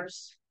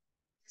webinars.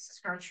 This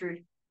is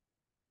Gertrude.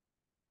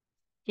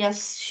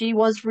 Yes, she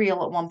was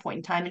real at one point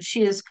in time, and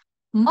she is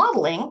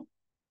modeling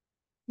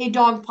a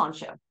dog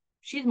poncho.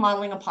 She's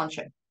modeling a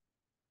poncho.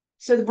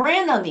 So the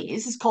brand on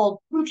these is called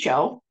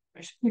Pucho.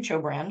 There's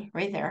Pucho brand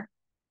right there.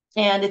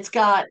 And it's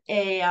got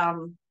a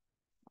well,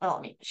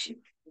 let me she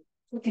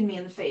looking me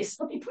in the face.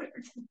 Let me put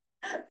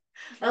her.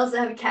 I also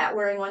have a cat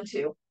wearing one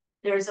too.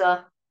 There's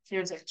a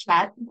there's a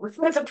cat with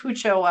a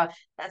Pucho.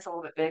 That's a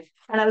little bit big.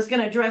 And I was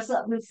gonna dress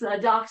up this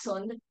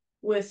dachshund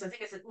with I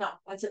think I said no,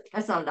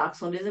 that's not a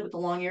dachshund, is it? With the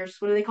long ears.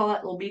 What do they call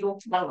that? Little beagle?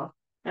 I don't know.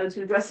 I was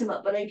gonna dress him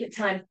up, but I didn't get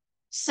time.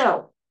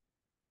 So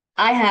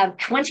I have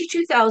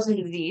 22,000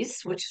 of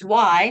these, which is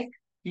why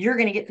you're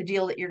gonna get the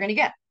deal that you're gonna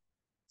get.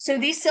 So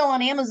these sell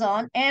on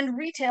Amazon and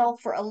retail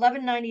for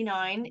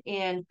 $11.99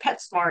 in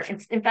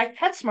PetSmart. In fact,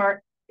 PetSmart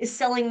is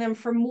selling them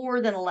for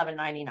more than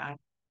 $11.99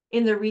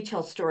 in their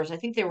retail stores. I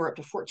think they were up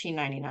to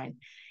 $14.99.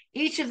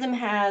 Each of them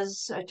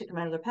has, I took them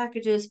out of their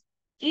packages.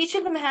 Each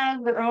of them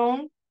has their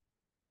own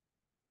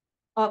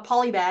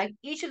poly bag.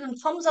 Each of them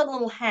comes on a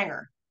little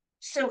hanger.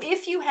 So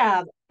if you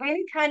have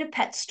any kind of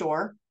pet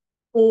store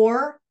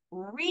or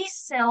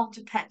resell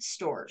to pet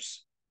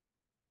stores,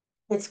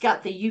 it's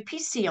got the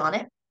UPC on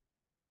it.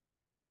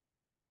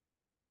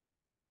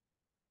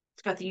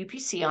 It's got the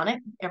UPC on it.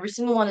 Every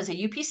single one is a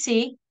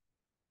UPC.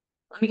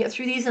 Let me get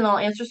through these and I'll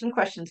answer some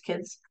questions,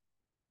 kids.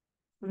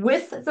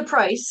 With the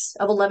price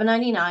of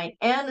 $11.99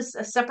 and a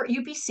separate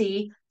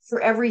UPC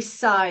for every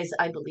size,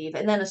 I believe,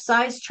 and then a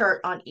size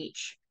chart on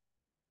each.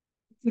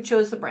 Who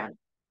chose the brand?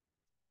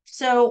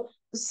 So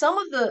some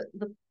of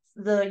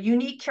the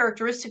unique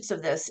characteristics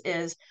of this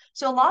is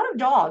so a lot of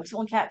dogs,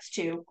 well, cats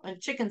too,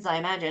 and chickens, I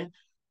imagine,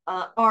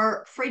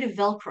 are afraid of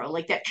Velcro,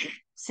 like that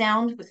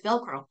sound with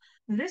Velcro.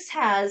 This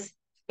has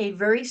a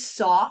very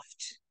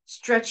soft,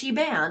 stretchy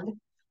band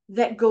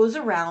that goes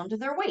around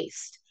their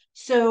waist.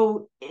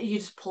 So you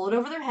just pull it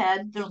over their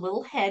head. Their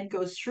little head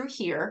goes through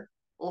here.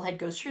 Little head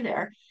goes through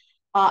there.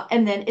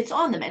 And then it's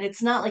on them, and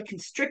it's not like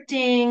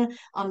constricting.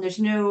 There's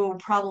no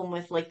problem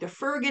with like the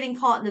fur getting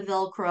caught in the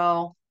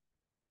Velcro.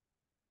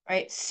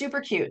 Right?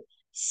 Super cute.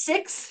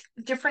 Six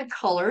different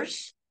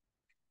colors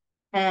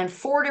and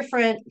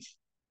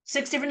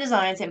six different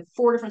designs and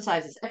four different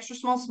sizes: extra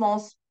small,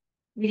 smalls,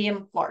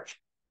 medium, large.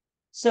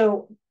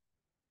 So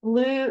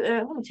blue.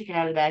 Let me take it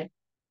out of the bag.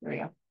 There we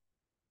go.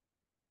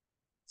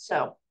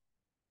 So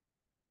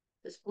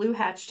this blue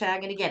hatch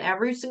tag. And again,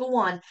 every single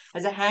one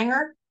has a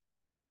hanger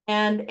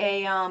and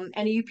a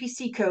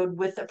UPC code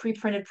with a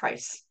pre-printed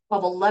price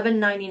of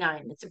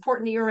 $11.99. It's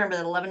important that you remember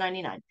that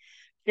 $11.99.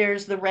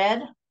 There's the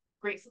red,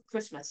 great for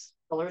Christmas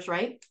colors,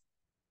 right?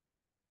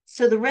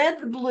 So the red,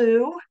 the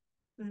blue,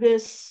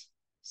 this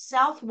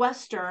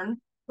southwestern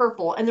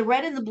purple, and the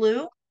red and the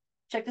blue,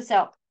 check this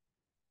out.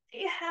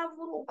 They have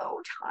little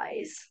bow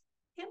ties.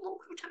 They have little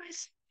bow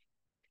ties.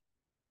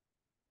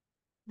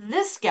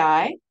 This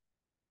guy,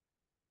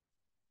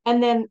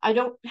 and then I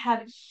don't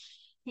have it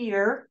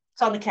here.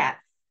 It's on the cat.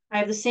 I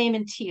have the same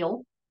in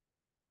teal.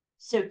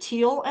 So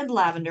teal and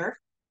lavender.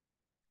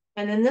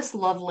 And then this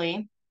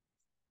lovely,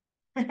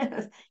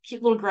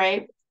 cute little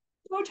gray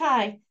bow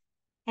tie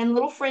and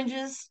little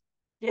fringes.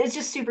 It's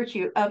just super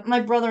cute. My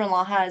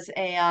brother-in-law has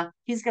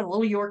he's got a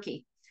little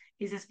Yorkie.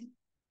 He's this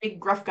big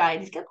gruff guy,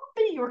 and he's got a little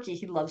bitty Yorkie.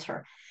 He loves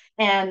her.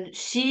 And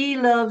she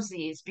loves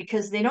these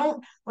because they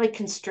don't like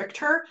constrict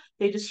her.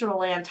 They just sort of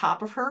lay on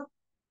top of her,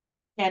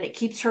 and it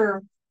keeps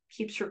her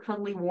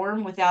cuddly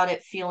warm without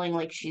it feeling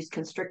like she's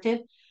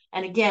constricted.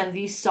 And again,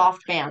 these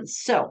soft bands.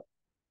 So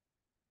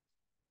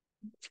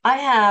I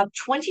have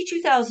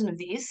 22,000 of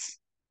these.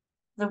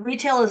 The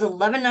retail is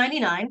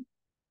 $11.99.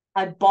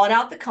 I bought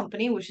out the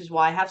company, which is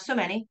why I have so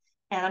many,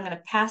 and I'm going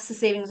to pass the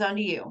savings on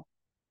to you.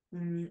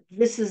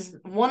 This is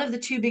one of the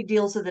two big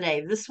deals of the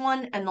day. This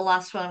one and the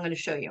last one I'm going to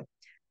show you.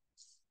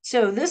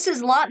 So this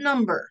is lot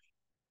number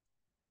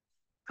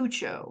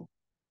Pucho.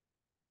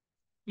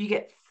 You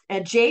get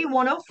a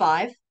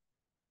J105,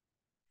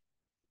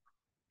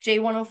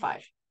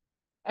 J105.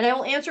 And I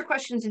will answer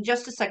questions in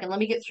just a second. Let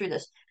me get through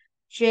this.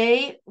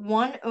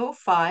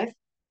 J105,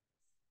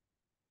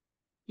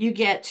 you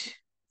get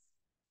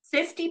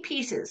 50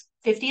 pieces,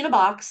 50 in a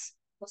box,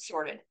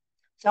 assorted.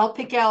 So I'll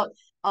pick out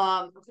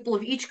a couple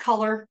of each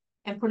color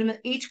and put them in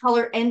each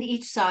color and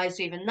each size.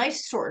 So you have a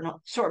nice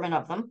assortment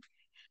of them.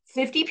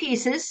 50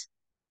 pieces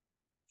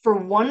for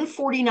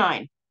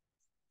 $149.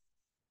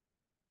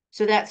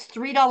 So that's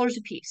 $3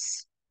 a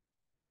piece.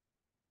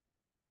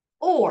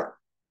 Or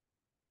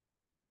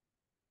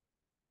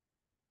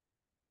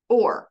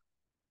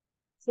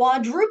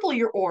quadruple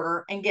your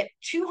order and get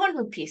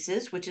 200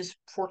 pieces, which is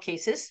 4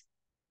 cases.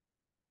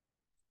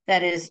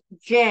 That is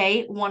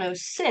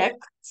J106.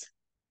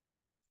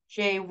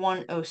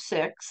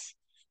 J106.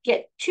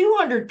 Get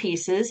 200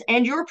 pieces,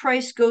 and your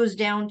price goes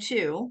down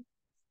to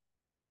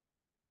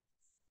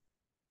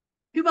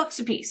 $2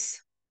 a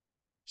piece.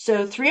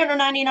 So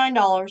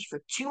 $399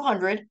 for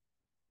 200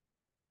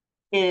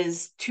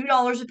 is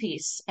 $2 a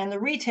piece, and the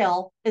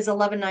retail is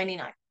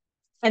 $11.99.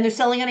 And they're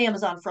selling on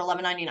Amazon for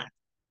 $11.99.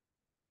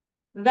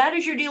 That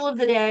is your deal of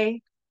the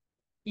day.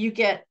 You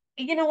get,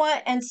 you know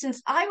what? And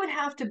since I would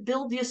have to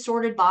build the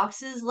assorted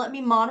boxes, let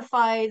me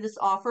modify this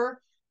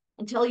offer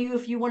and tell you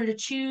if you wanted to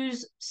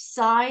choose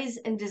size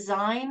and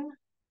design,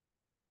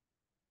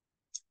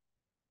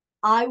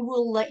 I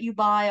will let you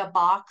buy a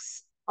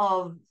box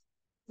of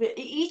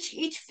each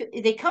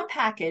they come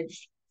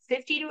packaged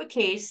 50 to a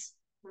case,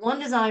 one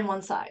design,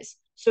 one size.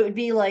 So it'd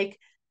be like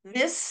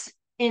this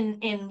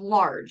in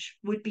large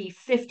would be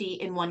 50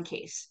 in one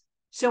case.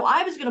 So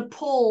I was going to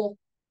pull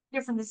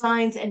different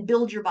designs and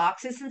build your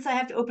boxes since I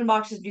have to open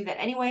boxes to do that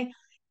anyway.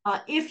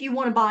 If you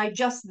want to buy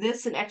just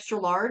this in extra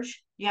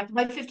large, you have to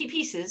buy 50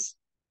 pieces.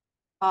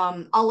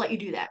 I'll let you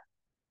do that.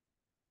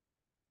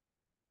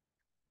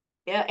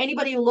 Yeah,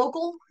 anybody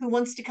local who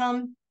wants to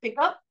come pick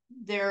up,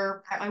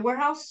 they're at my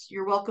warehouse.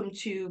 You're welcome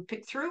to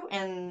pick through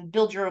and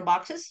build your own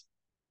boxes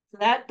for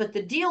that. But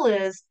the deal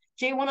is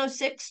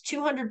J106,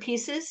 200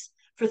 pieces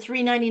for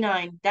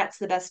 $3.99. That's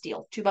the best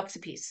deal. $2 a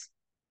piece.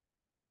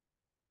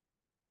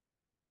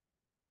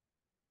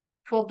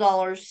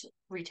 $12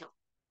 retail.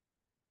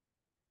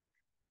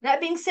 That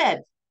being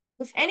said,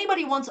 if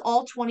anybody wants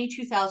all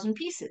 22,000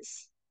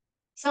 pieces,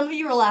 some of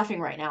you are laughing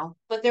right now,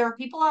 but there are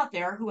people out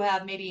there who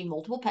have maybe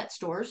multiple pet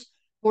stores,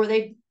 or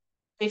they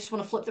just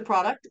want to flip the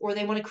product, or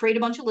they want to create a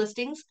bunch of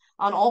listings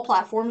on all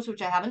platforms,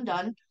 which I haven't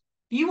done.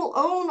 You will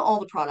own all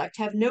the product,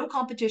 have no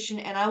competition,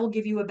 and I will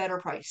give you a better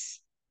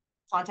price.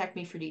 Contact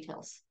me for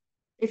details.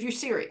 If you're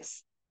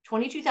serious,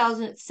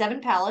 22,000 at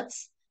 7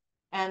 pallets,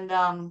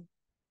 and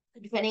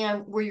depending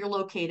on where you're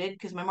located,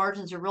 because my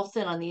margins are real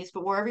thin on these,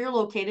 but wherever you're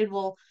located,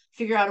 we'll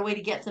figure out a way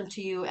to get them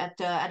to you at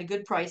a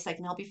good price. I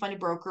can help you find a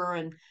broker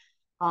and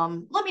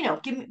let me know.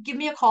 Give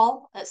me a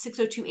call at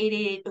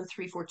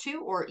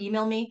 602-888-0342 or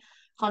email me,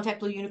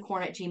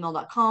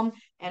 contactblueunicorn@gmail.com.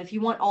 And if you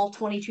want all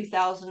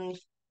 22,000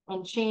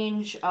 and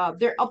change, they'll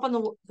be up on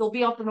the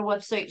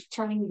website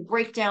telling you the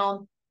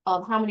breakdown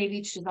of how many of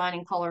each design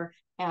and color,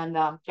 and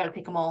got to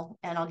pick them all.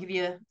 And I'll give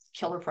you a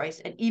killer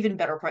price, an even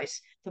better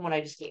price than what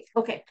I just gave.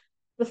 Okay.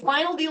 The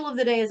final deal of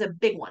the day is a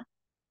big one.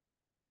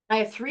 I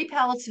have 3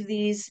 pallets of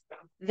these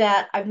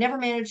that I haven't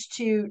managed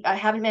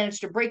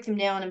to break them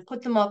down and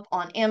put them up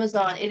on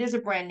Amazon. It is a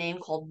brand name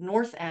called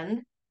North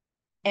End,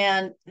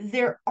 and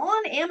they're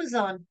on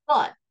Amazon,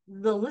 but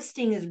the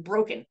listing is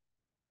broken.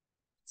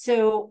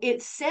 So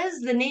it says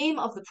the name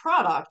of the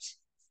product,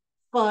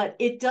 but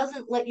it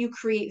doesn't let you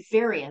create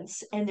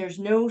variants and there's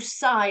no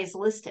size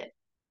listed.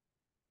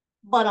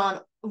 But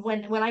on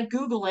when I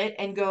Google it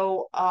and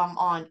go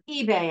on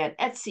eBay and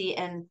Etsy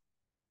and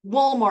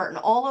Walmart and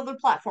all other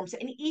platforms,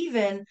 and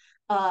even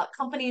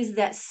companies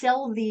that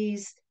sell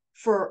these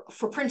for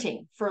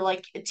printing, for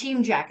like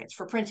team jackets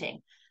for printing,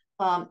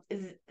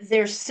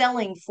 they're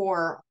selling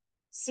for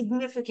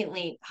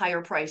significantly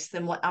higher price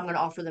than what I'm going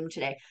to offer them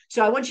today.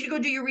 So I want you to go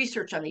do your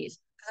research on these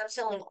because I'm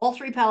selling all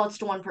three pallets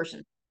to one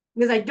person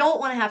because I don't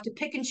want to have to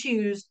pick and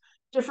choose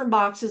different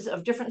boxes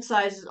of different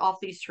sizes off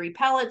these three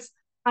pallets.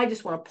 I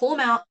just want to pull them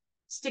out,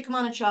 stick them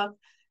on a chuck,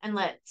 and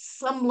let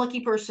some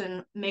lucky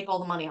person make all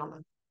the money on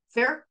them.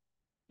 Fair?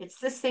 It's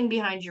this thing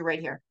behind you right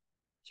here.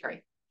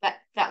 Sorry, that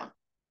one.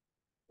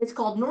 It's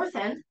called North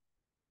End.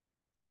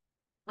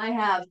 I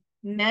have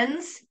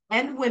men's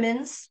and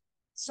women's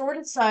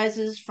sorted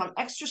sizes from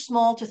extra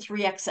small to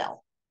 3XL.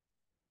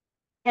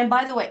 And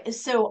by the way,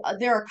 so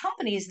there are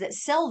companies that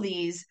sell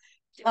these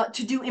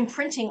to do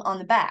imprinting on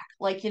the back,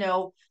 like,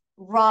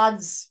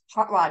 Rod's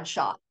Hot Rod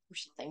Shop or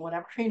something,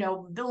 whatever,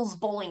 Bill's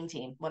bowling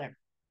team, whatever.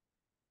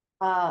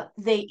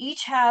 They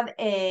each have do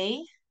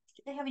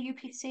they have a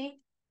UPC? I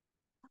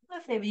don't know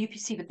if they have a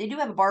UPC, but they do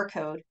have a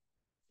barcode.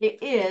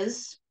 It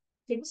is,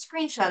 take a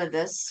screenshot of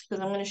this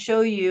because I'm going to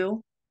show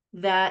you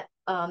that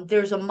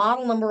there's a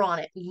model number on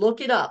it.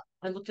 Look it up.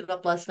 I looked it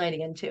up last night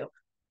again too.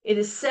 It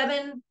is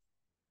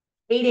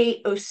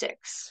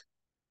 78806.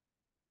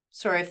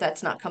 Sorry if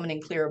that's not coming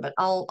in clear, but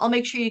I'll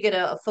make sure you get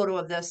a photo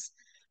of this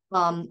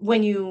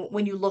when you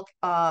look.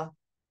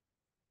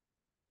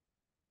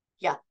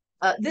 Yeah,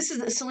 this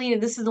is Selena.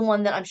 This is the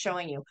one that I'm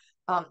showing you.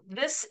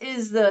 This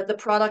is the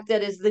product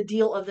that is the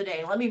deal of the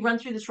day. Let me run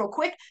through this real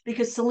quick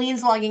because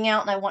Celine's logging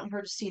out and I want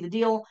her to see the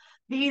deal.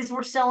 These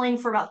were selling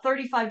for about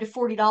 $35 to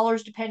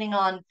 $40, depending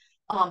on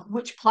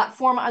which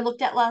platform I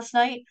looked at last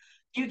night.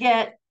 You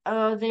get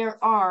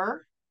there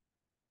are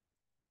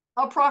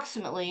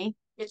approximately,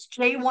 it's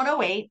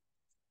J108.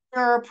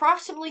 There are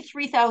approximately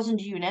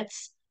 3,000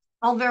 units.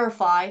 I'll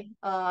verify.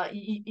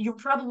 You'll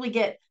probably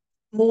get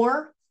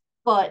more,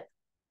 but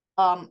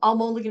I'm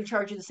only going to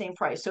charge you the same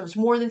price. So if it's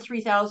more than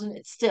 3,000,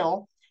 it's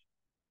still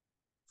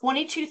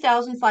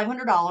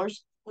 $22,500,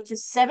 which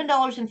is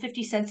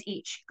 $7.50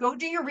 each. Go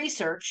do your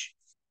research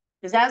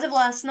because as of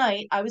last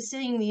night, I was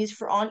seeing these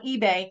for on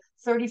eBay,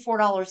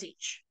 $34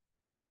 each.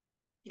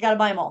 You got to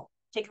buy them all.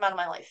 Take them out of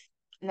my life.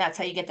 And that's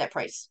how you get that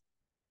price.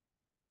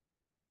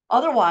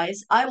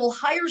 Otherwise, I will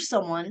hire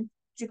someone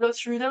to go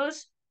through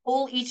those,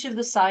 pull each of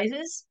the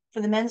sizes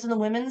for the men's and the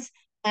women's,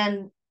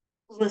 and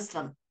list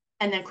them,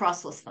 and then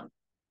cross list them.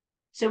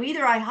 So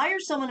either I hire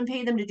someone and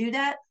pay them to do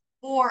that,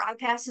 or I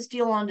pass this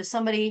deal on to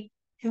somebody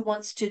who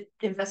wants to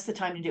invest the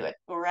time to do it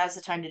or has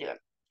the time to do it.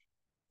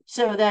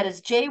 So that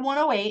is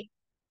J108,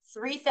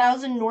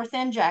 3,000 North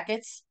End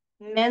jackets,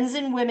 men's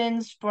and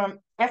women's from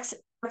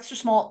extra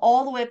small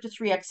all the way up to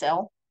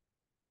 3XL,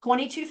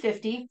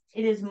 2250.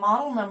 It is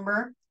model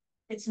number,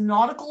 it's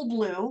nautical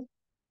blue,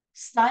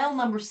 style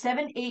number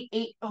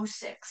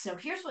 78806. So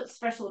here's what's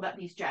special about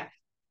these jackets.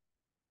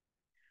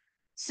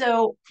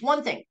 So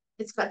one thing,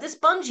 it's got this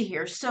bungee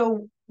here.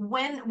 So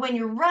when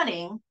you're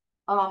running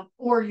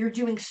or you're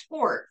doing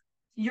sport,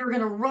 you're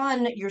going to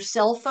run your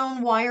cell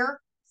phone wire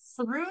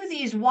through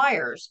these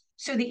wires.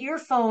 So the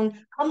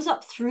earphone comes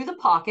up through the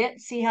pocket.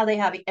 See how they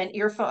have an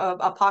earphone,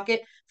 a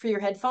pocket for your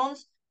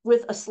headphones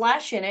with a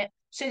slash in it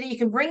so that you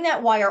can bring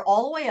that wire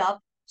all the way up.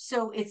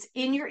 So it's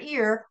in your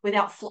ear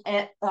without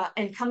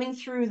and coming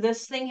through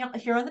this thing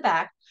here on the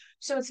back.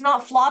 So it's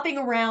not flopping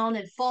around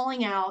and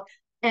falling out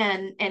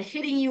and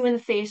hitting you in the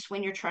face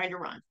when you're trying to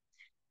run.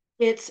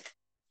 It's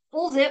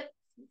full zip.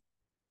 I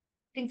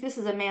think this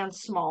is a man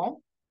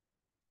small.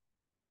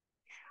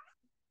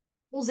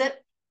 Full zip,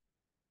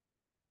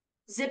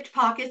 zipped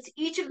pockets.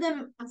 Each of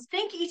them, I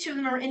think each of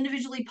them are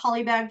individually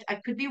polybagged. I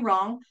could be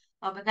wrong,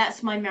 but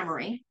that's my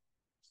memory.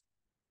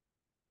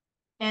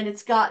 And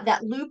it's got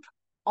that loop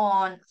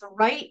on the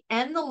right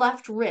and the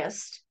left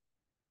wrist.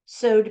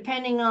 So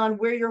depending on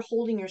where you're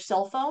holding your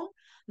cell phone,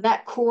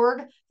 that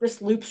cord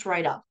just loops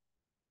right up.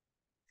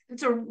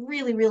 It's a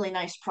really, really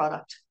nice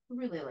product. I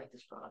really like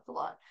this product a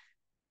lot.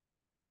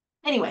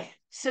 Anyway,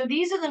 so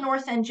these are the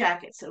North End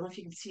jackets. I don't know if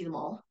you can see them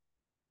all.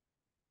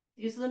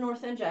 These are the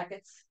North End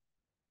jackets.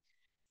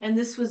 And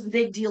this was the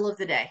big deal of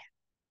the day.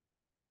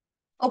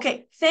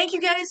 Okay, thank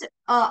you guys.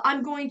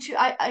 I'm going to,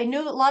 I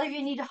know that a lot of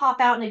you need to hop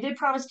out, and I did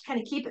promise to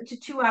kind of keep it to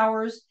 2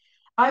 hours.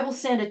 I will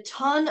send a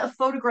ton of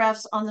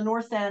photographs on the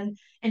North End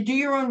and do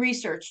your own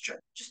research.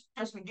 Just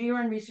trust me, do your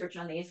own research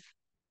on these.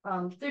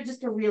 They're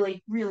just a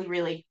really, really,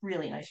 really,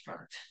 really nice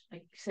product.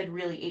 Like I said,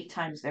 really 8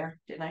 times there,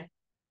 didn't I?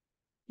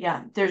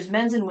 Yeah, there's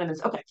men's and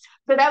women's. Okay,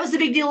 so that was the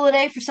big deal of the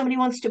day for somebody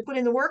who wants to put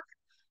in the work.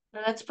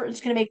 It's going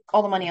to make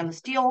all the money on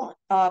this deal,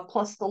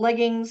 plus the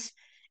leggings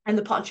and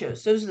the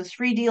ponchos. Those are the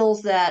 3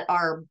 deals that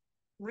are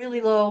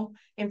really low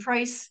in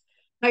price,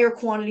 higher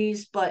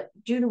quantities, but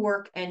do the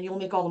work and you'll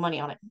make all the money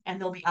on it. And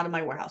they'll be out of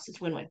my warehouse.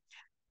 It's win-win.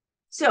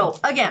 So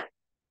again,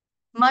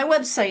 my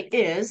website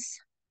is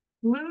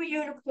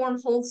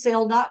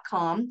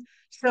blueunicornwholesale.com.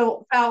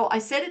 So, I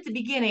said at the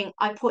beginning,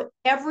 I put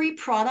every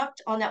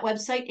product on that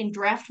website in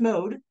draft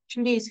mode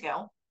 2 days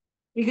ago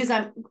because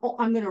I'm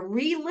going to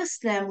relist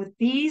them with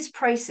these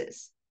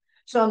prices.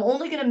 So I'm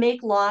only going to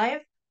make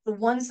live the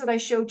ones that I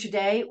showed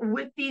today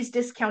with these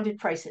discounted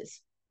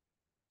prices.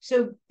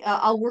 So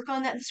I'll work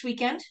on that this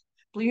weekend.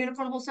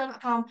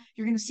 BlueUnicornWholesale.com.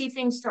 You're going to see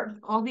things start,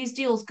 all these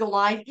deals go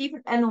live,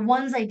 even and the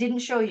ones I didn't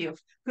show you,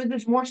 because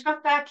there's more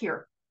stuff back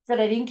here that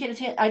I didn't get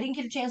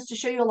a chance to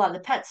show you a lot of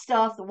the pet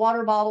stuff, the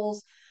water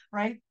bottles,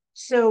 right?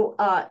 So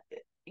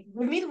give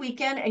me the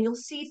weekend and you'll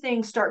see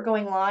things start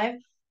going live.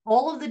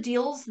 All of the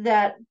deals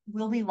that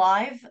will be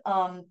live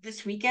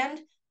this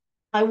weekend,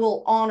 I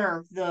will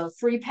honor the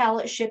free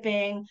pallet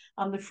shipping,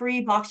 the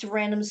free box of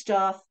random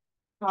stuff,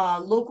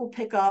 local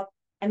pickup,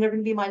 and they're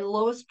going to be my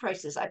lowest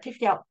prices. I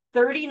picked out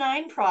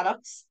 39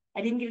 products.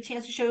 I didn't get a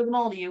chance to show them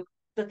all to you,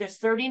 but there's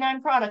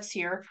 39 products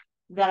here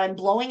that I'm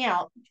blowing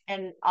out,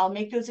 and I'll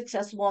make those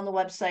accessible on the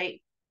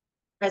website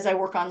as I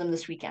work on them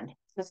this weekend.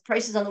 The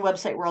prices on the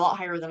website were a lot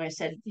higher than I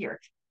said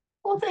here.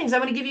 Well, things.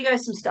 I'm going to give you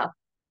guys some stuff.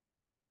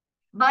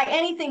 Buy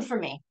anything for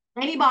me,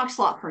 any box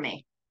lot for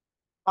me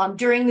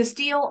during this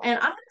deal. And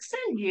I'm going to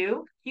send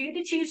you, you get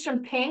to choose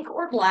from pink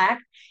or black.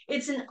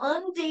 It's an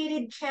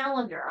undated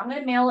calendar. I'm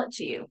going to mail it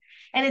to you.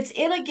 And it's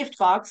in a gift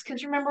box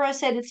because remember I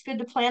said it's good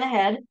to plan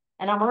ahead.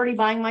 And I'm already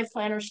buying my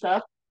planner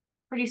stuff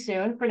pretty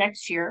soon for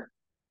next year.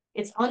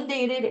 It's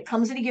undated. It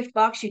comes in a gift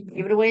box. You can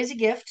give it away as a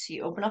gift. So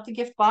you open up the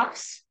gift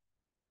box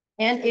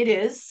and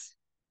it's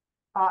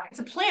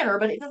a planner,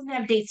 but it doesn't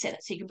have dates in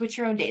it. So you can put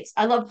your own dates.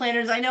 I love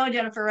planners. I know,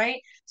 Jennifer,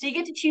 right? So you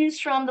get to choose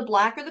from the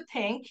black or the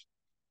pink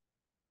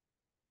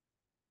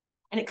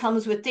and it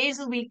comes with days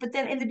of the week. But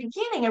then in the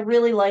beginning, I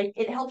really like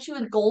it helps you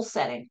with goal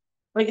setting.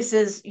 Like it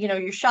says,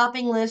 your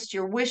shopping list,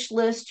 your wish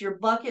list, your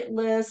bucket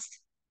list,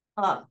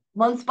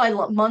 month by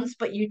months,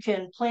 but you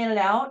can plan it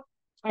out.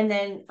 And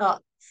then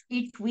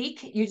each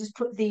week you just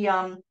put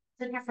the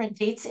different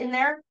dates in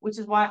there, which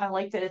is why I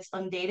like that it's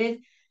undated.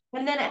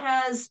 And then it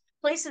has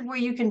places where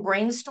you can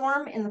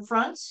brainstorm in the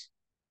front,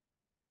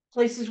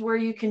 places where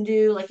you can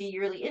do like a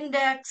yearly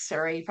index.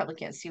 Sorry, you probably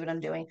can't see what I'm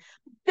doing.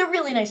 They're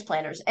really nice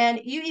planners. And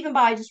you even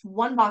buy just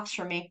one box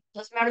from me.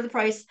 Doesn't matter the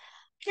price.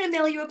 I'm gonna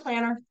mail you a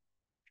planner.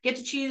 Get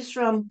to choose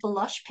from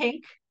blush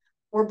pink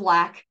or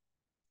black.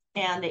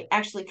 And they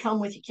actually come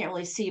with, you can't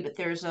really see, but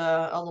there's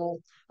a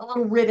little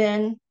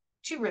ribbon,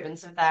 two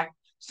ribbons in fact,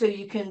 so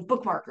you can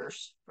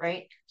bookmarkers,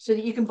 right? So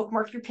that you can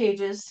bookmark your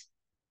pages,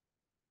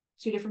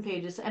 two different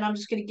pages. And I'm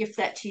just gonna gift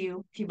that to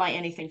you if you buy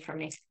anything from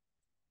me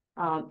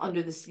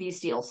under these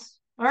deals.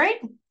 All right,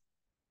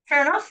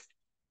 fair enough.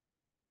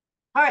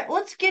 All right,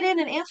 let's get in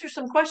and answer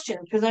some questions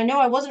because I know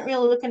I wasn't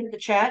really looking at the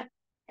chat.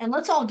 And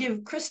let's all give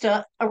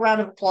Krista a round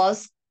of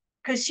applause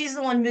because she's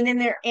the one been in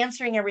there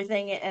answering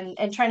everything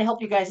and trying to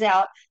help you guys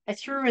out. I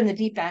threw her in the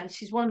deep end.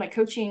 She's one of my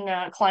coaching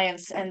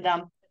clients, and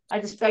I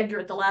just begged her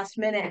at the last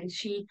minute, and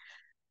she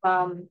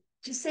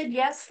just said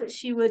yes that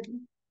she would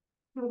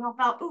help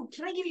out. Oh,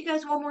 can I give you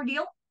guys one more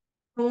deal?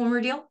 One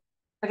more deal?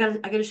 I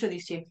gotta show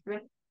these to you.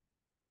 Ready?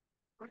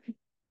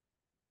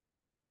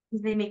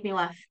 They make me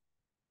laugh.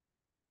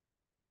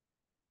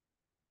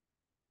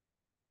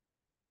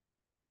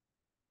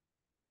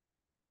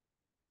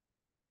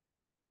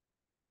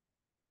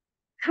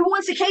 Who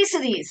wants a case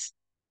of these?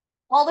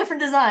 All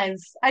different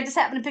designs. I just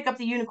happened to pick up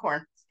the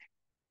unicorn.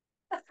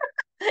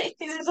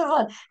 These are so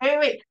fun.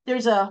 Wait.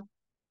 There's a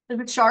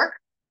shark.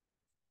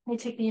 Let me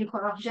take the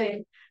unicorn off and show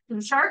you.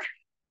 There's a shark.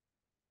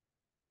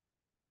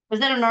 Was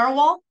that a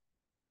narwhal?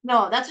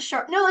 No, that's a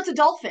shark. No, that's a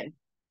dolphin.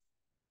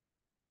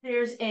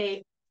 There's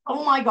a,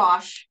 oh my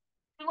gosh.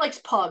 Who likes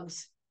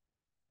pugs?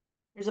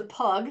 There's a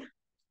pug.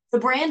 The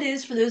brand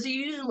is, for those of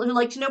you who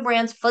like to know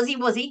brands, Fuzzy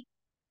Wuzzy.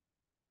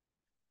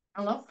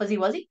 I don't know, Fuzzy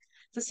Wuzzy.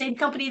 It's the same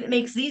company that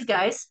makes these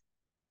guys,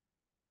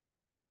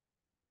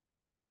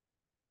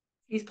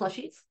 these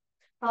plushies.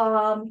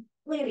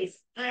 Look at these.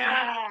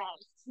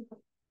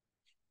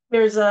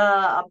 There's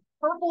a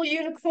purple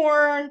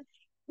unicorn.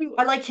 Ooh,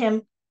 I like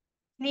him.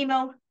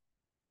 Nemo.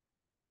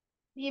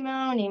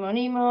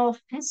 Nemo.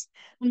 This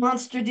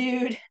monster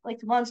dude. Like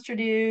the monster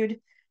dude.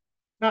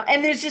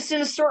 And there's just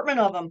an assortment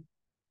of them.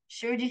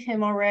 Showed you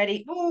him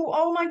already.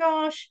 Oh my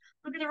gosh.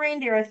 Look at the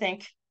reindeer, I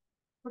think.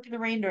 Look at the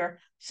reindeer.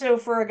 So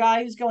for a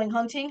guy who's going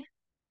hunting,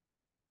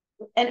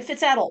 and it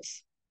fits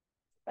adults.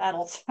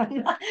 Adults. All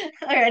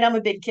right, I'm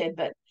a big kid,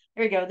 but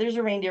there you go. There's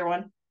a reindeer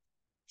one.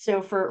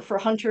 So for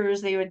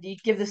hunters, they would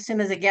give this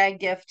him as a gag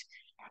gift.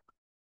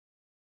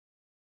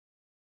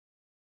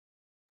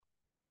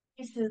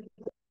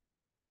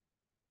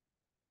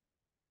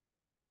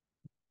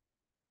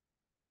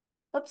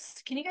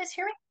 Oops, can you guys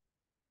hear me?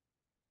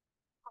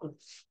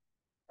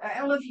 I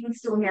don't know if you can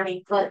still hear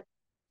me, but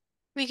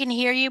We can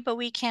hear you, but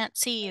we can't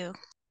see you.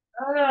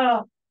 oh,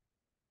 I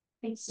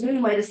think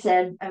Zoom might have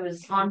said I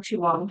was on too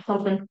long.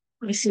 Something.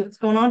 Let me see what's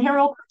going on here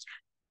real quick.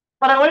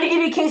 But I wanted to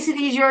give you a case of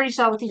these. You already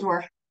saw what these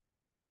were.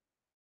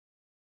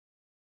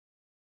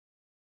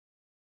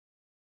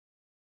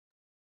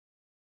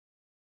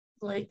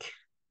 Like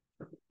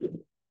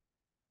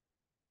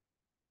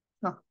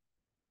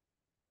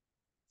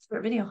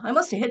Start video. I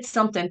must have hit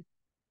something.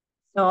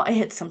 Oh, I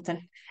hit something.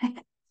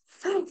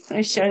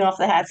 I'm showing off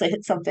the hats. I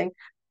hit something.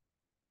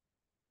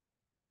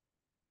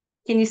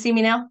 Can you see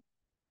me now?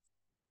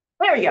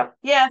 There we go.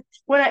 Yeah.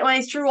 When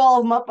I threw all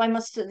of them up, I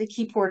must have the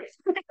keyboard.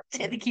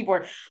 Hit the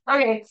keyboard.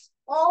 Okay.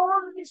 All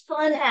of these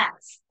fun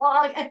hats.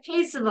 A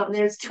case of them.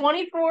 There's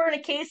 24 in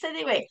a case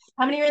anyway.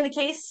 How many are in the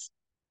case?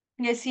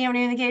 You guys see how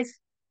many are in the case?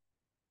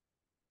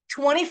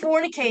 24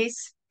 in a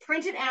case.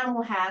 Printed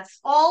animal hats.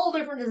 All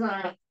different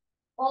designs.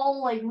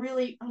 All like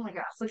really. Oh my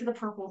gosh! Look at the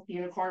purple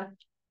unicorn.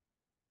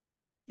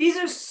 These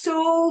are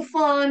so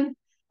fun.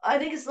 I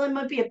think it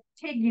might be a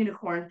pig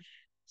unicorn.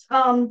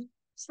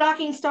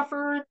 Stocking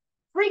stuffer,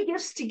 free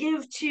gifts to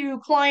give to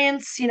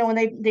clients. You know,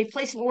 when they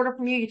place an order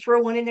from you, you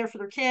throw one in there for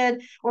their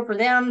kid or for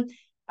them.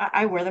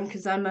 I wear them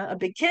because I'm a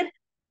big kid.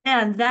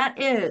 And that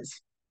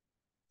is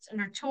it's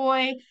under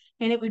toy,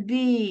 and it would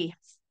be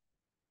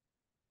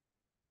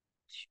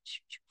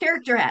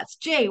character hats.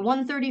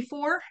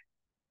 J134.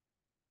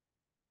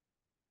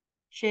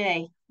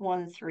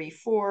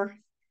 J134.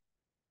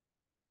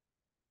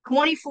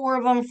 24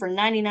 of them for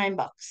 99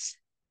 bucks.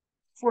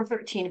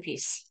 413 a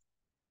piece.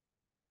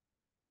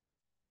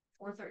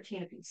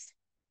 413 a piece.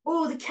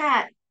 Oh, the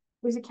cat.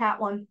 There's a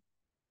cat one.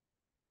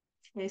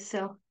 Okay,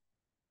 so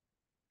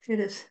here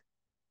it is.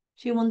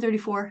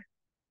 G134.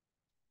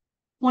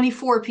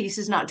 24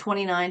 pieces, not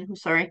 29. I'm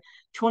sorry.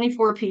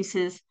 24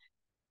 pieces,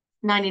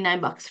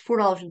 99 bucks.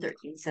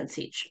 $4.13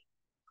 each.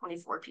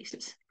 24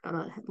 pieces. Got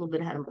a little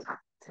bit ahead of my time.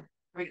 There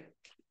we go.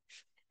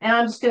 And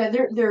I'm just gonna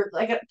they're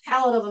I got a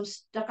pallet of them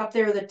stuck up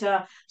there that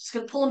just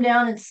gonna pull them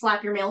down and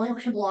slap your mailing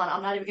label on.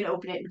 I'm not even gonna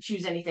open it and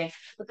choose anything.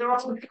 But they're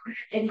all and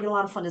you get a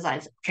lot of fun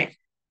designs. Okay.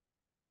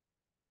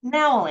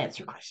 Now I'll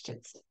answer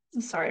questions.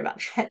 I'm sorry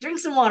about that. Drink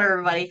some water,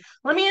 everybody.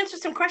 Let me answer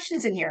some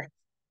questions in here.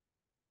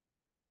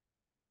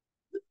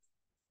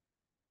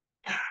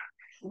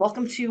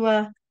 Welcome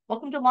to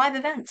live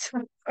events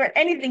or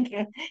anything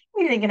can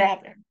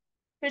happen,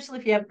 especially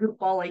if you have a group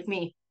ball like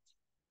me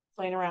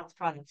playing around with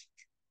products.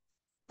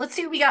 Let's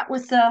see what we got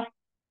with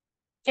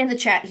in the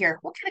chat here.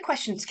 What kind of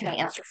questions can I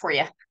answer for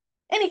you?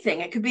 Anything.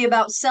 It could be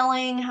about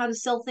selling, how to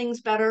sell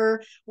things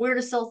better, where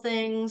to sell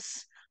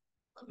things.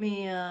 Let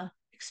me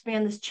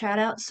expand this chat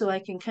out so I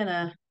can kind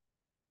of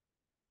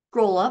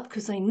scroll up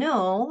because I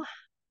know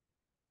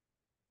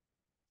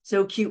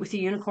so cute with the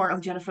unicorn.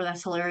 Oh, Jennifer,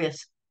 that's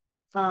hilarious.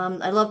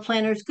 I love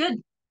planners.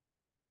 Good.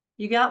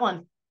 You got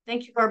one.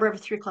 Thank you, Barbara. I have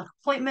a 3 o'clock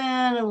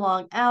appointment and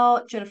log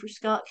out. Jennifer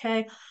Scott.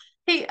 Okay.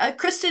 Hey,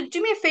 Krista, do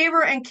me a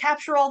favor and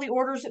capture all the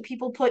orders that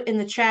people put in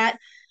the chat.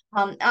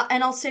 And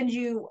I'll send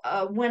you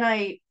when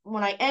I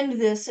end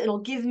this, it'll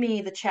give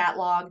me the chat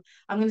log.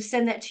 I'm going to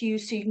send that to you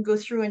so you can go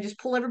through and just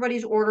pull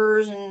everybody's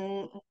orders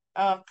and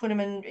put them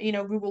in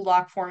Google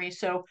Doc for me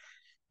so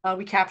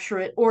we capture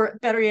it, or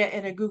better yet,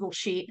 in a Google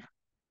Sheet.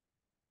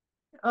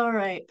 All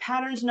right,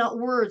 patterns, not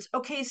words.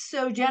 Okay,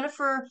 so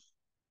Jennifer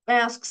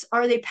asks,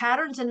 are they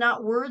patterns and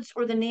not words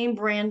or the name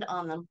brand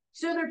on them?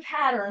 So they're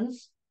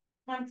patterns.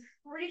 I'm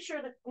pretty sure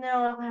that no,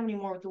 I don't have any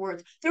more with the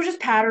words. They're just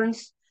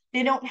patterns.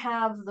 They don't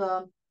have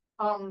the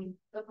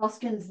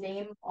Buskin's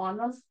name on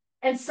them.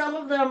 And some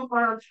of them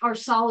are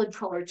solid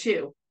color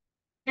too.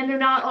 And they're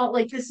not all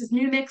like this is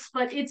New Mix,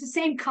 but it's the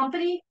same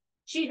company.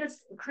 She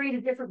just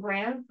created different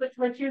brands, but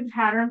like here's the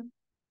pattern.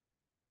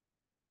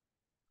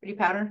 Pretty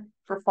pattern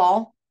for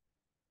fall.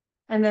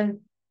 And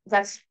then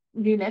that's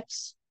New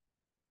Mix.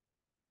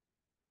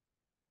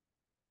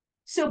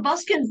 So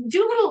Buskins,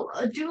 do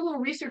a little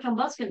research on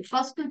Buskins.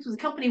 Buskins was a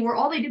company where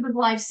all they did was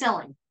live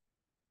selling.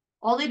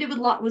 All they did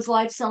was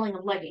live selling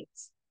of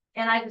leggings,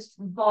 and I just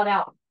bought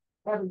out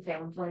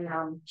everything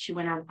when she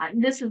went out.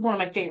 This is one of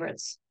my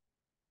favorites.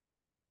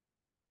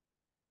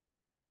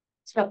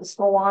 It's got the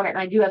skull on it, and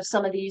I do have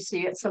some of these, so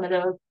you get some of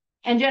those.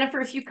 And Jennifer,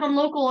 if you come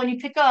local and you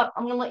pick up,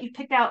 I'm gonna let you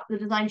pick out the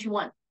designs you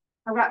want.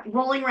 I've got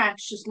rolling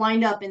racks just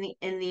lined up in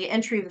the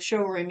entry of the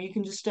showroom. You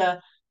can just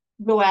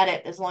go at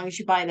it as long as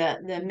you buy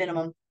the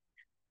minimum.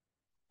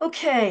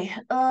 Okay,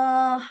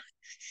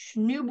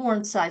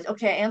 newborn size.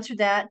 Okay, I answered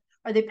that.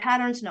 Are they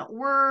patterns, not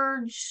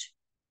words?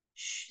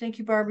 Thank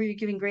you, Barbara. You're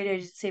giving great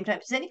ages at the same time.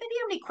 Does anybody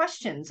have any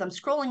questions? I'm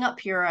scrolling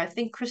up here. I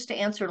think Krista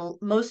answered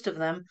most of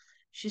them.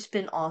 She's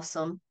been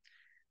awesome.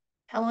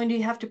 How long do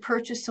you have to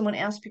purchase? Someone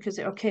asked because,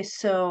 okay,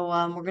 so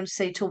we're going to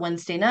say till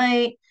Wednesday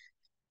night.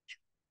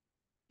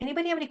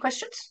 Anybody have any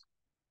questions?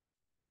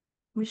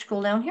 Let me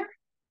scroll down here.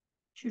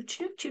 Choo,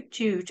 choo, choo,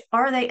 choo.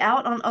 Are they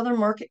out on other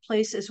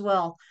marketplace as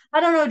well?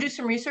 I don't know. Do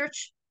some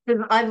research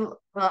because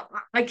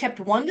I kept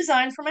one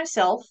design for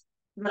myself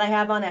that I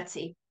have on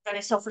Etsy that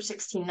I sell for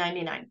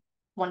 $16.99.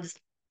 One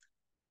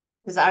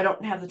because I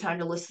don't have the time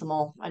to list them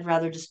all. I'd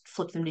rather just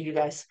flip them to you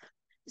guys.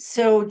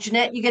 So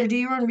Jeanette, you got to do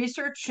your own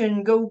research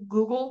and go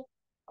Google.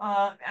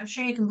 I'm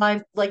sure you can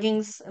buy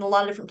leggings in a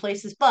lot of different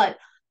places, but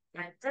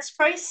at this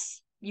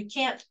price, you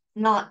can't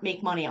not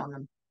make money on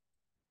them.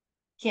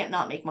 Can't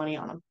not make money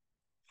on them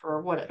for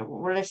what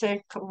did I say?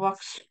 A couple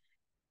bucks?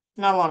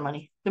 Not a lot of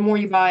money. The more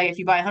you buy, if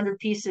you buy 100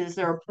 pieces,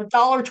 they're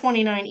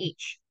 $1.29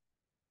 each.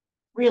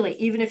 Really,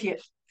 even if you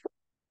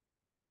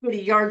go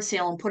to yard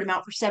sale and put them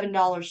out for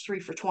 $7, three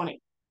for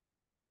 20.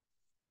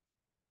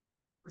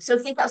 So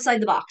think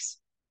outside the box.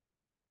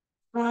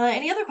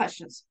 Any other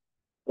questions?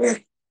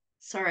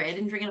 Sorry, I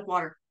didn't drink enough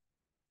water.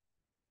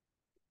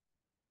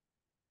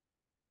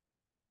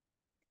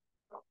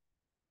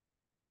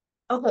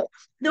 Okay.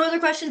 No other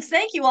questions.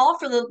 Thank you all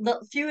for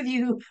the few of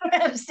you who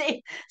have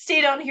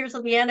stayed on here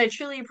till the end. I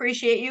truly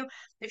appreciate you.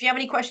 If you have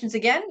any questions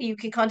again, you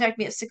can contact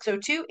me at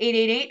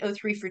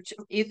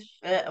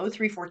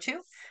 602-888-0342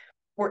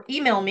 or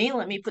email me.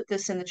 Let me put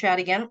this in the chat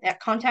again at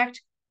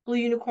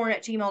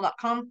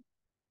contact@blueunicorn@gmail.com.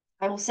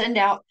 I will send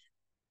out.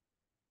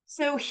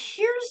 So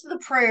here's the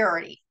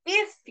priority.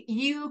 If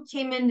you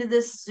came into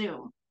this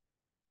Zoom,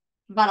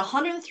 about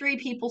 103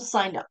 people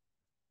signed up.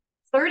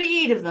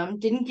 38 of them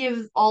didn't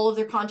give all of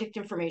their contact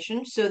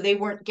information, so they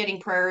weren't getting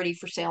priority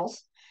for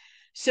sales.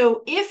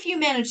 So if you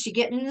manage to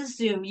get in the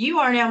Zoom, you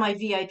are now my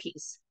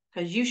VIPs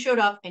because you showed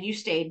up and you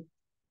stayed.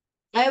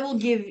 I will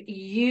give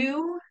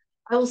you,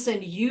 I will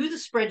send you the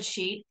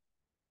spreadsheet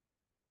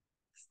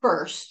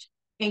first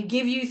and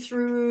give you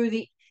through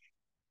the,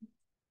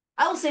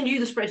 I will send you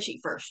the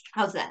spreadsheet first.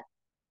 How's that?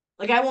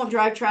 Like I won't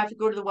drive traffic,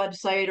 go to the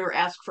website or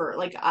ask for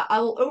like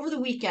I will over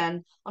the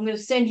weekend, I'm gonna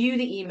send you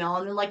the email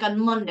and then like on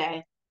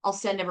Monday, I'll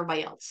send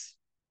everybody else.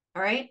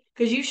 All right?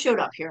 Because you showed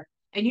up here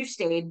and you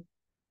stayed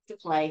to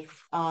play.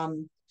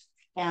 And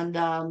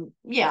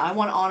yeah, I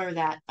want to honor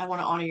that. I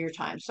want to honor your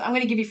time. So I'm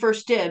gonna give you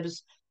first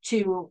dibs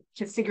to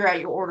figure out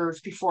your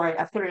orders before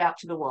I put it out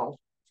to the world.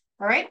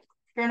 All right?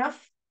 Fair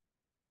enough?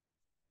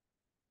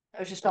 That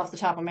was just off the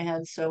top of my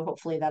head, so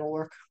hopefully that'll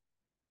work.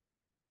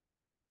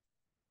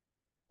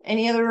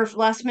 Any other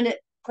last minute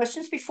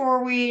questions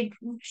before we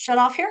shut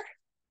off here?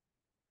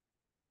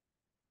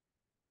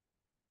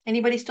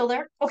 Anybody still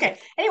there? Okay.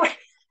 Anyway,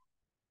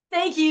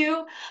 thank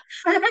you.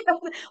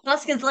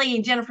 Luskin's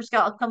lady, Jennifer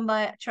Scott. I'll come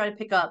by, try to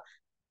pick up.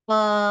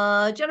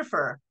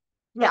 Jennifer.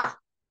 Yeah,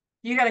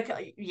 you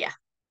gotta. Yeah,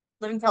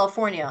 live in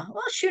California.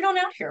 Well, shoot on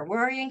out here. Where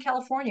are you in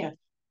California?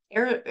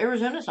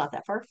 Arizona's not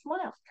that far. Come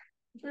on out.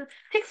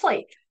 Take a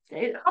flight.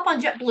 Hop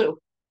on JetBlue.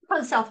 Hop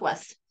on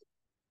Southwest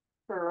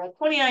for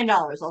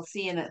 $29. I'll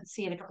see you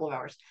in a couple of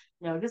hours.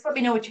 Just let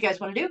me know what you guys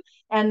want to do.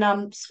 And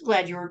I'm so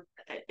glad you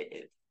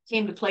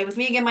came to play with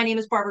me. Again, my name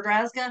is Barbara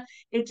Drazga,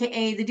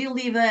 aka the Deal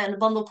Diva and the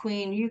Bundle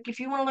Queen. If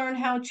you want to learn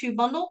how to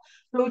bundle,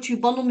 go to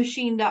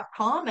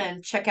bundlemachine.com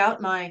and check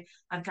out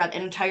I've got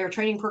an entire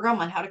training program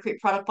on how to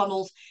create product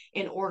bundles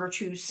in order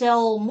to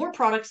sell more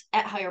products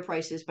at higher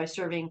prices by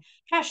serving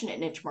passionate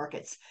niche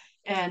markets.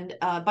 And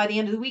by the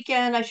end of the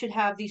weekend, I should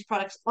have these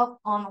products up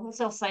on the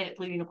wholesale site at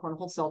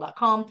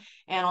blueunicornwholesale.com.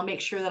 And I'll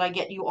make sure that I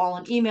get you all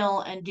an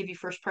email and give you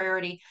first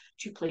priority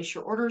to place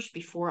your orders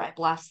before I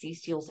blast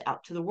these deals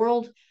out to the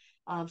world.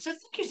 So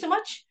thank you so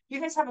much. You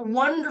guys have a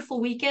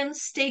wonderful weekend.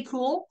 Stay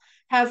cool,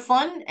 have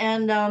fun,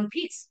 and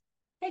peace.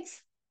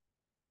 Thanks.